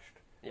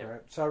published. Yep.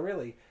 Right? So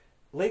really,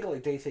 legally,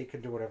 DC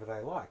can do whatever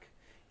they like.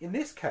 In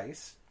this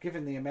case,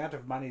 given the amount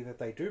of money that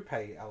they do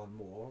pay Alan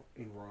Moore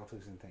in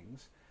royalties and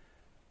things,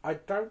 I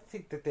don't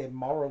think that they're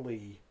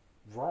morally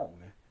wrong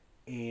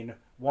in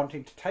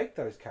wanting to take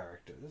those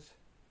characters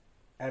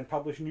and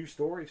publish new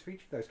stories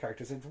featuring those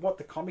characters. It's what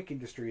the comic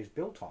industry is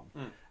built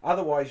on.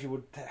 Otherwise, you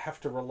would have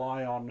to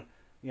rely on,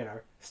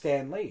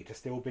 Stan Lee to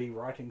still be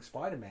writing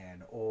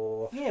Spider-Man,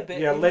 or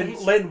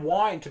Len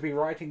Wein to be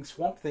writing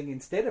Swamp Thing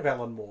instead of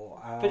Alan Moore.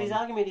 But his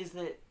argument is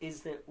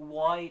that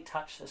why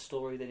touch a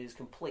story that is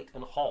complete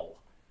and whole,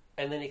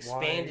 and then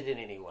expand it in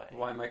any way?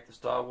 Why make the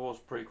Star Wars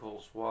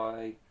prequels?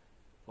 Why?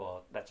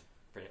 Well, that's a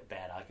pretty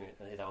bad argument.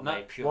 They were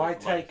made purely why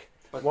for money.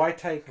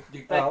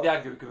 The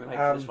argument could be made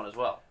for this one as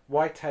well.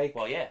 Why take?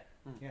 Well, yeah.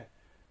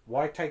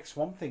 Why take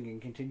Swamp Thing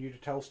and continue to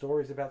tell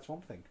stories about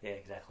Swamp Thing? Yeah,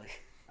 exactly.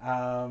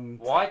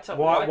 Why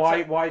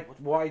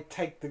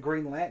take the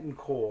Green Lantern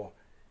Corps,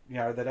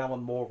 that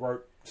Alan Moore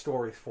wrote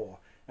stories for,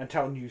 and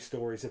tell new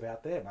stories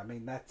about them? I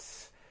mean,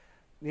 that's,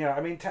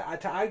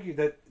 to argue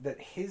that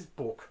his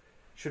book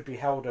should be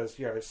held as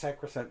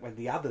sacrosanct when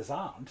the others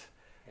aren't,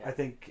 I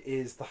think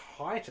is the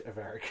height of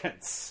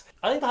arrogance.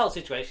 I think the whole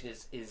situation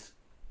is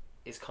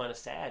kind of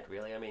sad,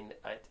 really. I mean,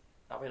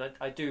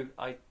 I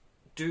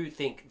do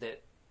think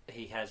that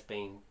he has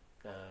been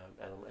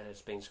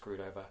screwed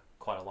over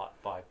quite a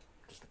lot by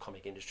just the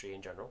comic industry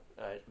in general.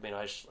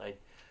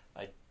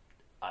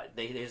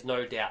 There's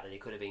no doubt that he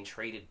could have been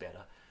treated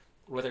better.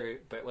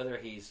 Whether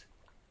he's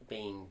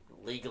being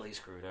legally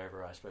screwed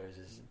over, I suppose,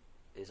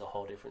 is a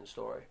whole different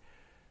story.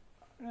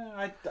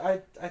 I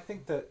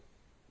think that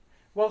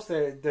whilst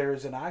there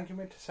is an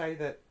argument to say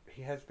that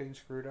he has been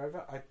screwed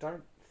over, I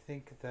don't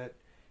think that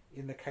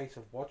in the case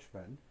of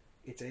Watchmen,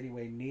 it's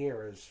anywhere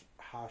near as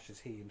harsh as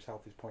he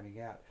himself is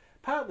pointing out.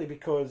 Partly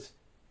because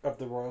of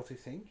the royalty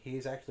thing, he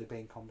is actually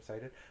being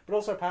compensated, but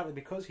also partly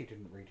because he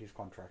didn't read his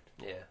contract.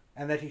 Yeah.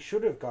 And that he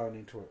should have gone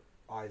into it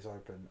eyes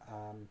open.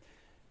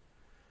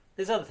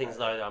 There's other things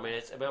though. I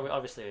mean,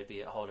 obviously it'd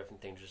be a whole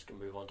different thing to just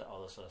move on to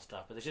other sort of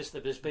stuff. But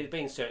there's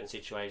been certain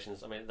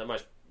situations. I mean, the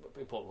most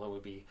important one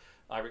would be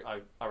I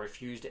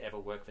refuse to ever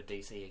work for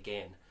DC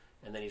again,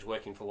 and then he's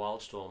working for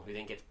Wildstorm, who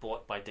then gets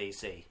bought by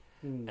DC,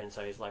 and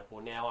so he's like,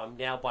 well, I'm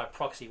now by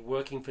proxy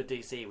working for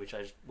DC, which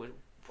I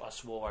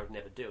swore I'd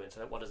never do. And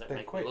so what does that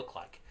make me look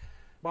like?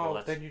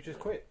 Well, then you just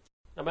quit.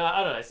 I mean,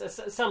 I don't know.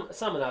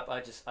 Sum it up. I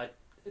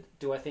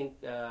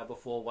think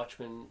Before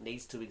Watchmen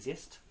needs to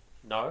exist?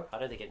 No, I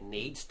don't think it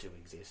needs to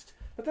exist.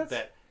 But that's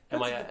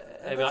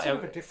sort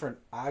of a different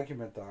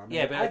argument, though. I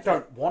mean, I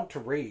don't want to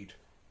read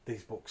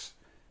these books.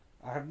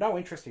 I have no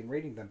interest in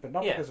reading them, but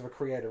not because of a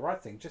creator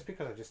right thing, just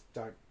because I just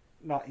don't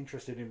not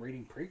interested in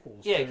reading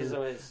prequels. Yeah, to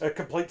because a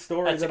complete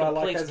story it's a that I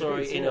like complete as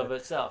story it is. in Yeah. of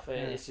itself, and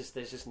Yeah. it's just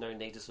there's just no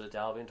need to sort of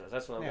delve into it.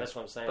 That's what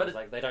I'm saying. But It's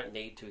like they don't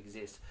need to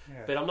exist.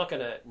 Yeah. But I'm not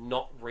going to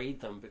not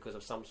read them because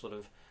of some sort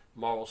of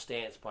moral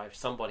stance by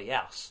somebody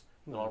else.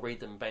 And I'll read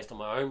them based on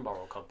my own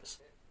moral compass.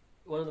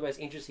 One of the most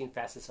interesting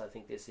facets I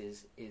think this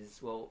is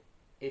well,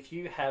 if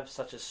you have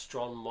such a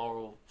strong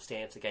moral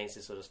stance against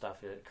this sort of stuff,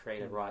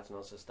 creative rights and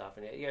all this sort of stuff,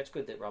 and yeah, it's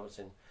good that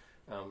Robertson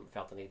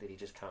felt the need that he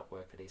just can't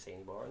work for DC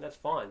anymore, and that's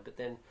fine. But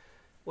then,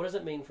 what does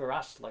it mean for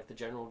us, like the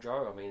general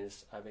Joe?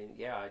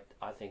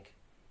 I think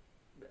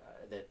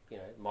that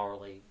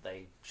morally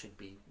they should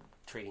be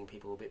treating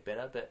people a bit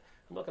better, but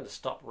I'm not going to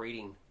stop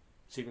reading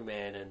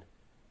Superman and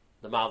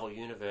the Marvel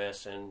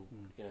Universe and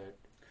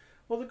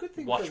Well, the good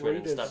thing for Watchmen and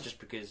readers, stuff just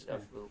because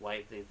of the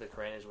way the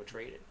creators were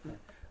treated.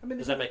 I mean,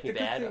 Does the that make me the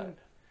good bad? thing-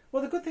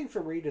 well, the good thing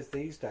for readers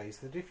these days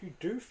that if you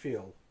do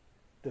feel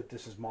that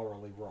this is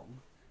morally wrong,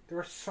 there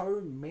are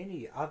so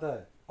many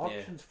other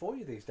options for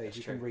you these days. That's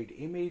You true. can read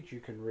Image,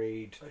 you can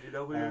read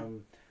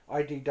IDW.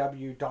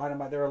 IDW,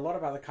 Dynamite. There are a lot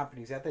of other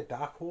companies out there,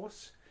 Dark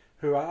Horse,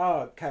 who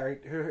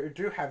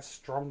do have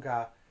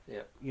stronger,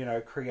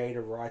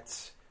 creator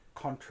rights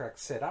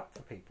contracts set up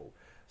for people.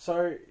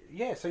 So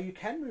so you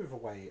can move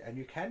away and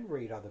you can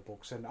read other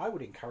books, and I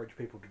would encourage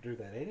people to do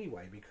that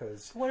anyway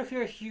because What if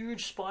you're a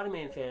huge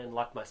Spider-Man fan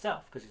like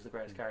myself, because he's the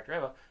greatest character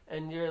ever,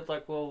 and you're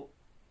like,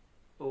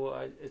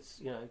 it's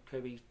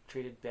Kirby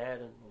treated bad,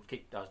 and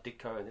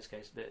Ditko in this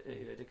case, but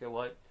Ditko,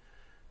 what?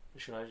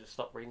 Should I just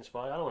stop reading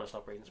Spidey? I don't want to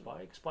stop reading Spidey,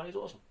 because Spidey's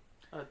awesome.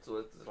 It's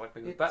like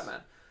me with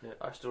Batman. Yeah.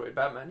 I still read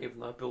Batman, even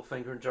though Bill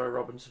Finger and Joe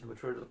Robinson were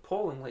treated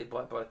appallingly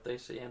by both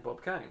DC and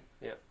Bob Kane.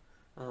 Yeah.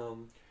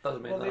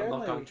 Doesn't mean Well, that the I'm not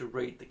only- going to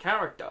read the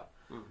character.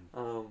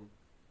 Mm.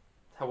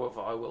 However,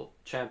 I will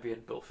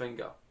champion Bill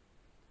Finger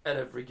at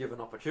every given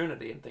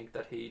opportunity and think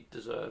that he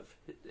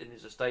and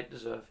his estate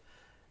deserve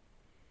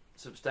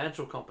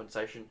substantial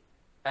compensation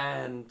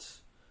and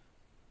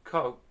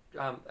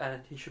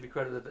and he should be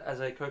credited as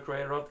a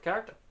co-creator of the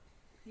character.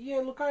 yeah,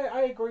 look,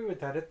 I agree with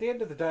that. At the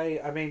end of the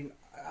day, I mean,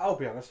 I'll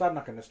be honest, I'm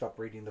not going to stop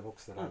reading the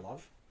books that I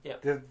love. Yeah.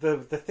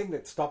 The thing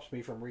that stops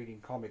me from reading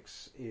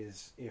comics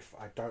is if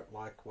I don't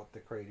like what the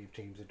creative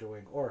teams are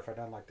doing or if I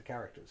don't like the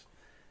characters.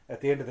 At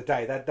the end of the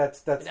day,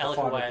 that's An the elegant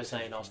final way of decision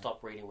saying I'll for me.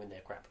 stop reading when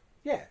they're crap.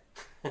 Yeah.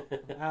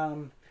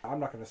 I'm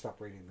not going to stop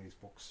reading these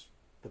books,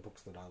 the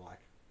books that I like,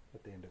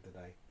 at the end of the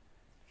day.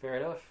 Fair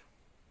enough.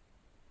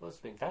 Well, it's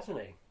been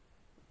fascinating.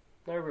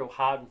 No real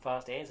hard and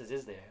fast answers,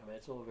 is there? I mean,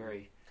 it's all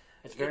very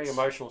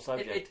emotional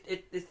subject.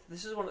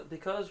 This is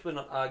because we're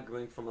not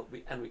arguing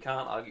and we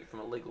can't argue from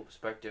a legal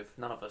perspective.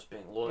 None of us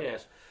being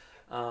lawyers.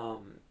 Yeah.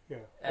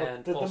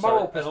 And the also,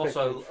 moral and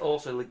perspective.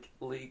 also,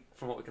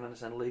 from what we can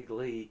understand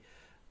legally,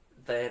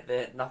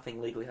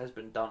 nothing legally has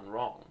been done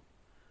wrong.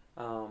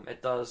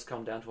 It does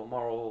come down to a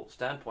moral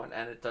standpoint,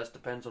 and it does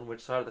depends on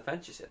which side of the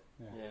fence you sit.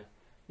 Yeah.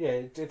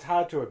 Yeah, it's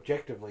hard to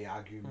objectively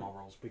argue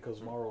morals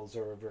because morals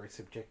are a very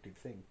subjective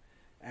thing,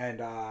 and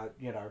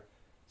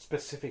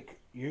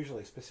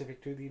usually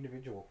specific to the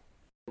individual.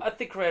 I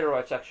think creator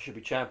rights actually should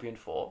be championed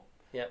for.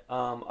 Yep.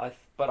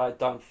 But I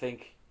don't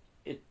think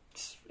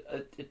it's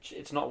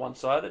not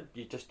one-sided.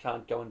 You just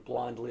can't go in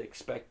blindly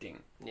expecting,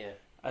 Yeah.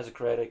 as a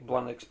creator,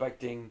 blindly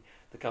expecting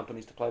the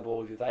companies to play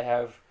ball with you. They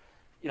have,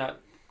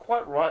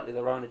 quite rightly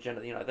their own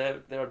agenda.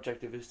 Their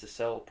objective is to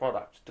sell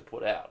product to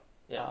put out.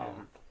 Yeah.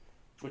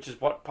 Which is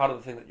what part of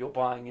the thing that you're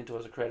buying into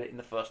as a creator in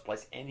the first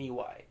place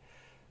anyway.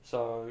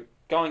 So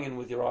going in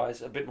with your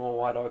eyes a bit more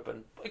wide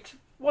open,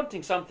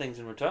 wanting some things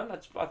in return. I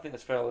think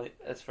that's fair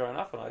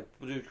enough, and I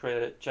do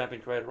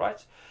champion creator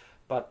rights,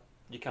 but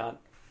you can't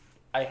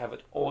A, have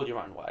it all your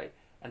own way,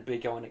 and B,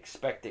 go in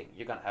expecting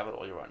you're going to have it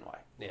all your own way.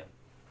 Yeah.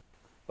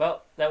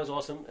 Well, that was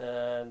awesome,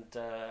 and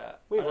I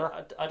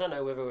don't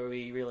know whether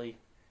we really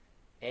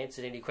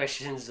answered any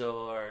questions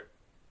or,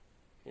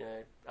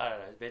 I don't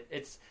know, but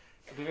it's.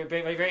 We're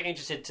very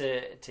interested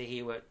to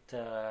hear what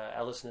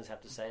our listeners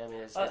have to say. I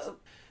mean, so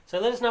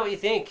let us know what you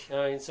think.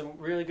 I mean, some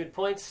really good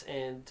points,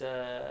 and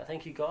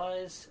thank you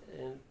guys.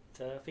 And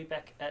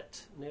feedback at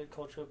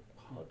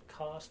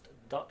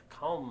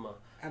nerdculturepodcast.com.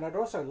 And I'd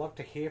also love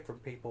to hear from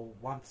people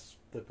once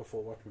the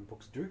Before Watchmen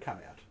books do come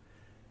out,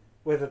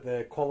 whether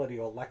the quality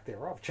or lack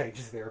thereof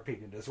changes their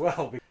opinion as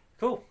well.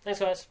 Cool. Thanks,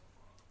 guys.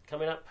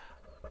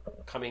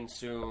 Coming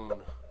soon.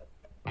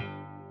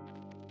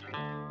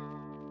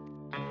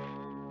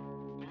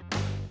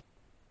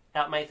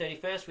 Out May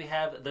 31st, we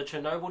have the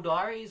Chernobyl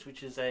Diaries,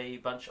 which is a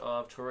bunch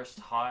of tourists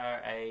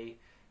hire a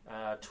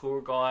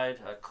tour guide,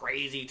 a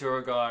crazy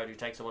tour guide who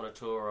takes them on a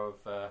tour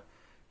of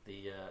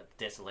the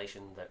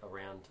desolation that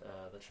around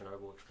the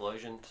Chernobyl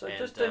explosion. So and,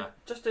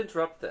 just to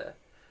interrupt there,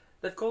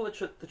 they've called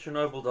it the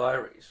Chernobyl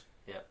Diaries.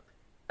 Yeah.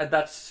 And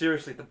that's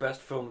seriously the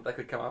best film that they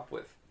could come up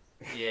with.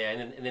 Yeah,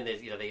 and then there's,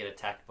 they get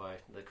attacked by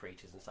the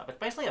creatures and stuff. It's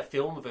basically a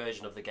film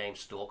version of the game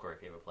Stalker,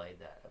 if you ever played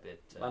that. A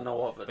bit. I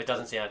know of it. But it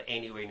doesn't sound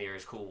anywhere near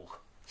as cool,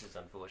 which is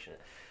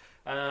unfortunate.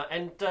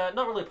 And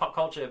not really pop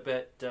culture,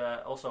 but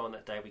also on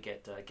that day we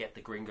get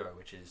the Gringo,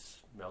 which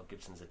is Mel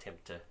Gibson's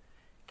attempt to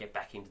get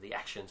back into the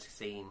action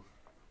scene.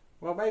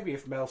 Well, maybe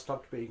if Mel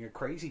stopped being a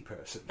crazy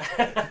person,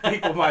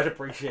 people might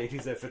appreciate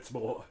his efforts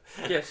more.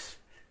 Yes,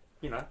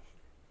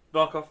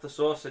 knock off the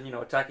sauce and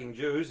attacking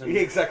Jews and Yeah,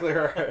 exactly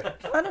right.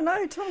 I don't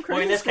know. Tom Cruise. Well,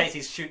 in this case,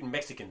 he's shooting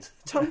Mexicans.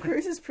 Tom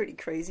Cruise is pretty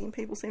crazy, and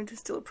people seem to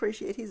still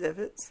appreciate his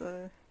efforts.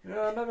 So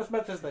No, not as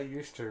much as they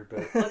used to,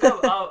 but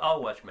Look,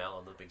 I'll watch Mel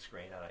on the big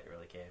screen. I don't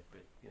really care,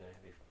 but if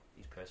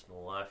his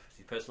personal life is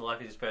his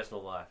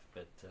personal life.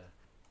 But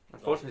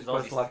unfortunately, his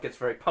personal life gets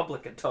very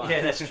public at times.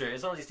 yeah, that's true.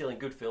 As long as he's still in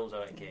good films,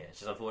 I don't care.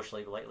 It's just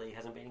unfortunately, lately, he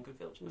hasn't been in good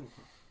films.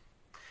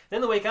 Then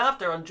the week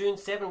after, on June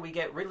 7, we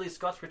get Ridley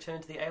Scott's return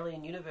to the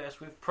Alien universe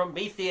with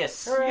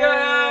Prometheus.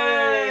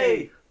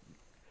 Yay!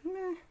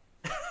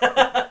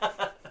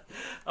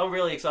 I'm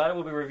really excited.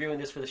 We'll be reviewing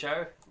this for the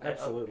show.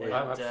 Absolutely. And,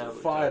 I'm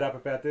absolutely fired up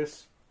about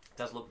this. it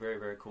does look very,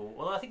 very cool.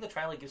 Although I think the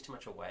trailer gives too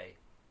much away.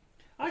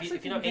 I If you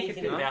actually know think it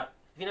anything did.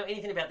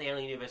 about the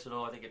Alien universe at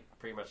all, I think it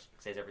pretty much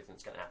says everything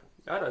that's going to happen.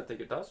 I don't think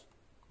it does.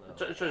 Well,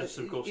 It shows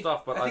some cool It-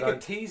 stuff, but I I think don't.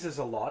 it teases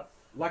a lot,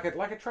 like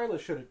a trailer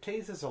should. It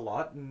teases a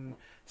lot and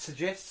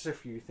suggests a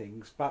few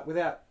things, but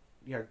without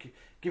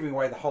giving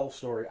away the whole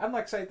story.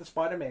 Unlike, say, the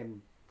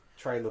Spider-Man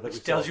trailer that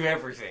which tells you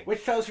everything.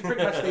 which tells you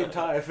pretty much the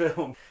entire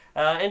film.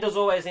 And as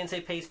always,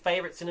 NCP's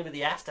favourite cinema,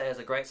 The Astor, has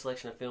a great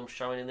selection of films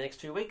showing in the next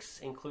 2 weeks,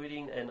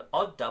 including an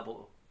odd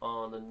double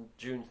on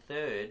June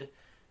 3rd,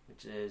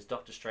 which is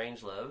Doctor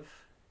Strangelove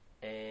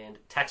and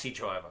Taxi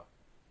Driver.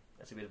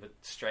 That's a bit of a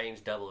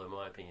strange double, in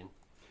my opinion.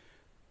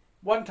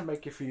 One to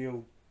make you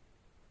feel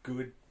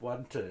good,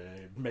 one to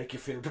make you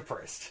feel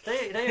depressed.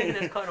 Don't you think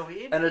that's kind of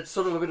weird? And it's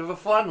sort of a bit of a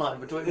fine line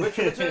between which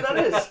of the two that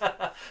is.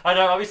 I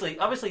know, obviously,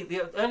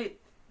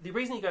 the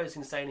reason he goes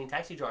insane in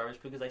Taxi Driver is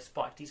because they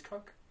spiked his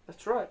coke.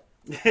 That's right.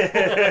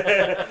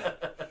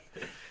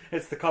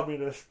 It's the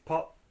communist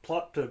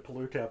plot to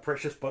pollute our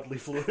precious bodily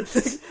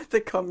fluids.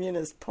 the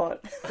communist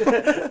pot.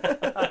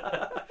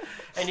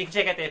 And you can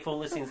check out their full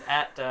listings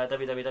at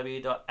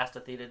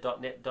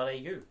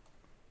www.astortheatre.net.au.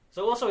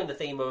 So also in the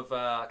theme of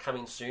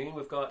coming soon,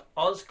 we've got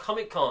Oz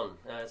Comic Con.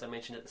 As I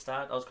mentioned at the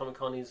start, Oz Comic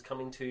Con is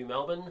coming to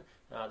Melbourne.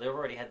 They've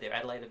already had their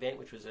Adelaide event,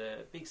 which was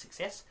a big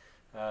success.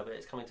 But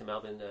it's coming to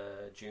Melbourne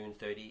June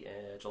 30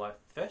 and July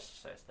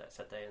 1st, so it's that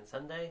Saturday and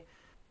Sunday.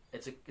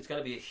 It's going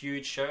to be a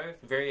huge show.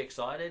 Very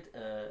excited.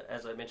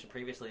 As I mentioned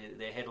previously,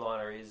 their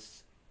headliner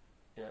is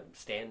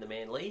Stan the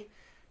Man Lee.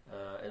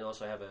 And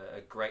also have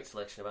a great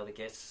selection of other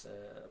guests.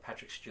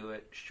 Patrick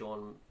Stewart,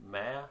 Sean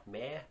Mayer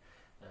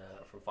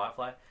from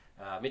Firefly.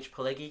 Mitch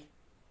Pileggi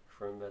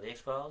from The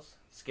X-Files,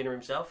 Skinner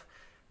himself,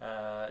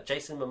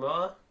 Jason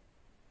Momoa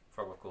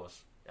from, of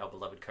course, our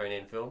beloved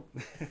Conan film,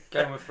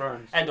 Game of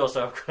Thrones. and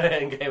also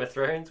in Game of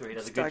Thrones, where he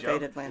does a good Stargate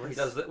job. Atlantis. Where he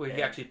does that, where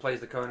he actually plays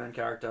the Conan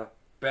character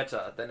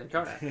better than in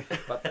Conan.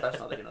 But that's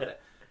not the there.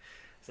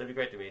 So it'd be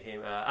great to meet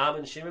him.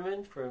 Armin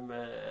Shimmerman from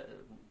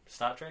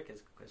Star Trek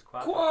as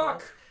Quark.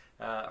 Quark!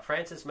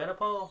 Francis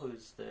Manapul,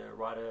 who's the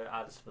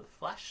writer-artist for The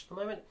Flash at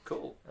the moment.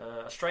 Cool.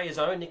 Australia's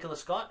own Nicola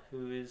Scott,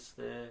 who is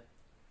the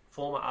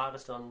former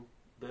artist on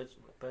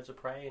Birds of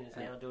Prey and is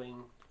now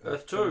doing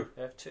Earth 2.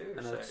 Earth 2.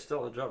 And So it's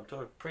still a job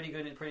too. pretty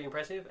good, pretty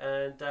impressive.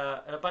 And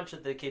a bunch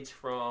of the kids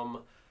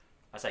from,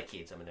 I say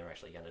kids, I mean they're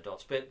actually young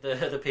adults, but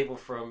the people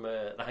from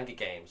The Hunger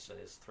Games. So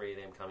there's 3 of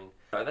them coming.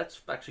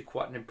 That's actually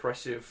quite an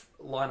impressive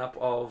lineup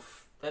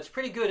of. That's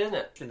pretty good, isn't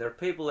it? And there are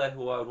people there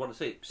who I would want to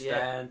see.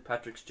 Stan,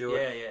 Patrick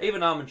Stewart, Yeah.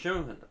 even Armin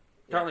Shimmerman.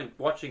 Currently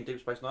watching Deep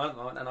Space Nine,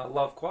 and I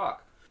love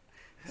Quark.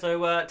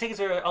 So tickets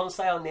are on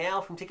sale now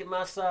from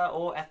Ticketmaster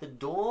or at the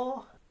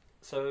door.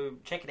 So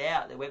check it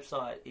out. Their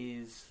website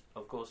is,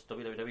 of course,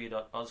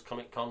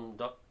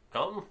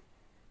 www.ozcomiccon.com.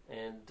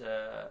 And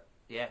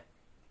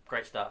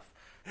great stuff.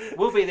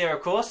 We'll be there,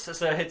 of course.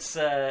 So it's,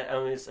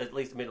 it's at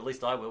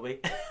least I will be.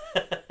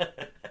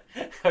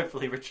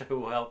 Hopefully, Richard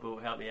will help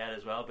me out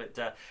as well. But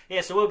so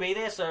we'll be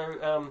there.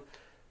 So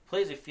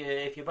please, if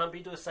you bump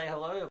into us, say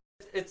hello.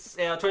 It's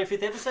our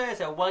 25th episode.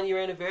 It's our 1-year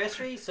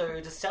anniversary. So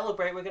to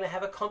celebrate, we're going to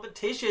have a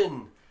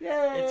competition.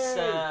 Yay! It's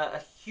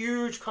a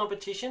huge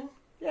competition.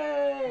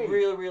 Yay!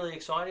 Really, really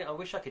exciting. I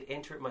wish I could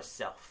enter it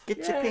myself. Get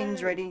your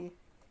pens ready.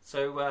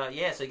 So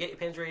so get your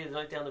pens ready to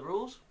note down the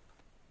rules.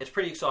 It's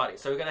pretty exciting.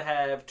 So we're going to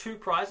have 2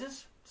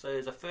 prizes. So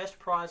there's a first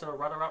prize and a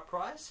runner-up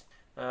prize.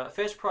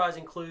 First prize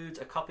includes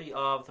a copy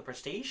of the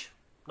Prestige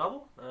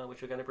novel,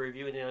 which we're going to be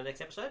reviewing in our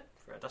next episode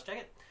for our Dust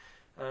Jacket.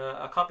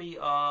 A copy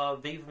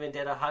of V for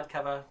Vendetta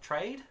hardcover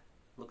trade.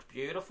 Looks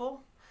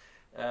beautiful.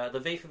 The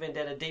V for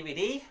Vendetta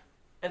DVD.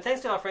 And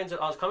thanks to our friends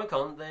at Oz Comic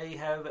Con, they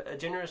have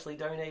generously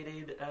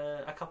donated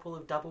a couple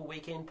of double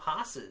weekend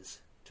passes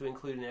to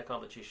include in our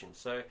competition.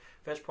 So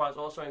first prize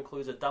also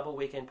includes a double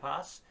weekend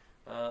pass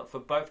for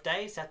both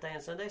days, Saturday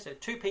and Sunday. So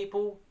 2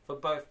 people for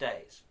both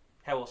days.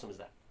 How awesome is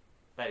that?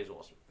 That is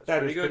awesome.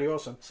 That is pretty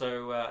awesome.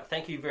 So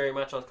thank you very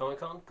much, Oz Comic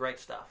Con. Great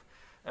stuff.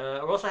 We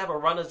also have a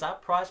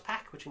runners-up prize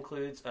pack, which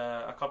includes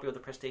a copy of the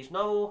Prestige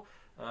novel,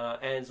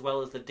 as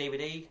well as the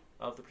DVD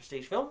of the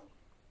Prestige film,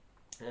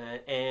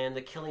 and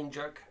the Killing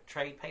Joke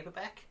trade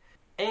paperback,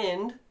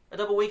 and a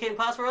double weekend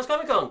pass for Oz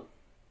Comic Con.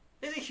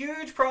 These are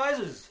huge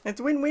prizes.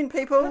 It's win-win,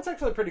 people. That's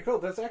actually pretty cool.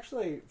 That's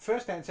actually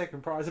first and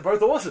second prize are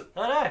both awesome.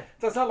 I know.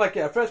 So it's not like,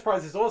 first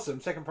prize is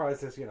awesome, second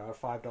prize is, a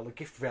 $5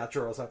 gift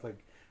voucher or something.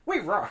 We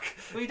rock.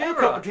 We do Our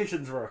rock.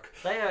 competitions rock.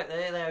 They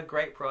are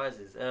great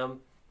prizes. All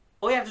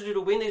you have to do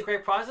to win these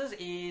great prizes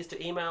is to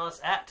email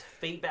us at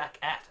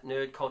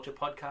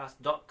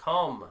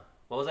feedback@nerdculturepodcast.com.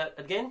 What was that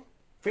again?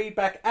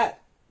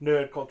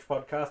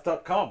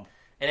 Feedback@nerdculturepodcast.com.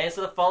 And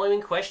answer the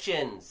following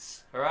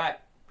questions. All right,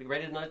 be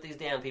ready to note these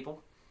down,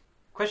 people.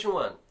 Question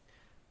 1.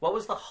 What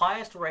was the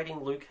highest rating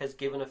Luke has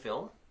given a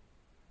film,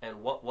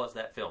 and what was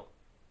that film?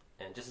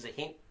 And just as a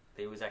hint,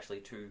 there was actually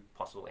 2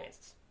 possible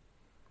answers.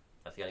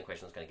 That's the only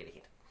question that's going to get a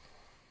hint.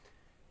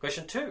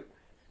 Question 2.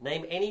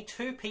 Name any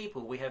 2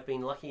 people we have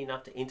been lucky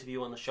enough to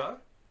interview on the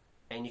show,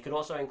 and you can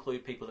also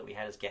include people that we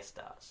had as guest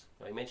stars.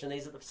 Now, we mentioned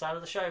these at the start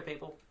of the show,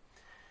 people.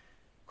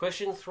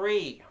 Question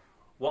 3.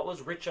 What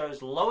was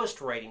Richo's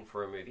lowest rating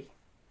for a movie?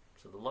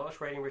 So the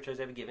lowest rating Richo's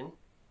ever given,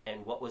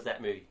 and what was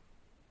that movie?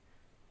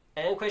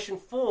 And question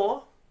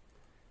 4,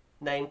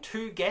 name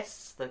 2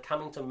 guests that are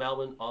coming to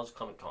Melbourne Oz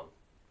Comic Con.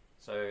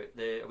 So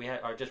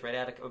I just read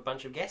out a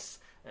bunch of guests,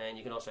 and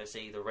you can also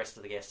see the rest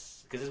of the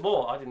guests, because there's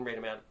more. I didn't read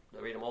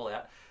them all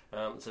out.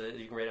 So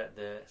you can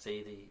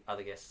see the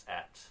other guests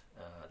at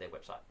their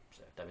website,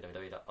 so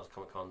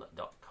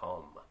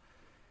www.ozcomiccon.com.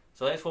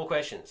 So those 4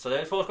 questions. So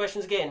those 4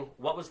 questions again.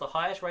 What was the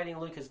highest rating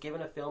Luke has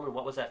given a film, and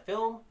what was that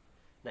film?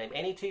 Name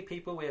any 2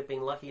 people we have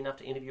been lucky enough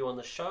to interview on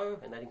the show,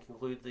 and that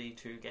include the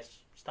 2 guest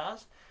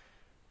stars.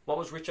 What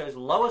was Richo's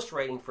lowest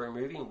rating for a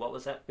movie, and what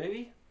was that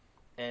movie?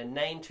 And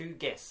name 2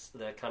 guests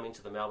that are coming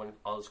to the Melbourne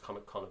Oz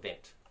Comic Con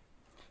event.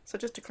 So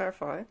just to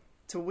clarify,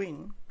 to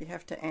win, you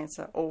have to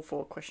answer all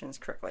 4 questions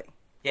correctly.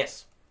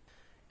 Yes.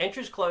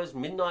 Entries close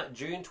midnight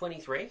June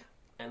 23,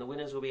 and the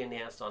winners will be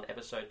announced on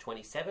episode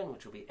 27,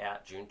 which will be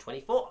out June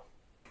 24.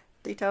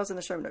 Details in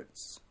the show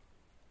notes.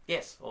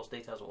 Yes, all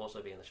details will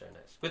also be in the show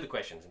notes, with the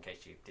questions in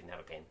case you didn't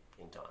have a pen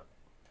in time.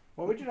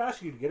 Well, we did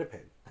ask you to get a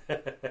pen.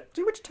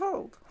 Do what you're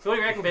told. So what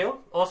do you reckon,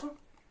 people? Awesome?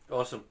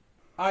 Awesome.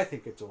 I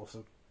think it's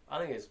awesome. I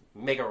think it's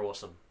mega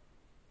awesome.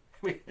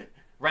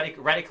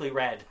 Radically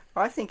rad.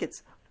 I think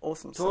it's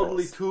awesome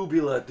Totally sauce.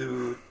 tubular,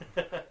 dude.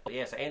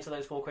 Yeah, so answer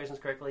those 4 questions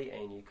correctly,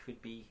 and you could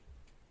be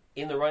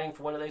in the running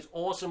for one of those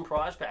awesome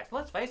prize packs.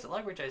 Let's face it,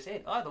 like Richo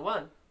said, either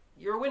one,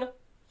 you're a winner.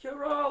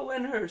 You're all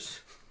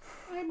winners.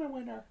 I'm a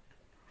winner.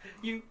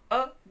 You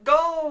are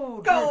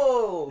gold!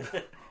 Gold!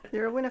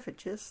 You're a winner for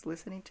just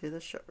listening to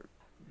the show.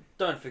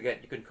 Don't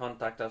forget you can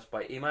contact us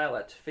by email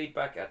at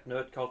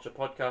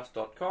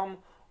feedback@nerdculturepodcast.com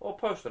or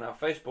post on our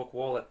Facebook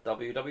wall at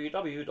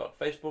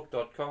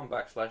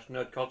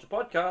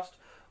www.facebook.com/nerdculturepodcast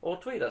or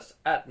tweet us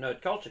at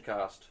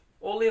nerdculturecast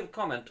or leave a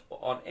comment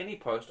on any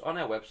post on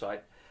our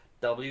website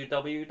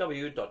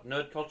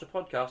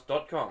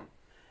www.nerdculturepodcast.com.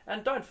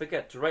 And don't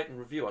forget to rate and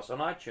review us on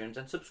iTunes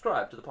and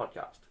subscribe to the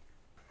podcast.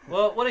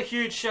 Well, what a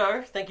huge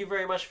show. Thank you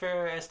very much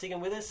for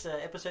sticking with us.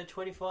 Episode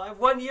 25.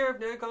 1 year of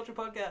Nerd Culture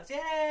Podcast. Yay!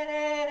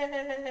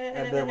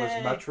 And there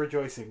was much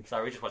rejoicing.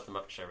 Sorry, we just watched the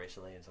Muppet Show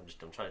recently, and so I'm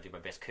trying to do my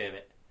best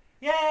Kermit.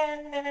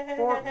 Yay!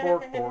 Bork,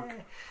 bork, bork.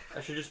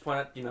 I should just point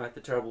out,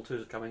 the terrible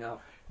twos are coming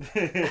up.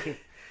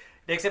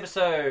 Next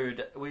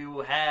episode, we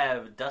will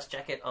have Dust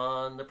Jacket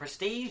on The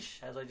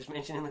Prestige, as I just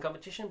mentioned in the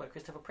competition, by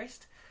Christopher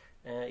Priest.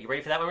 You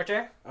ready for that one,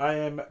 Richard? I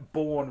am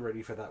born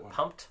ready for that one.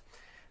 Pumped.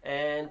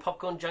 And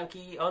Popcorn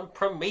Junkie on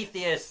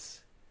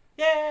Prometheus.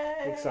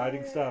 Yay!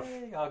 Exciting stuff.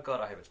 Oh,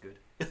 God, I hope it's good.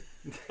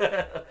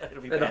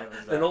 It'll be bad.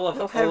 And all of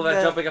We'll that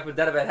have, jumping up and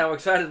down about how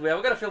excited we are.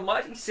 We're going to feel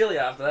mighty silly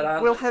after that,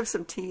 aren't We'll have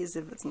some tears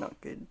if it's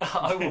not good.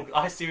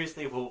 I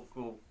seriously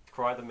will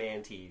cry the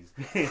man tears.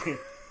 The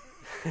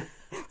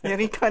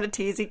only kind of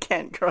tears he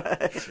can't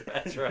cry.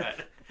 That's right.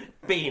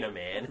 Being a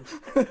man.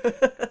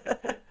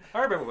 I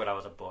remember when I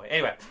was a boy.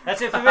 Anyway,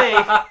 that's it for me.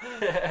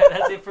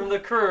 That's it from the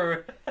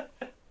crew.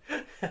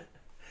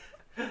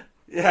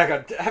 Yeah, I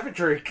got have a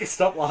drink,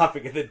 stop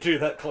laughing, and then do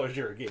that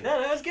closure again. No,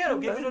 that was good.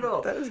 I'm giving it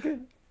all. That was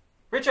good.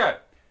 Richo.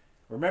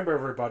 Remember,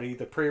 everybody,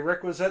 the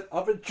prerequisite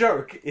of a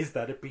joke is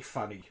that it be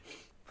funny.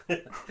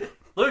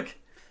 Luke.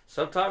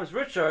 Sometimes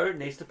Richo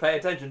needs to pay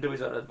attention to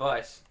his own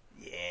advice.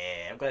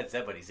 Yeah, I'm glad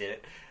somebody said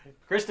it.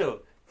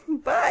 Crystal.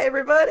 Bye,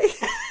 everybody.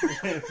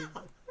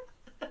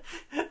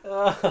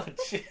 Oh,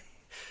 gee.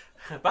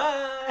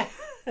 Bye.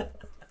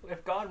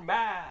 We've gone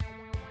mad.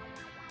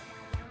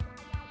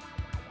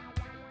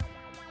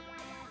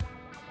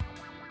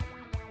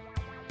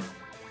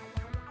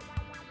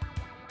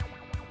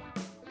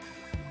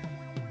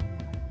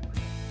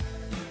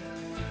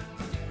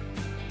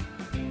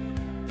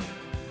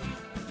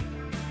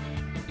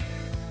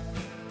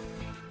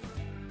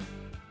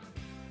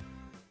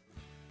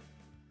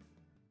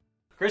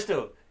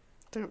 Crystal.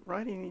 Don't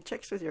write any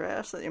checks with your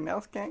ass that your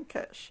mouth can't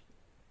cash.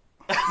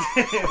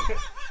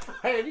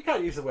 Hey, you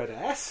can't use the word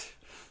ass.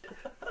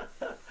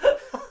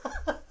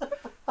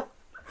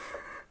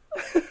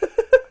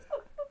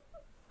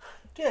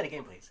 Do that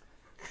again, please.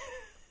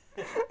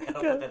 I'll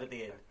put that at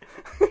the end.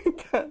 I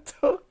can't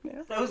talk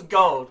now. That was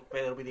gold, but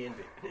that'll be the end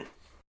bit.